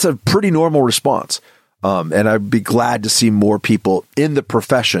 That's a pretty normal response. And I'd be glad to see more people in the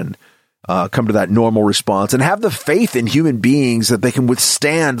profession come to that normal response and have the faith in human beings that they can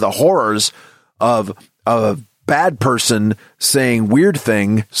withstand the horrors of a bad person saying weird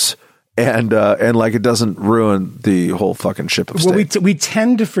things and like it doesn't ruin the whole fucking ship of state. Well, we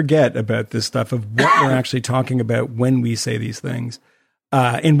tend to forget about this stuff of what we're actually talking about when we say these things,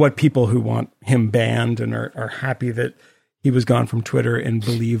 and what people who want him banned and are happy that he was gone from Twitter and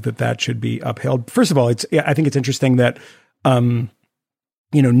believe that should be upheld. First of all, I think it's interesting that,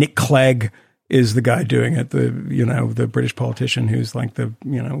 Nick Clegg is the guy doing it, the British politician who's like the,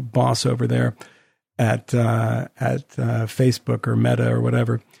 boss over there at Facebook or Meta or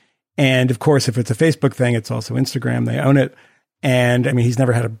whatever. And of course, if it's a Facebook thing, it's also Instagram. They own it. And I mean, he's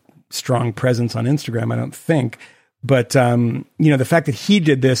never had a strong presence on Instagram, I don't think. But, the fact that he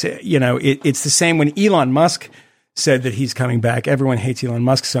did this, it's the same when Elon Musk said that he's coming back. Everyone hates Elon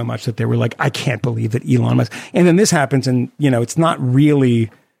Musk so much that they were like, I can't believe that Elon Musk. And then this happens and, it's not really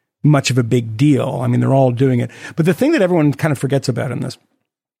much of a big deal. I mean, they're all doing it. But the thing that everyone kind of forgets about in this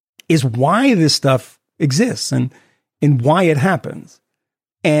is why this stuff exists and why it happens.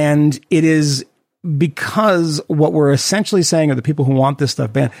 And it is because what we're essentially saying, or the people who want this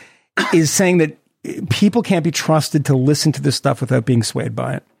stuff banned, is saying that people can't be trusted to listen to this stuff without being swayed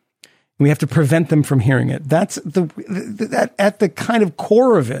by it. We have to prevent them from hearing it. That's that at the kind of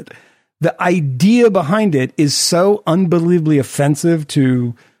core of it. The idea behind it is so unbelievably offensive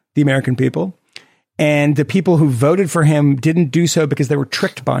to the American people. And the people who voted for him didn't do so because they were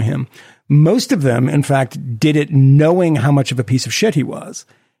tricked by him. Most of them, in fact, did it knowing how much of a piece of shit he was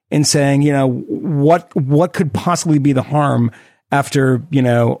and saying, what could possibly be the harm after,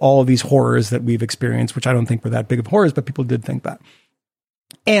 all of these horrors that we've experienced, which I don't think were that big of horrors, but people did think that.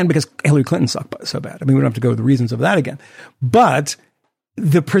 And because Hillary Clinton sucked so bad. I mean, we don't have to go with the reasons of that again. But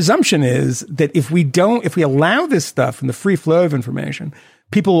the presumption is that if we allow this stuff and the free flow of information,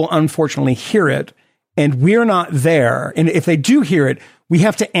 people will unfortunately hear it, and we're not there. And if they do hear it, we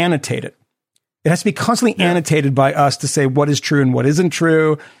have to annotate it. It has to be constantly annotated by us to say what is true and what isn't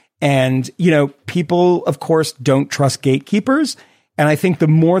true. And, people, of course, don't trust gatekeepers. And I think the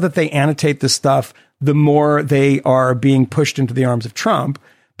more that they annotate this stuff, the more they are being pushed into the arms of Trump,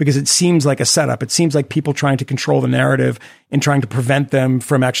 because it seems like a setup. It seems like people trying to control the narrative and trying to prevent them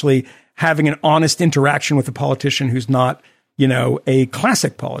from actually having an honest interaction with a politician who's not, a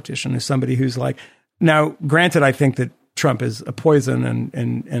classic politician, who's somebody who's like, now, granted, I think that Trump is a poison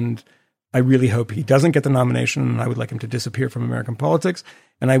and I really hope he doesn't get the nomination, and I would like him to disappear from American politics.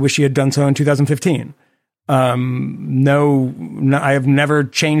 And I wish he had done so in 2015. No, I have never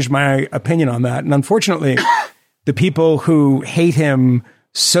changed my opinion on that. And unfortunately, the people who hate him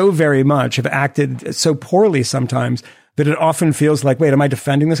so very much have acted so poorly sometimes that it often feels like, wait, am I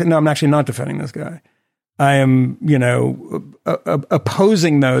defending this? No, I'm actually not defending this guy. I am,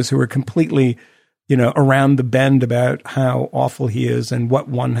 opposing those who are completely, around the bend about how awful he is and what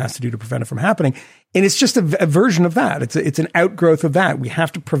one has to do to prevent it from happening. And it's just a version of that. It's an outgrowth of that. We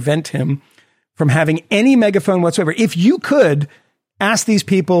have to prevent him from having any megaphone whatsoever. If you could ask these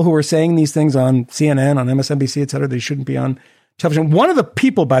people who are saying these things on CNN, on MSNBC, et cetera, they shouldn't be on television. One of the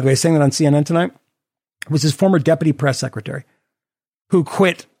people, by the way, saying that on CNN tonight was his former deputy press secretary who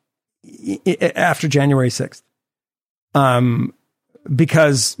quit after January 6th.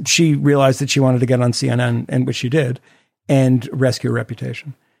 Because she realized that she wanted to get on CNN, and which she did, and rescue her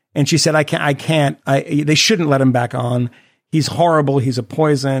reputation. And she said, they shouldn't let him back on. He's horrible. He's a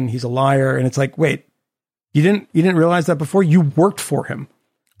poison. He's a liar. And it's like, wait, you didn't realize that before? You worked for him.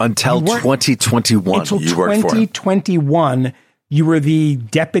 Until 2021, until you worked for him. 2021, you were the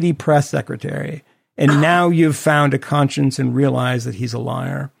deputy press secretary. And now you've found a conscience and realized that he's a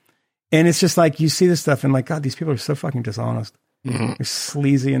liar. And it's just like, you see this stuff and like, God, these people are so fucking dishonest. Mm-hmm. They're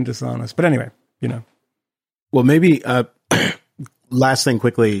sleazy and dishonest. But anyway, Well, maybe last thing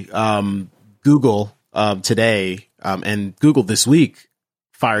quickly, Google today and Google this week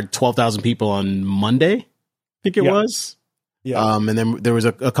fired 12,000 people on Monday, I think it was. Yeah. And then there was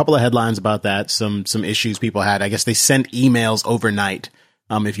a couple of headlines about that, some issues people had. I guess they sent emails overnight.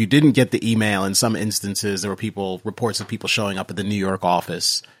 If you didn't get the email, in some instances, there were reports of people showing up at the New York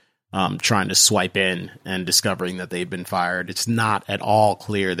office trying to swipe in and discovering that they've been fired. It's not at all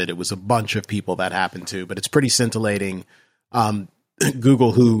clear that it was a bunch of people that happened to, but it's pretty scintillating.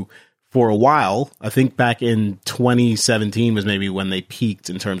 Google, who for a while, I think back in 2017 was maybe when they peaked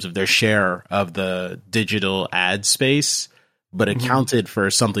in terms of their share of the digital ad space, but accounted for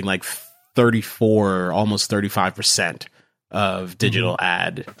something like 34, almost 35% of digital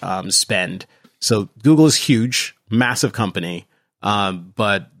ad spend. So Google is huge, massive company,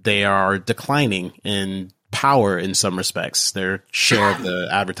 but they are declining in power in some respects. Their share of the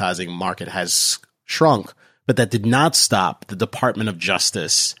advertising market has shrunk, but that did not stop the Department of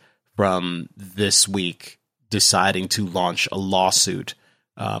Justice from this week deciding to launch a lawsuit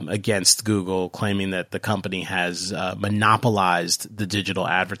against Google, claiming that the company has monopolized the digital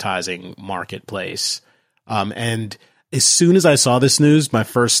advertising marketplace. And as soon as I saw this news, my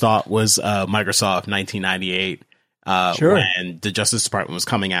first thought was Microsoft 1998, when the Justice Department was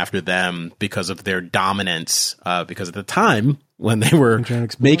coming after them because of their dominance, because at the time when they were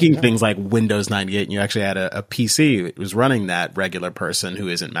making things like Windows 98 and you actually had a PC, it was running that regular person who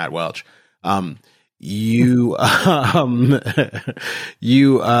isn't Matt Welch. You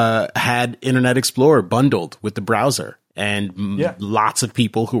had Internet Explorer bundled with the browser, and lots of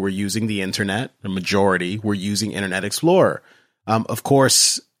people who were using the internet, the majority, were using Internet Explorer. Of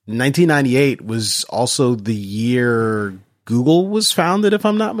course, 1998 was also the year Google was founded, if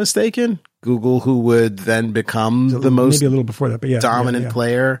I'm not mistaken. Google, who would then become the most maybe a little before that, but dominant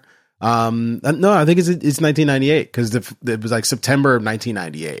player. No, I think it's 1998 because it was like September of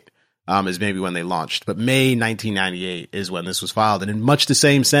 1998 is maybe when they launched, but May 1998 is when this was filed. And in much the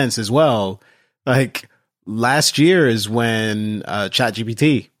same sense as well, like last year is when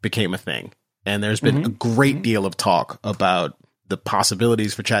ChatGPT became a thing. And there's been a great deal of talk about the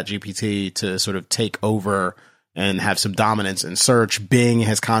possibilities for ChatGPT to sort of take over and have some dominance in search. Bing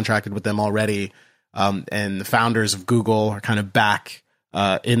has contracted with them already. And the founders of Google are kind of back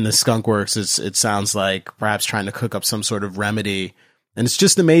in the skunk works. It sounds like perhaps trying to cook up some sort of remedy. And it's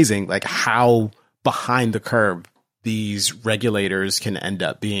just amazing, like how behind the curve these regulators can end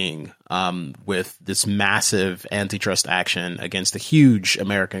up being with this massive antitrust action against a huge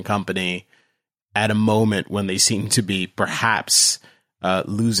American company at a moment when they seem to be perhaps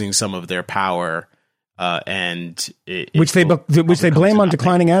losing some of their power. Which they blame on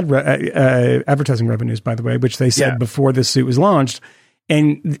declining advertising revenues, by the way, which they said before this suit was launched.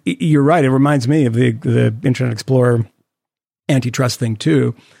 And you're right; it reminds me of the Internet Explorer antitrust thing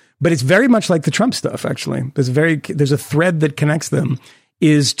too. But it's very much like the Trump stuff. Actually, there's a thread that connects them.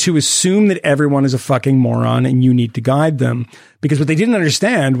 Is to assume that everyone is a fucking moron and you need to guide them, because what they didn't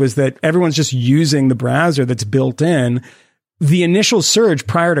understand was that everyone's just using the browser that's built in. The initial surge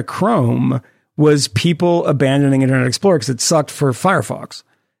prior to Chrome was people abandoning Internet Explorer because it sucked for Firefox.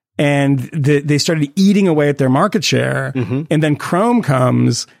 And they started eating away at their market share. And then Chrome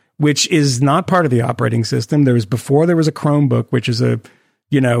comes, which is not part of the operating system. There was a Chromebook, which is a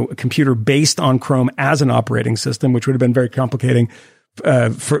computer based on Chrome as an operating system, which would have been very complicating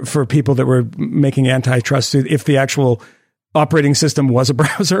for people that were making antitrust if the actual operating system was a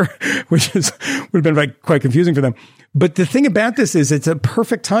browser, which would have been quite confusing for them. But the thing about this is it's a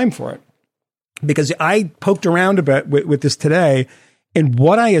perfect time for it. Because I poked around a bit with this today, and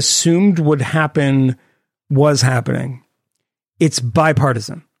what I assumed would happen was happening. It's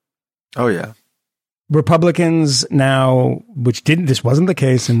bipartisan. Oh, yeah. Republicans now, this wasn't the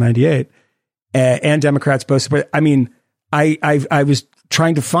case in 98, and Democrats both support. I mean, I was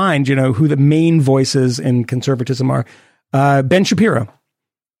trying to find, who the main voices in conservatism are. Ben Shapiro,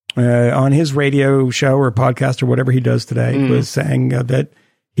 on his radio show or podcast or whatever he does today, was saying that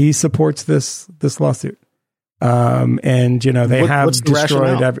he supports this lawsuit. And they have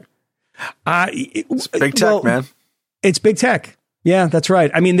destroyed it's big tech, man. It's big tech. Yeah, that's right.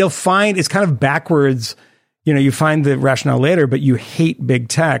 I mean, they'll find it's kind of backwards. You find the rationale later, but you hate big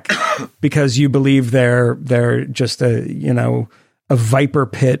tech because you believe they're just a viper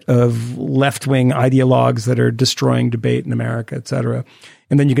pit of left-wing ideologues that are destroying debate in America, et cetera.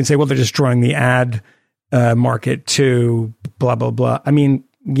 And then you can say, well, they're destroying the ad market too, blah, blah, blah. I mean,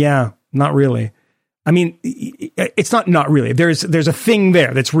 yeah, not really. I mean, it's not really. There's a thing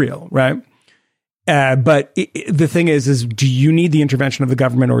there that's real, right? But the thing is do you need the intervention of the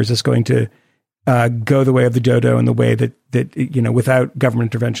government, or is this going to go the way of the dodo in the way that without government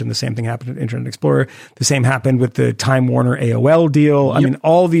intervention, the same thing happened at Internet Explorer. The same happened with the Time Warner AOL deal. Yep. I mean,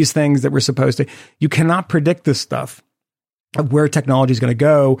 all these things that we're supposed to, you cannot predict this stuff of where technology is going to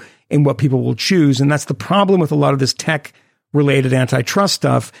go and what people will choose. And that's the problem with a lot of this tech related antitrust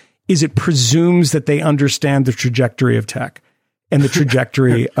stuff, is it presumes that they understand the trajectory of tech. and the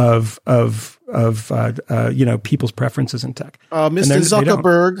trajectory of people's preferences in tech. Mr.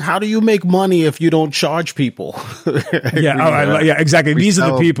 Zuckerberg, how do you make money if you don't charge people? Yeah, exactly. These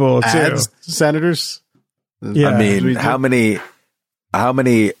are the people ads, too. Senators. Yeah. I mean, how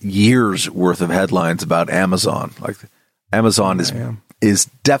many years worth of headlines about Amazon? Like Amazon is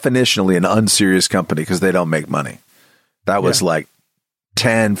definitionally an unserious company because they don't make money. That was like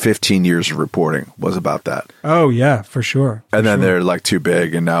 10, 15 years of reporting was about that. Oh yeah, for sure. And then they're like too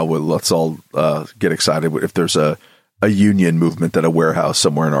big. And now let's all get excited if there's a union movement at a warehouse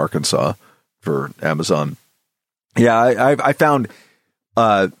somewhere in Arkansas for Amazon. Yeah. I found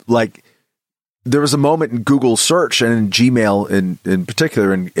like there was a moment in Google search and in Gmail in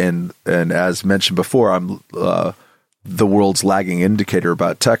particular. And as mentioned before, I'm the world's lagging indicator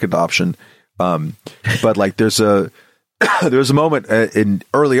about tech adoption. But like there's a moment in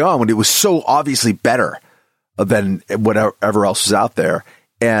early on when it was so obviously better than whatever else was out there.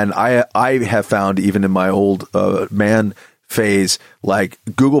 And I have found even in my old man phase, like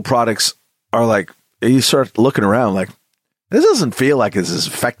Google products are like, you start looking around like, this doesn't feel like it's as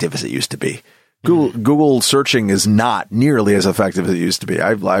effective as it used to be. Google searching is not nearly as effective as it used to be.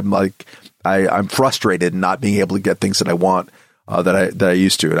 I'm frustrated in not being able to get things that I want that I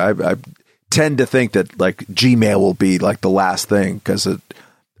used to. And I tend to think that like Gmail will be like the last thing because it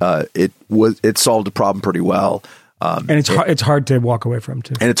solved the problem pretty well. And it's hard to walk away from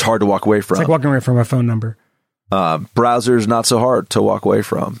too. And it's hard to walk away from. It's like walking away from a phone number. Browsers not so hard to walk away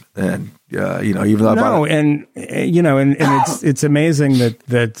from. And even though it's amazing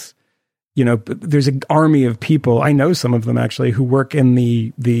that there's an army of people. I know some of them actually who work in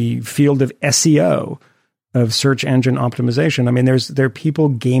the field of SEO, of search engine optimization. I mean, there are people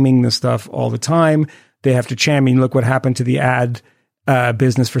gaming this stuff all the time. They have to champion. Look what happened to the ad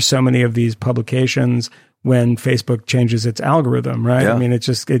business for so many of these publications when Facebook changes its algorithm, right? Yeah. I mean,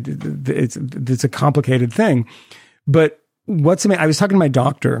 it's a complicated thing. But what's amazing, I was talking to my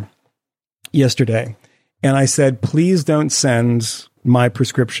doctor yesterday, and I said, please don't send my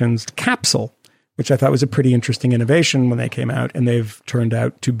prescriptions to capsule, which I thought was a pretty interesting innovation when they came out, and they've turned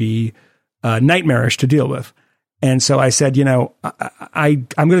out to be nightmarish to deal with. And so I said, I'm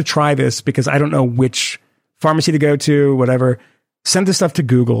going to try this because I don't know which pharmacy to go to, whatever. Send this stuff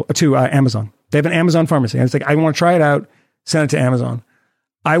to Amazon. They have an Amazon pharmacy. And it's like, I want to try it out. Send it to Amazon.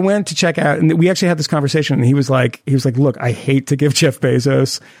 I went to check out, and we actually had this conversation, and he was like, look, I hate to give Jeff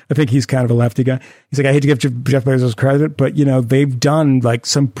Bezos, I think he's kind of a lefty guy. He's like, I hate to give Jeff Bezos credit, but they've done like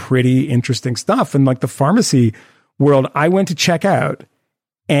some pretty interesting stuff in like the pharmacy world. I went to check out,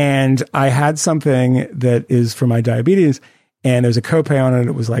 and I had something that is for my diabetes, and there's a copay on it.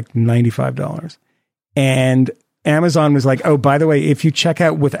 It was like $95. And Amazon was like, oh, by the way, if you check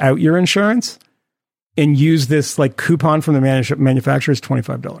out without your insurance and use this like coupon from the manufacturer, is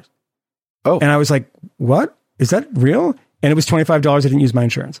 $25. Oh. And I was like, what? Is that real? And it was $25. I didn't use my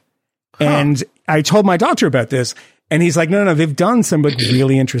insurance. Huh. And I told my doctor about this, and he's like, no, they've done some like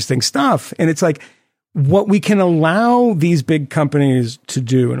really interesting stuff. And it's like, what we can allow these big companies to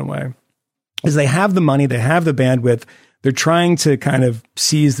do in a way is they have the money, they have the bandwidth, they're trying to kind of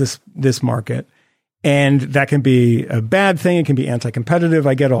seize this market. And that can be a bad thing. It can be anti-competitive.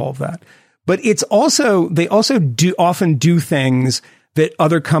 I get all of that. But it's also, they also often do things that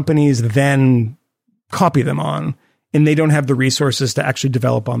other companies then copy them on, and they don't have the resources to actually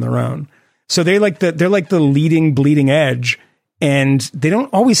develop on their own. So they're like the leading bleeding edge, and they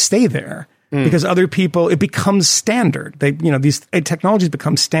don't always stay there. Because other people, it becomes standard. These technologies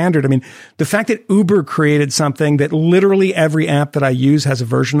become standard. I mean, the fact that Uber created something that literally every app that I use has a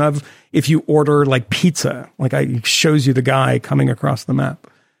version of, if you order like pizza, like it shows you the guy coming across the map.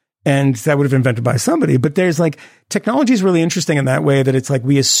 And that would have been invented by somebody. But there's like, technology is really interesting in that way that it's like,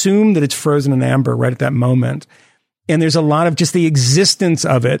 we assume that it's frozen in amber right at that moment. And there's a lot of just the existence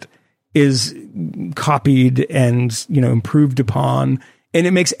of it is copied and, improved upon. And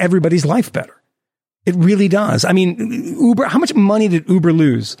it makes everybody's life better. It really does. I mean, Uber, how much money did Uber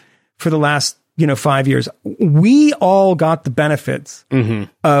lose for the last, 5 years? We all got the benefits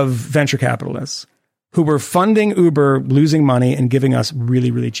of venture capitalists who were funding Uber, losing money, and giving us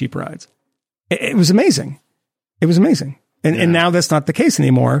really, really cheap rides. It was amazing. It was amazing. And now that's not the case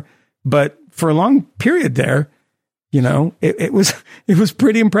anymore. But for a long period there, it was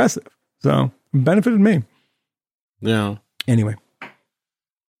pretty impressive. So it benefited me. Yeah. Anyway.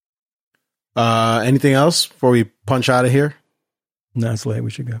 Anything else before we punch out of here? No, it's late. We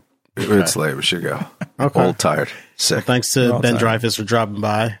should go. It's late. We should go. Okay. Old, tired, sick. Well, thanks to Ben tired. Dreyfuss for dropping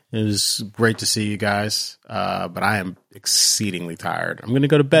by. It was great to see you guys, but I am exceedingly tired. I'm going to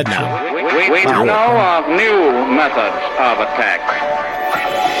go to bed now. We know of new methods of attack.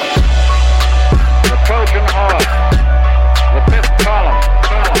 The Trojan horse, the fifth column.